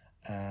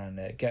and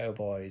Ghetto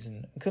Boys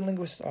and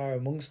Cunnilinguists are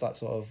amongst that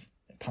sort of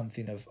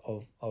pantheon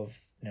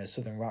of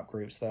Southern rap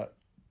groups that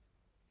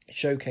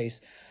showcase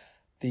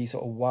the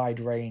sort of wide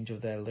range of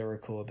their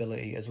lyrical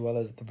ability, as well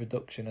as the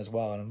production as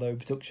well. And although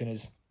production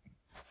is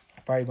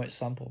very much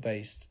sample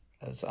based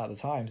at the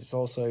times, it's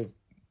also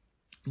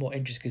more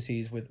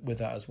intricacies with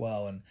that as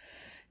well. And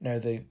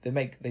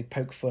they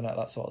poke fun at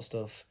that sort of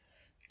stuff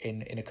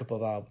in a couple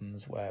of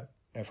albums, where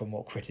from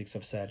what critics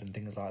have said and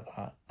things like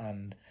that.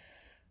 And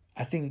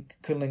I think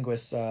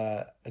Cunnilinguists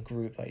are a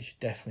group that you should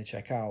definitely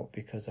check out,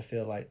 because I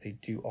feel like they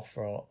do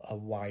offer a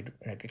wide,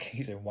 I can't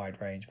use a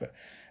wide range, but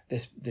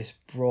this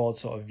broad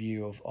sort of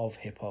view of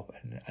hip hop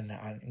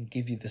and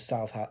give you the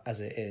South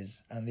as it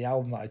is. And the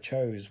album that I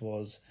chose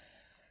was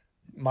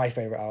my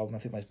favourite album. I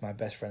think my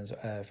best friend's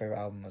favourite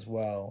album as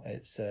well.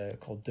 It's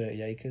called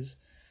Dirty Acres.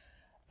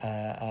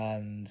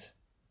 And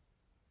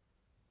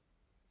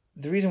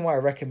the reason why I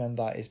recommend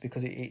that is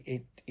because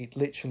it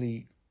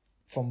literally,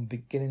 from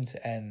beginning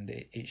to end,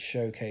 it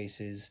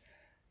showcases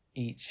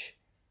each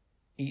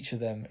of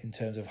them in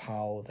terms of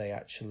how they've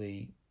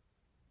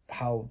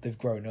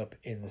grown up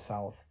in the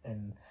South,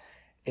 and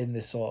in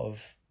this sort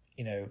of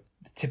the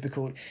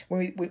typical,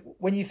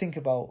 when you think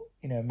about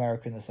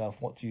America in the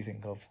South, what do you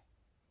think of?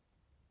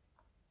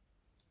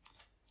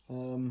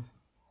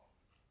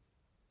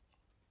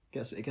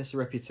 It gets a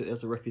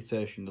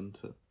reputation, doesn't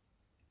it?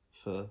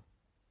 For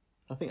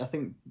I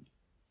think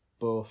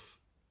both.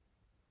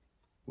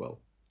 Well,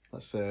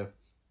 let's say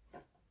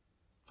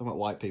talking about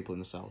white people in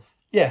the South.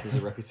 Yeah, there's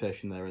a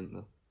reputation there, isn't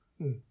there?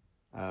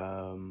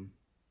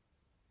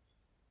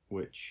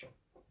 which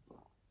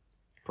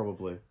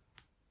probably,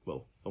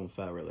 well,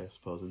 unfair really, I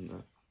suppose, isn't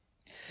it?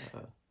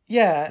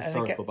 Yeah,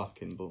 historical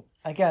backing, but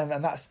again,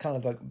 and that's kind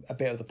of a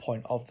bit of the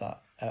point of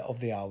that of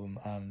the album,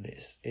 and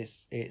it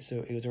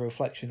was a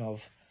reflection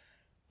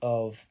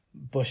of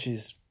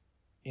Bush's,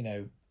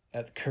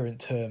 at the current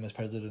term as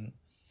president.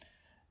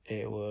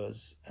 It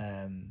was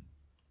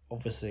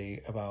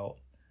obviously about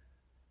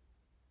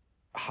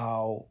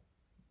how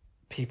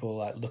people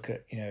look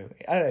at, I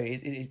don't know,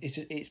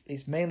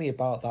 it's mainly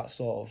about that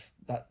sort of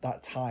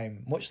that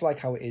time, much like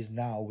how it is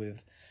now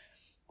with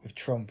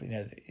Trump,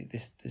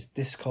 this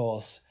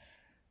discourse,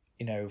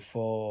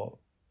 for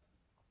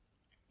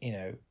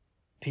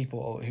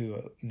people who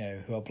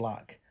are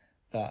black,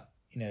 that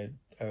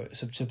are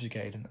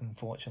subjugated,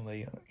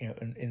 unfortunately,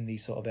 in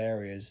these sort of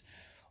areas,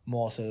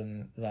 more so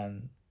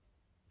than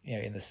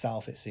in the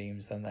South, it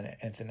seems, than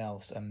anything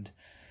else. And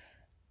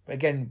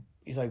again,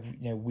 it's like,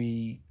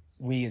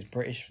 we as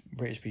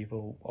British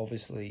people,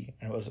 obviously,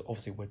 and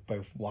obviously we're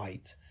both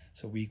white,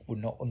 so we would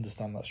not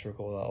understand that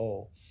struggle at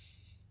all,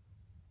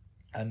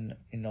 and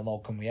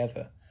nor can we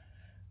ever.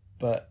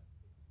 But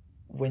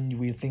when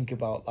we think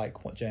about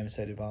what James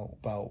said about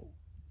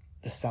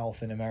the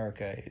South in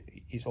America,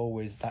 it's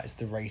always, that's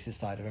the racist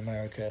side of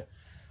America.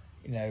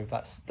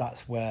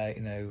 That's where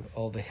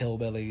all the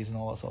hillbillies and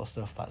all that sort of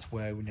stuff. That's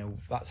where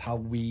that's how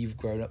we've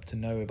grown up to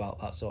know about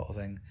that sort of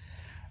thing,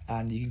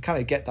 and you can kind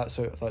of get those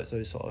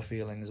sort of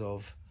feelings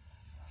of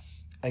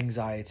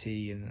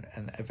anxiety and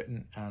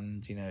everything,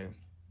 and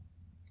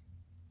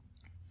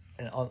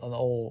and on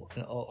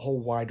a whole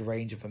wide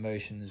range of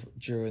emotions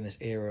during this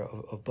era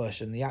of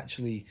Bush. And they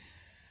actually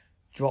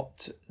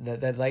dropped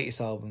their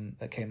latest album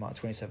that came out in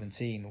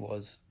 2017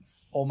 was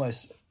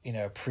almost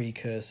a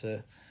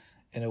precursor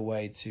in a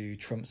way to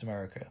Trump's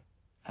America,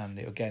 and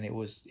it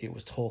was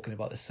talking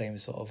about the same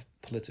sort of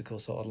political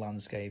sort of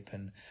landscape,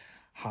 and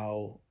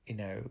how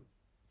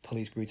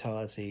police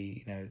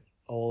brutality,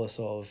 all the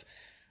sort of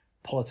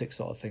politics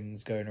sort of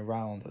things going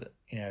around,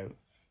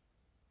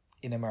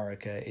 in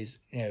America is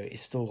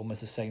is still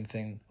almost the same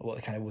thing what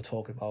they kind of were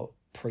talking about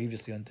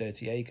previously on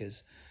Dirty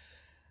Acres,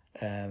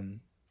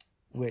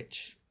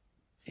 which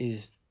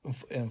is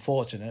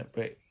unfortunate,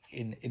 but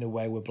in a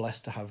way we're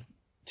blessed to have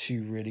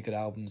two really good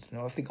albums.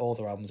 I think all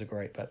their albums are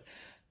great, but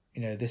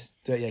this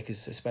Dirty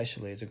Acres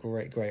especially is a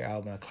great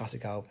album, a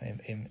classic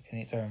album in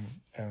its own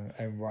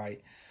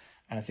right.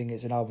 And I think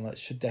it's an album that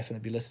should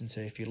definitely be listened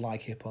to if you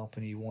like hip hop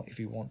and if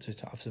you want to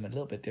have something a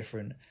little bit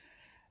different.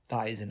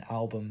 That is an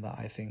album that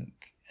I think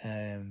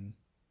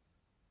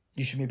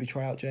you should maybe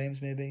try out,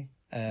 James, maybe.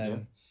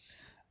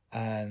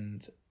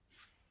 And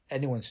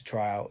anyone should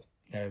try out,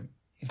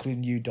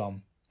 including you,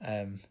 Dom,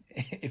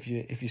 if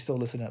you're still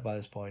listening by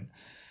this point,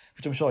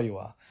 which I'm sure you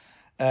are.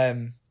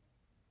 And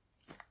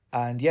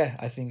yeah,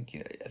 I think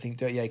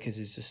Dirty Acres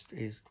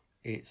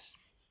it's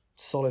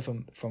solid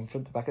from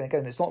front to back. And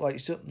again, it's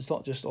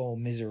not just all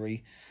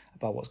misery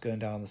about what's going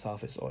down in the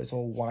South. It's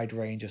all wide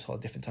range of sort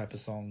of different type of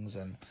songs,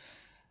 and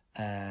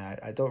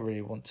I don't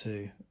really want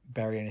to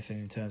bury anything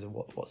in terms of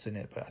what's in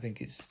it, but I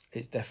think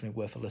it's definitely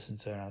worth a listen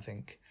to. And I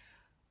think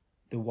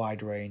the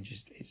wide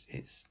range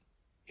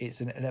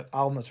it's an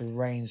album that's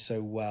arranged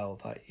so well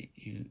that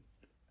you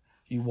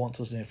want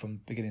to listen to it from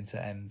beginning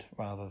to end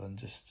rather than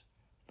just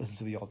listen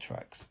to the odd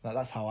tracks.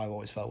 That's how I've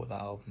always felt with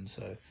that album.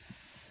 So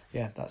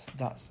yeah,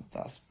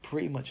 that's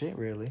pretty much it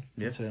really,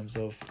 in terms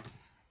of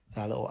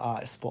that little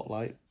artist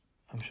spotlight.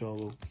 I'm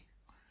sure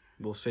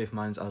we'll see if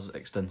mine's as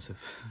extensive.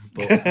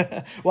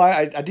 But well,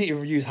 I didn't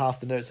even use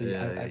half the notes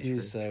I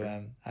used, true.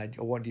 So I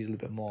wanted to use a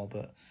little bit more,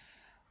 but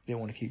I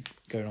didn't want to keep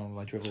going on with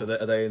my dribble. So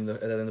are they in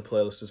the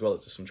playlist as well?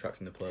 It's just some tracks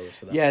in the playlist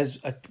for that. Yeah,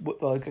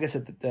 like I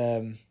said,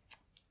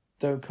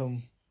 Don't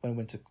Come When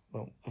Winter.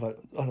 Well,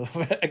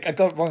 I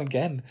got it wrong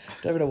again. I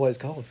don't even know what it's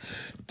called.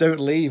 Don't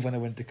Leave When the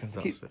Winter Comes.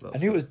 I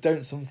knew it was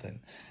Don't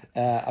Something.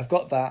 I've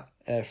got that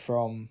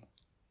from.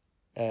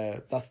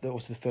 That's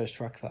also the first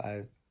track that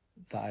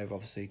I've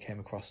obviously came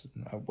across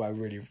where I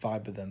really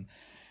vibe with them,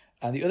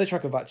 and the other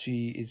track I've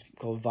actually is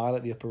called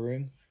Violet the Upper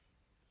Room.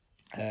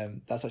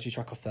 That's actually a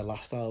track off their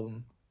last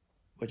album,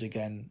 which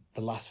again,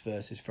 the last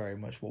verse is very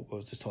much what we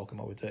were just talking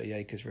about with Dirty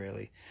Acres,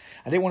 really.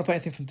 I didn't want to put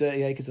anything from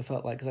Dirty Acres. I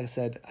felt like, because like I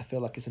said, I feel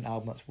like it's an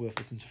album that's worth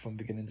listening to from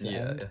beginning to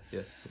end.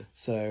 Yeah.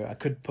 So I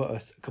could put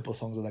a couple of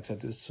songs on there, because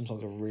there's some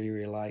songs I really,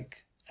 really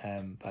like,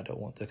 but I don't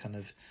want to kind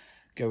of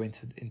go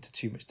into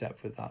too much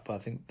depth with that. But I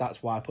think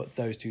that's why I put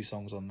those two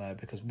songs on there,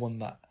 because one,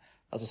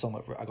 that's a song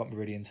that I got me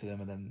really into them,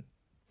 and then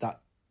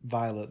that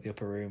Violet the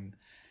Upper Room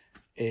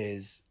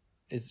is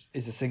a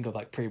single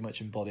that pretty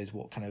much embodies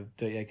what kind of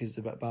Dirty Acres is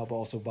about, but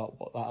also about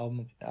what that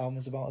album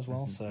is about as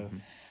well. So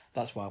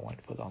that's why I wanted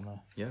to put that on there.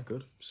 Yeah,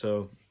 good.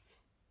 So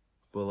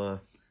we'll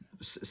a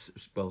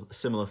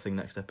similar thing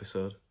next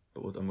episode,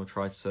 but we'll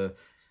try to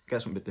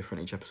get something a bit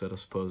different each episode, I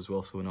suppose, as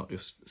well, so we're not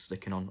just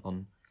sticking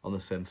on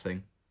the same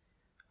thing.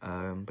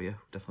 But yeah,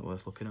 definitely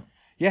worth looking at.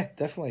 Yeah,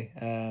 definitely.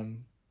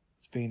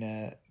 It's been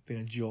a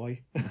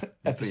joy.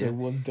 Episode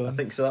 1 done. I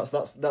think so.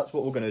 That's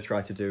what we're going to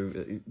try to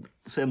do.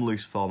 Same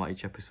loose format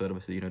each episode.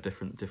 Obviously,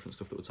 different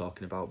stuff that we're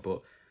talking about,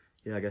 but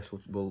yeah, I guess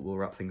we'll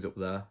wrap things up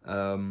there.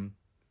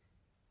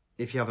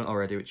 If you haven't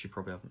already, which you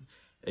probably haven't,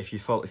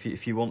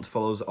 if you want to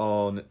follow us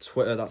on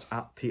Twitter, that's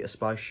at Peter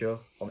Spice Show.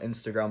 On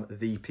Instagram,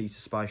 the Peter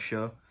Spice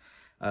Show.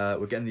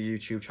 We're getting the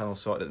YouTube channel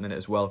sorted at the minute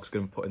as well, because we're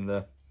going to be putting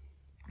the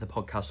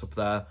podcast up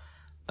there.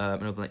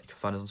 Another thing, you can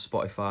find us on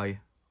Spotify,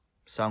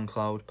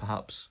 SoundCloud,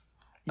 perhaps.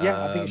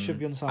 Yeah, I think it should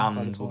be on SoundCloud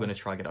and as well. we're going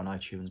to try and get it on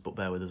iTunes, but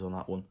bear with us on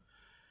that one.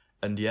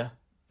 And yeah,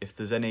 if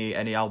there's any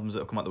albums that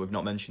have come out that we've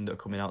not mentioned that are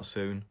coming out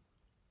soon,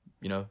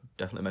 you know,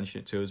 definitely mention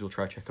it to us. We'll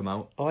try to check them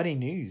out. Oh, any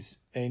news?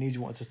 Any news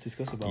you wanted to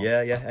discuss about?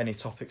 Yeah. Any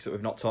topics that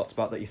we've not talked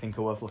about that you think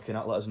are worth looking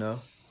at, let us know.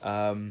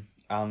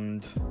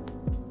 And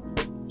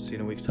see you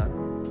in a week's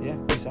time. Yeah,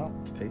 peace out.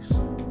 Peace.